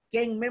needing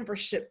gang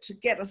membership to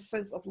get a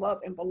sense of love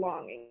and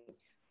belonging?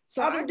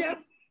 So how do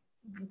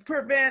we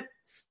prevent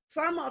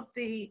some of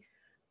the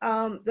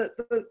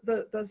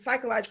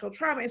psychological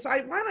trauma? And so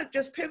I want to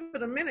just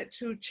pivot a minute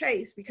to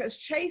Chase, because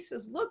Chase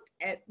has looked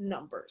at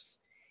numbers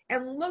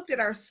and looked at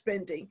our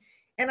spending.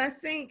 And I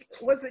think,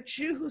 was it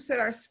you who said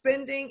our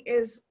spending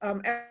is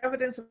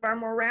evidence of our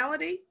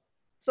morality?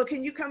 So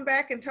can you come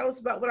back and tell us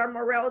about what our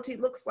morality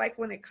looks like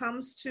when it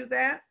comes to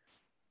that?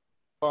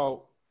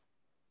 Well,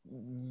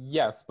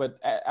 yes, but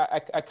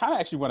I kind of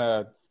actually want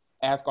to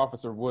ask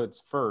Officer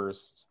Woods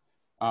first.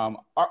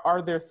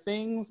 Are there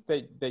things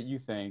that you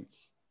think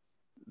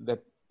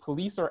that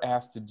police are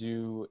asked to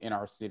do in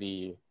our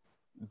city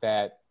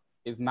that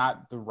is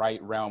not the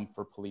right realm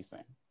for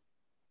policing?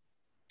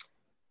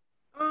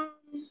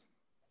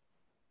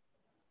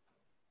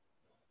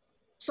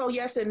 So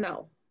yes and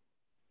no.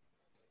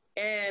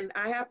 And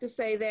I have to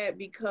say that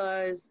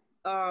because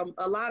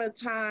a lot of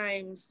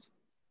times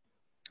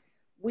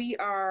we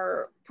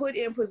are put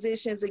in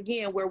positions,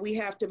 again, where we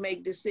have to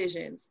make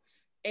decisions,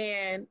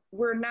 and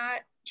we're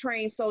not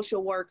trained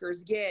social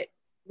workers, yet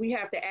we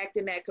have to act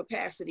in that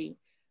capacity.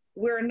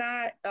 We're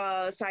not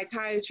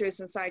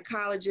psychiatrists and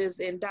psychologists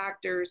and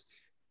doctors,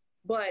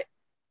 but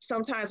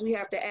sometimes we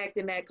have to act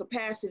in that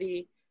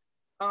capacity.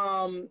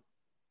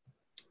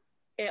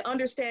 And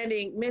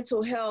understanding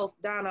mental health,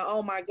 Donna,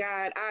 oh my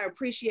God, I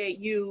appreciate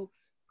you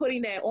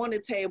putting that on the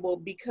table,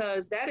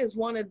 because that is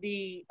one of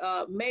the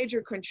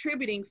major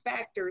contributing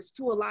factors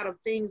to a lot of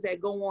things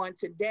that go on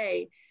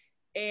today.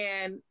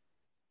 And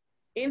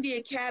in the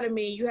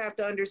academy, you have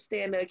to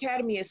understand the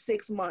academy is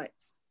 6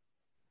 months.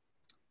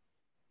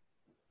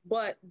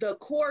 But the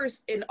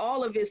course in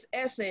all of its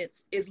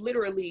essence is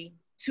literally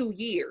 2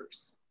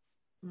 years.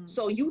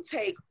 So you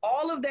take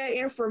all of that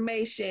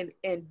information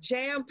and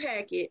jam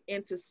pack it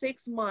into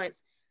 6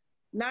 months,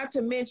 not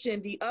to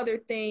mention the other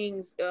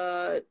things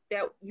that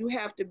you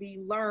have to be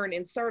learned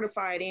and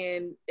certified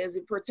in as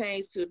it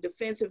pertains to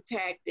defensive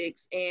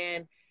tactics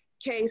and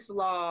case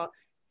law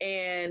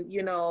and,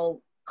 you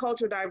know,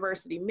 cultural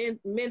diversity,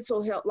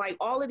 mental health, like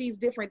all of these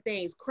different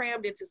things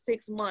crammed into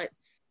 6 months.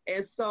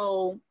 And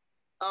so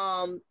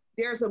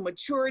there's a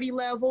maturity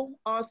level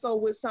also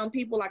with some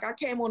people. Like I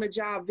came on a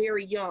job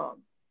very young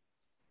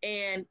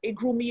and it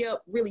grew me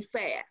up really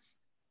fast,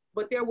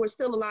 but there were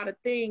still a lot of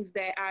things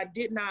that I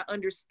did not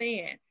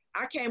understand.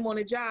 I came on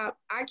a job,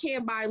 I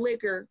can't buy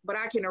liquor, but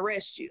I can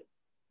arrest you.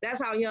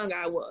 That's how young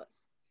I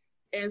was.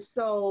 And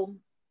so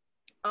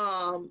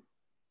to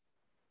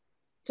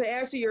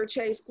answer your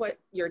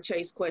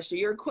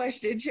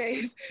question,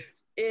 Chase,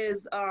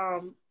 is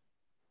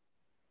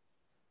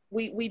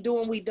we do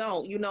and we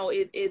don't. You know,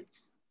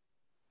 it's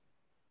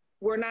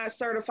we're not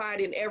certified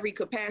in every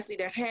capacity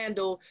to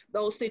handle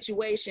those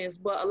situations,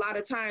 but a lot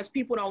of times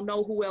people don't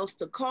know who else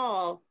to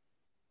call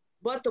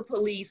but the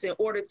police in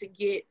order to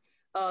get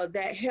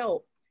that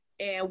help.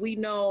 And we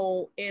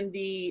know in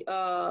the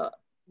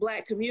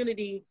Black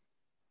community,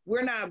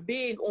 we're not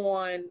big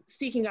on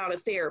seeking out a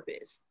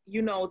therapist,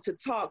 you know, to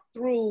talk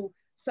through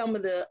some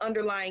of the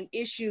underlying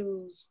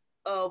issues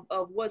of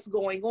what's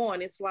going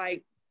on. It's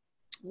like,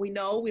 we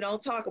know, we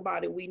don't talk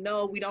about it. We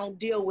know, we don't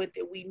deal with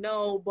it. We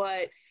know,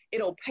 but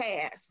it'll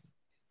pass.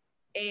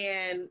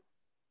 And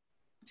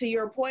to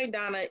your point,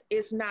 Donna,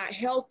 it's not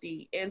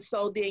healthy. And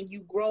so then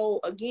you grow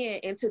again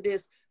into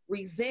this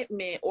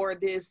resentment or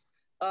this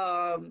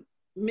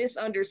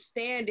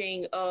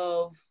misunderstanding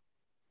of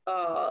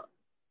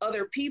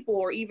other people,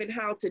 or even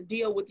how to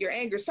deal with your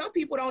anger. Some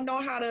people don't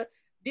know how to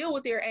deal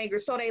with their anger,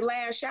 so they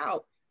lash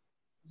out.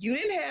 You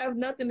didn't have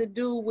nothing to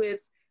do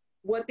with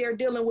what they're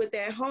dealing with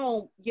at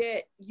home,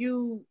 yet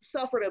you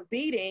suffered a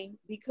beating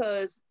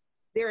because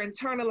they're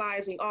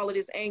internalizing all of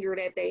this anger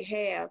that they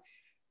have.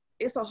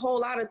 It's a whole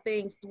lot of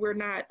things we're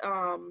not,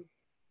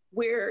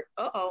 where,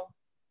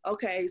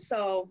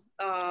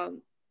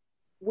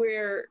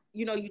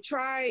 you know, you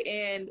try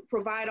and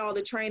provide all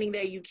the training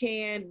that you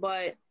can,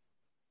 but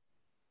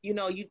you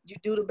know, you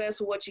do the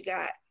best with what you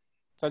got.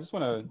 So I just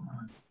want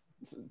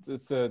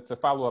to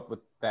follow up with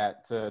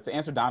that, to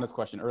answer Donna's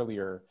question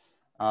earlier.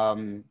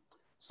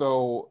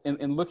 So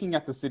in looking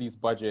at the city's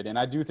budget, and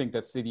I do think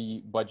that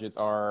city budgets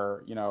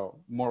are, you know,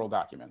 moral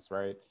documents,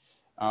 right?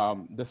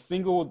 The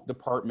single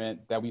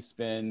department that we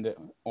spend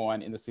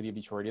on in the city of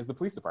Detroit is the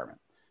police department.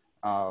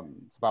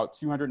 It's about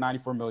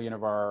 $294 million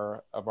of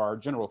our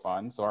general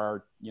fund. So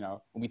our, you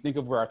know, when we think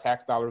of where our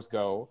tax dollars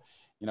go,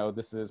 you know,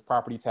 this is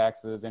property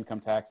taxes, income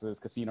taxes,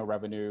 casino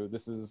revenue.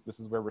 This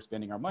is where we're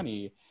spending our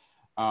money.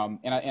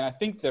 And I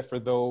think that for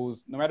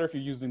those, no matter if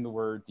you're using the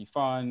word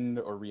defund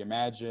or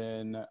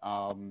reimagine,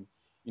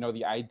 you know,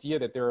 the idea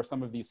that there are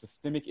some of these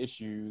systemic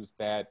issues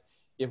that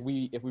if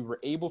we were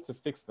able to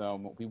fix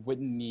them, we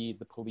wouldn't need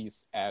the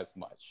police as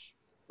much,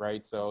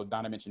 right? So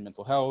Donna mentioned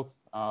mental health.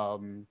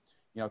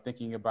 You know,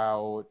 thinking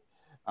about,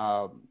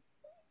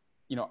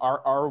 you know,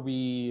 are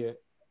we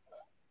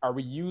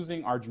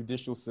using our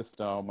judicial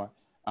system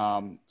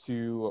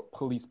to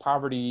police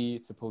poverty,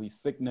 to police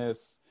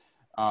sickness,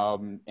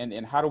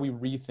 and how do we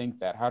rethink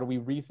that? How do we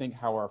rethink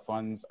how our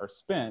funds are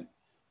spent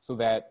so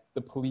that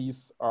the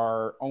police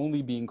are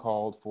only being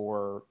called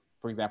for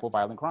example,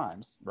 violent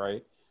crimes,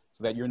 right?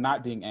 So that you're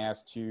not being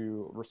asked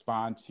to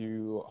respond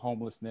to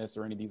homelessness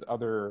or any of these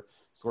other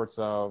sorts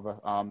of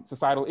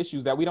societal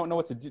issues that we don't know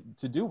what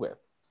to do with.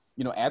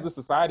 You know, as a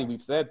society,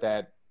 we've said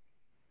that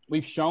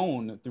we've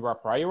shown through our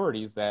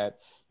priorities that,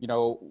 you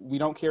know, we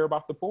don't care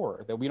about the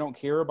poor, that we don't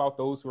care about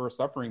those who are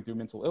suffering through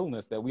mental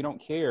illness, that we don't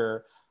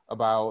care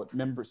about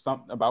members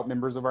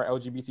of our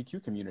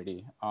LGBTQ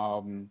community.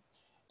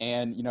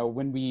 And, you know,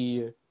 when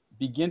we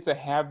begin to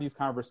have these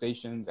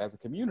conversations as a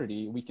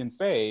community, we can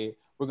say,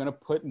 we're going to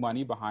put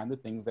money behind the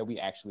things that we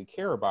actually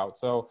care about.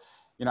 So,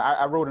 you know,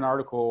 I wrote an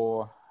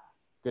article,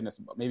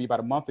 maybe about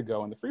a month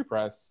ago in the Free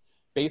Press,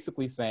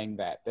 basically saying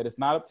that it's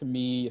not up to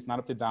me, it's not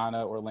up to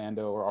Donna,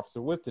 Orlando, or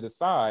Officer Woods to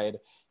decide,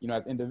 you know,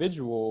 as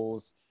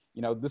individuals,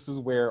 you know, this is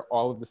where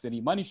all of the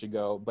city money should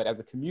go. But as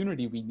a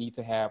community, we need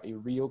to have a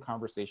real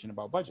conversation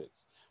about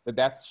budgets,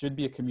 that should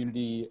be a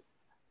community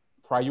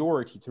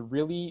priority to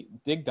really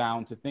dig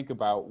down to think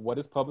about what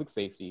is public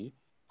safety,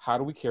 how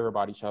do we care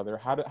about each other,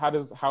 how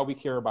does how we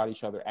care about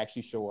each other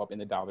actually show up in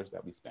the dollars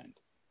that we spend.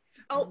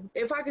 Oh,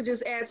 if I could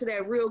just add to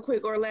that real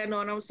quick, Orlando,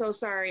 and I'm so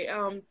sorry.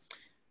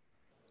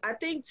 I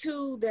think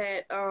too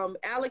that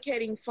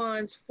allocating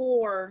funds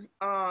for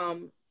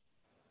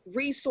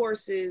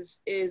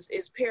resources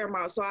is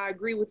paramount. So I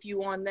agree with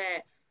you on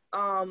that.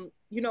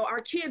 You know,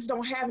 our kids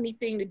don't have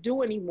anything to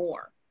do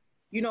anymore.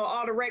 You know,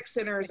 all the rec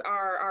centers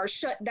are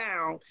shut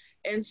down.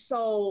 And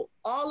so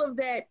all of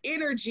that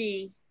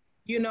energy,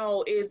 you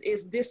know,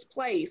 is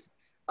displaced.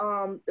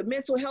 The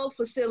mental health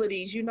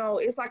facilities, you know,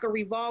 it's like a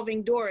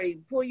revolving door. They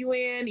pull you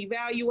in,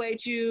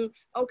 evaluate you.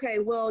 Okay,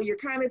 well, you're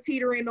kind of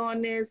teetering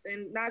on this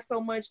and not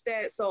so much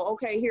that. So,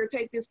 okay, here,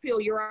 take this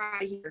pill, you're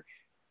out of here.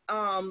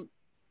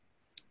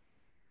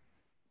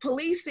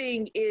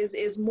 Policing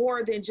is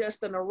more than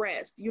just an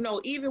arrest, you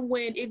know, even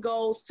when it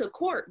goes to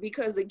court,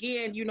 because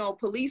again, you know,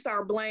 police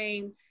are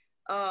blamed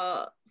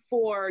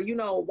for, you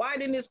know, why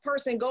didn't this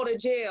person go to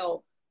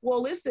jail?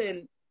 Well,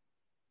 listen,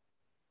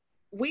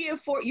 we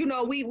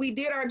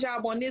did our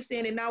job on this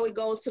end and now it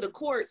goes to the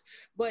courts.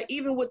 But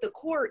even with the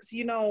courts,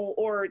 you know,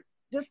 or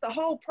just the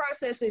whole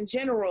process in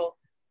general.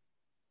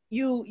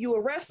 You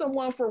arrest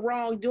someone for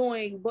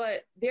wrongdoing,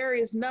 but there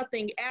is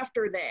nothing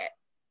after that.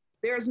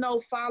 There's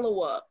no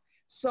follow-up.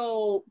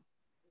 So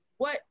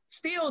what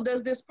still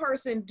does this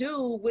person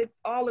do with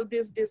all of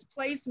this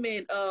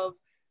displacement of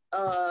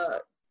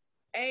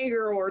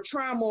anger or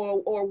trauma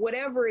or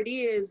whatever it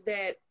is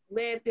that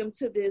led them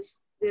to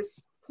this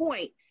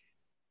point?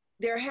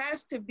 There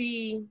has to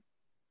be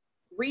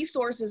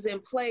resources in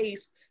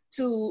place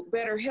to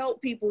better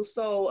help people.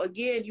 So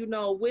again, you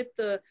know, with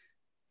the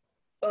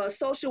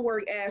social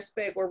work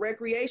aspect or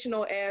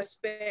recreational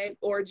aspect,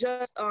 or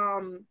just,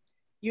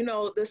 you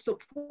know, the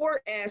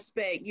support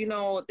aspect, you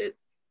know,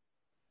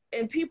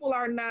 and people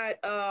are not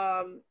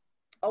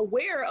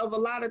aware of a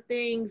lot of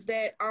things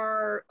that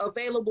are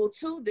available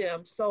to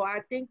them. So I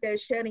think that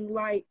shedding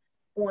light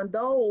on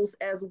those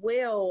as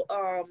well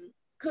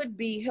could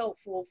be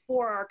helpful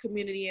for our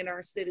community and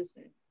our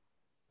citizens.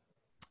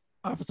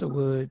 Officer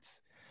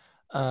Woods,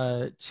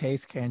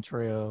 Chase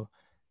Cantrell,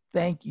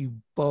 thank you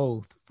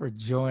both for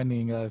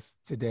joining us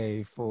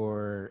today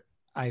for,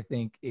 I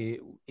think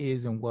it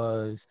is and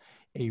was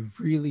a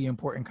really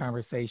important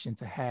conversation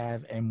to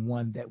have, and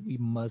one that we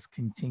must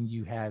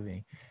continue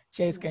having.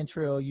 Chase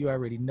Cantrell, you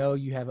already know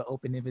you have an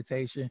open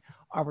invitation.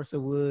 Officer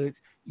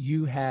Woods,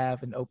 you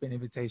have an open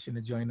invitation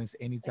to join us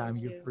anytime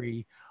you're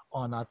free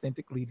on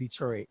Authentically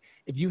Detroit.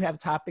 If you have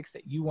topics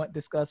that you want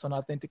discussed on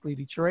Authentically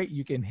Detroit,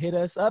 you can hit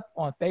us up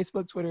on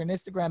Facebook, Twitter, and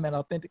Instagram at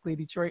Authentically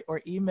Detroit,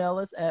 or email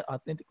us at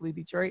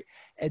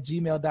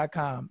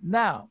authenticallydetroit@gmail.com.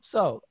 Now,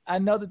 so I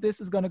know that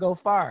this is going to go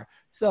far.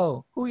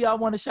 So who y'all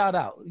want to shout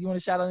out? You want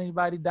to shout out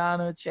anybody?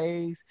 Donna,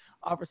 Chase,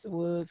 Officer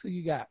Woods, who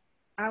you got?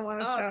 I want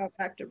to shout out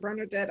Dr.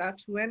 Bernadette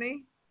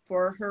Atuene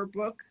for her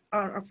book,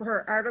 for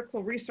her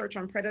article, Research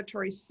on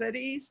Predatory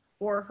Cities,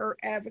 for her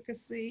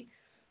advocacy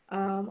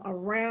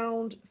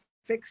around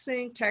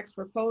fixing tax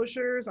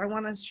foreclosures. I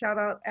want to shout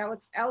out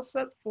Alex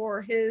Alsop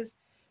for his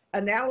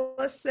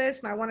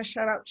analysis, and I want to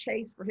shout out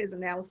Chase for his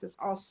analysis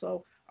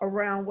also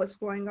around what's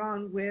going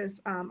on with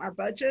our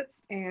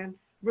budgets and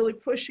really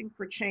pushing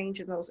for change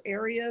in those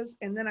areas.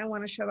 And then I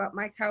want to shout out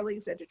my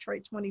colleagues at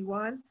Detroit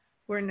 21,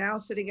 who are now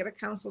sitting at a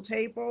council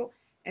table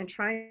and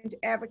trying to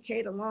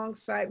advocate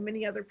alongside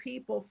many other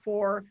people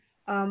for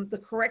the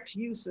correct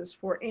uses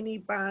for any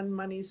bond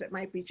monies that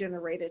might be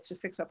generated to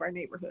fix up our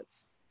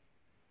neighborhoods.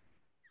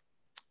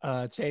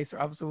 Chase or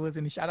Officer Woods,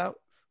 any shout outs?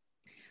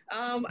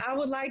 I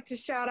would like to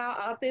shout out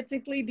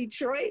Authentically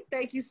Detroit.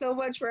 Thank you so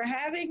much for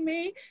having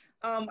me.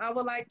 I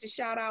would like to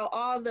shout out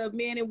all the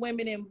men and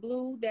women in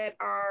blue that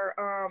are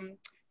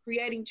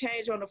creating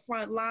change on the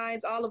front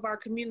lines, all of our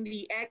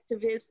community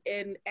activists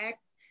and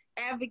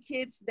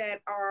advocates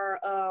that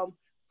are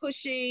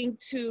pushing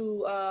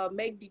to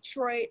make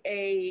Detroit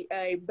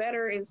a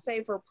better and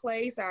safer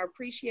place. I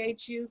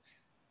appreciate you.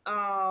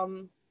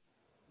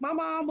 My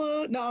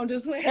mama, no, I'm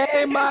just like,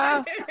 hey,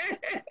 Ma.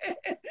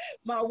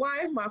 My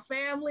wife, my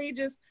family,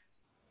 just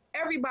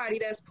everybody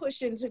that's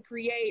pushing to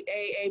create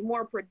a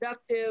more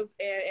productive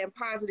and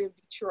positive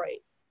Detroit.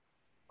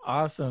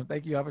 Awesome.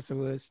 Thank you, Officer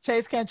Woods.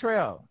 Chase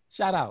Cantrell,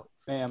 shout out.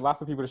 Man,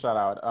 lots of people to shout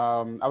out.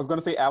 I was going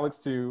to say Alex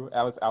too,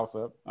 Alex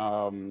Alsop,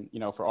 you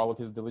know, for all of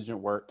his diligent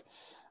work.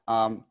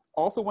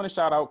 Also want to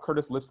shout out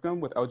Curtis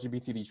Lipscomb with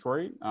LGBT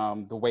Detroit.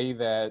 The way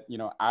that, you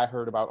know, I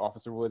heard about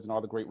Officer Woods and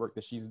all the great work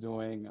that she's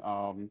doing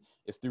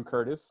is through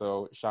Curtis.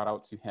 So shout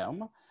out to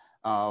him.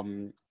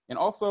 And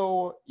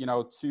also, you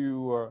know,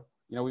 to,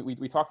 you know,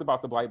 we talked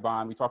about the Blight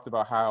Bond. We talked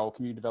about how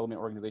community development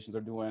organizations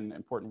are doing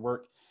important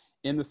work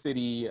in the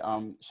city.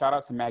 Shout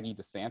out to Maggie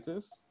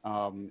DeSantis,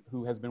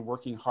 who has been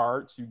working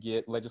hard to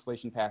get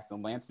legislation passed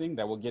in Lansing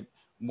that will get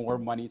more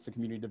money to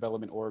community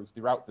development orgs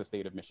throughout the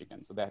state of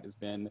Michigan. So that has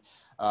been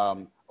a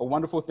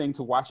wonderful thing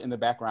to watch in the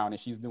background,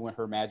 and she's doing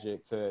her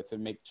magic to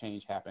make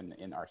change happen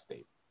in our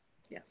state.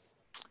 Yes.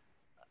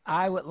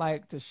 I would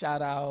like to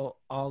shout out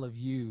all of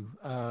you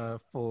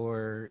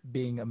for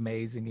being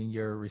amazing in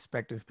your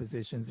respective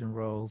positions and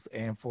roles,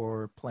 and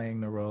for playing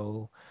the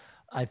role.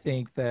 I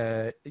think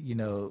that, you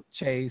know,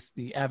 Chase,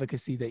 the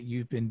advocacy that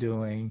you've been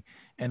doing,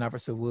 and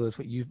Officer Woods,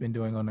 what you've been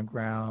doing on the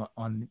ground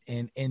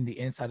in the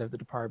inside of the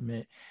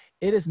department,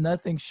 it is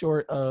nothing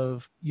short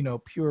of, you know,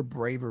 pure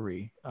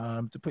bravery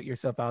to put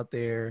yourself out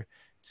there,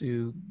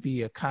 to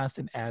be a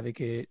constant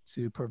advocate,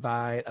 to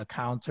provide a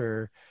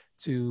counter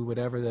to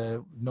whatever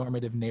the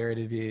normative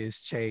narrative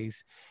is,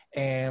 Chase,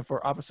 and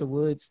for Officer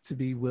Woods to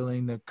be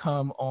willing to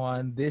come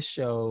on this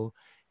show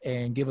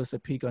and give us a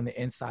peek on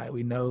the inside.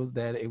 We know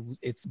that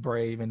it's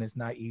brave and it's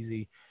not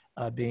easy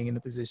being in the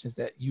positions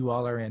that you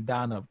all are in.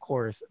 Donna, of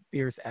course,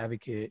 fierce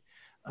advocate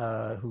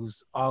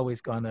who's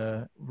always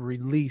gonna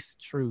release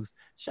truth.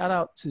 Shout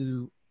out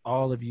to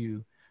all of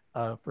you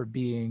for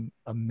being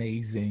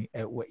amazing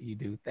at what you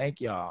do. Thank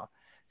y'all.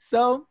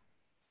 So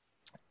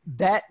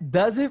that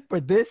does it for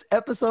this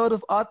episode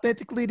of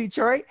Authentically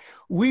Detroit.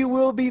 We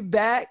will be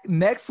back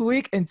next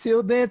week.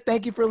 Until then,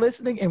 thank you for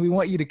listening, and we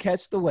want you to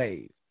catch the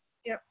wave.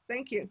 Yep.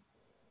 Thank you.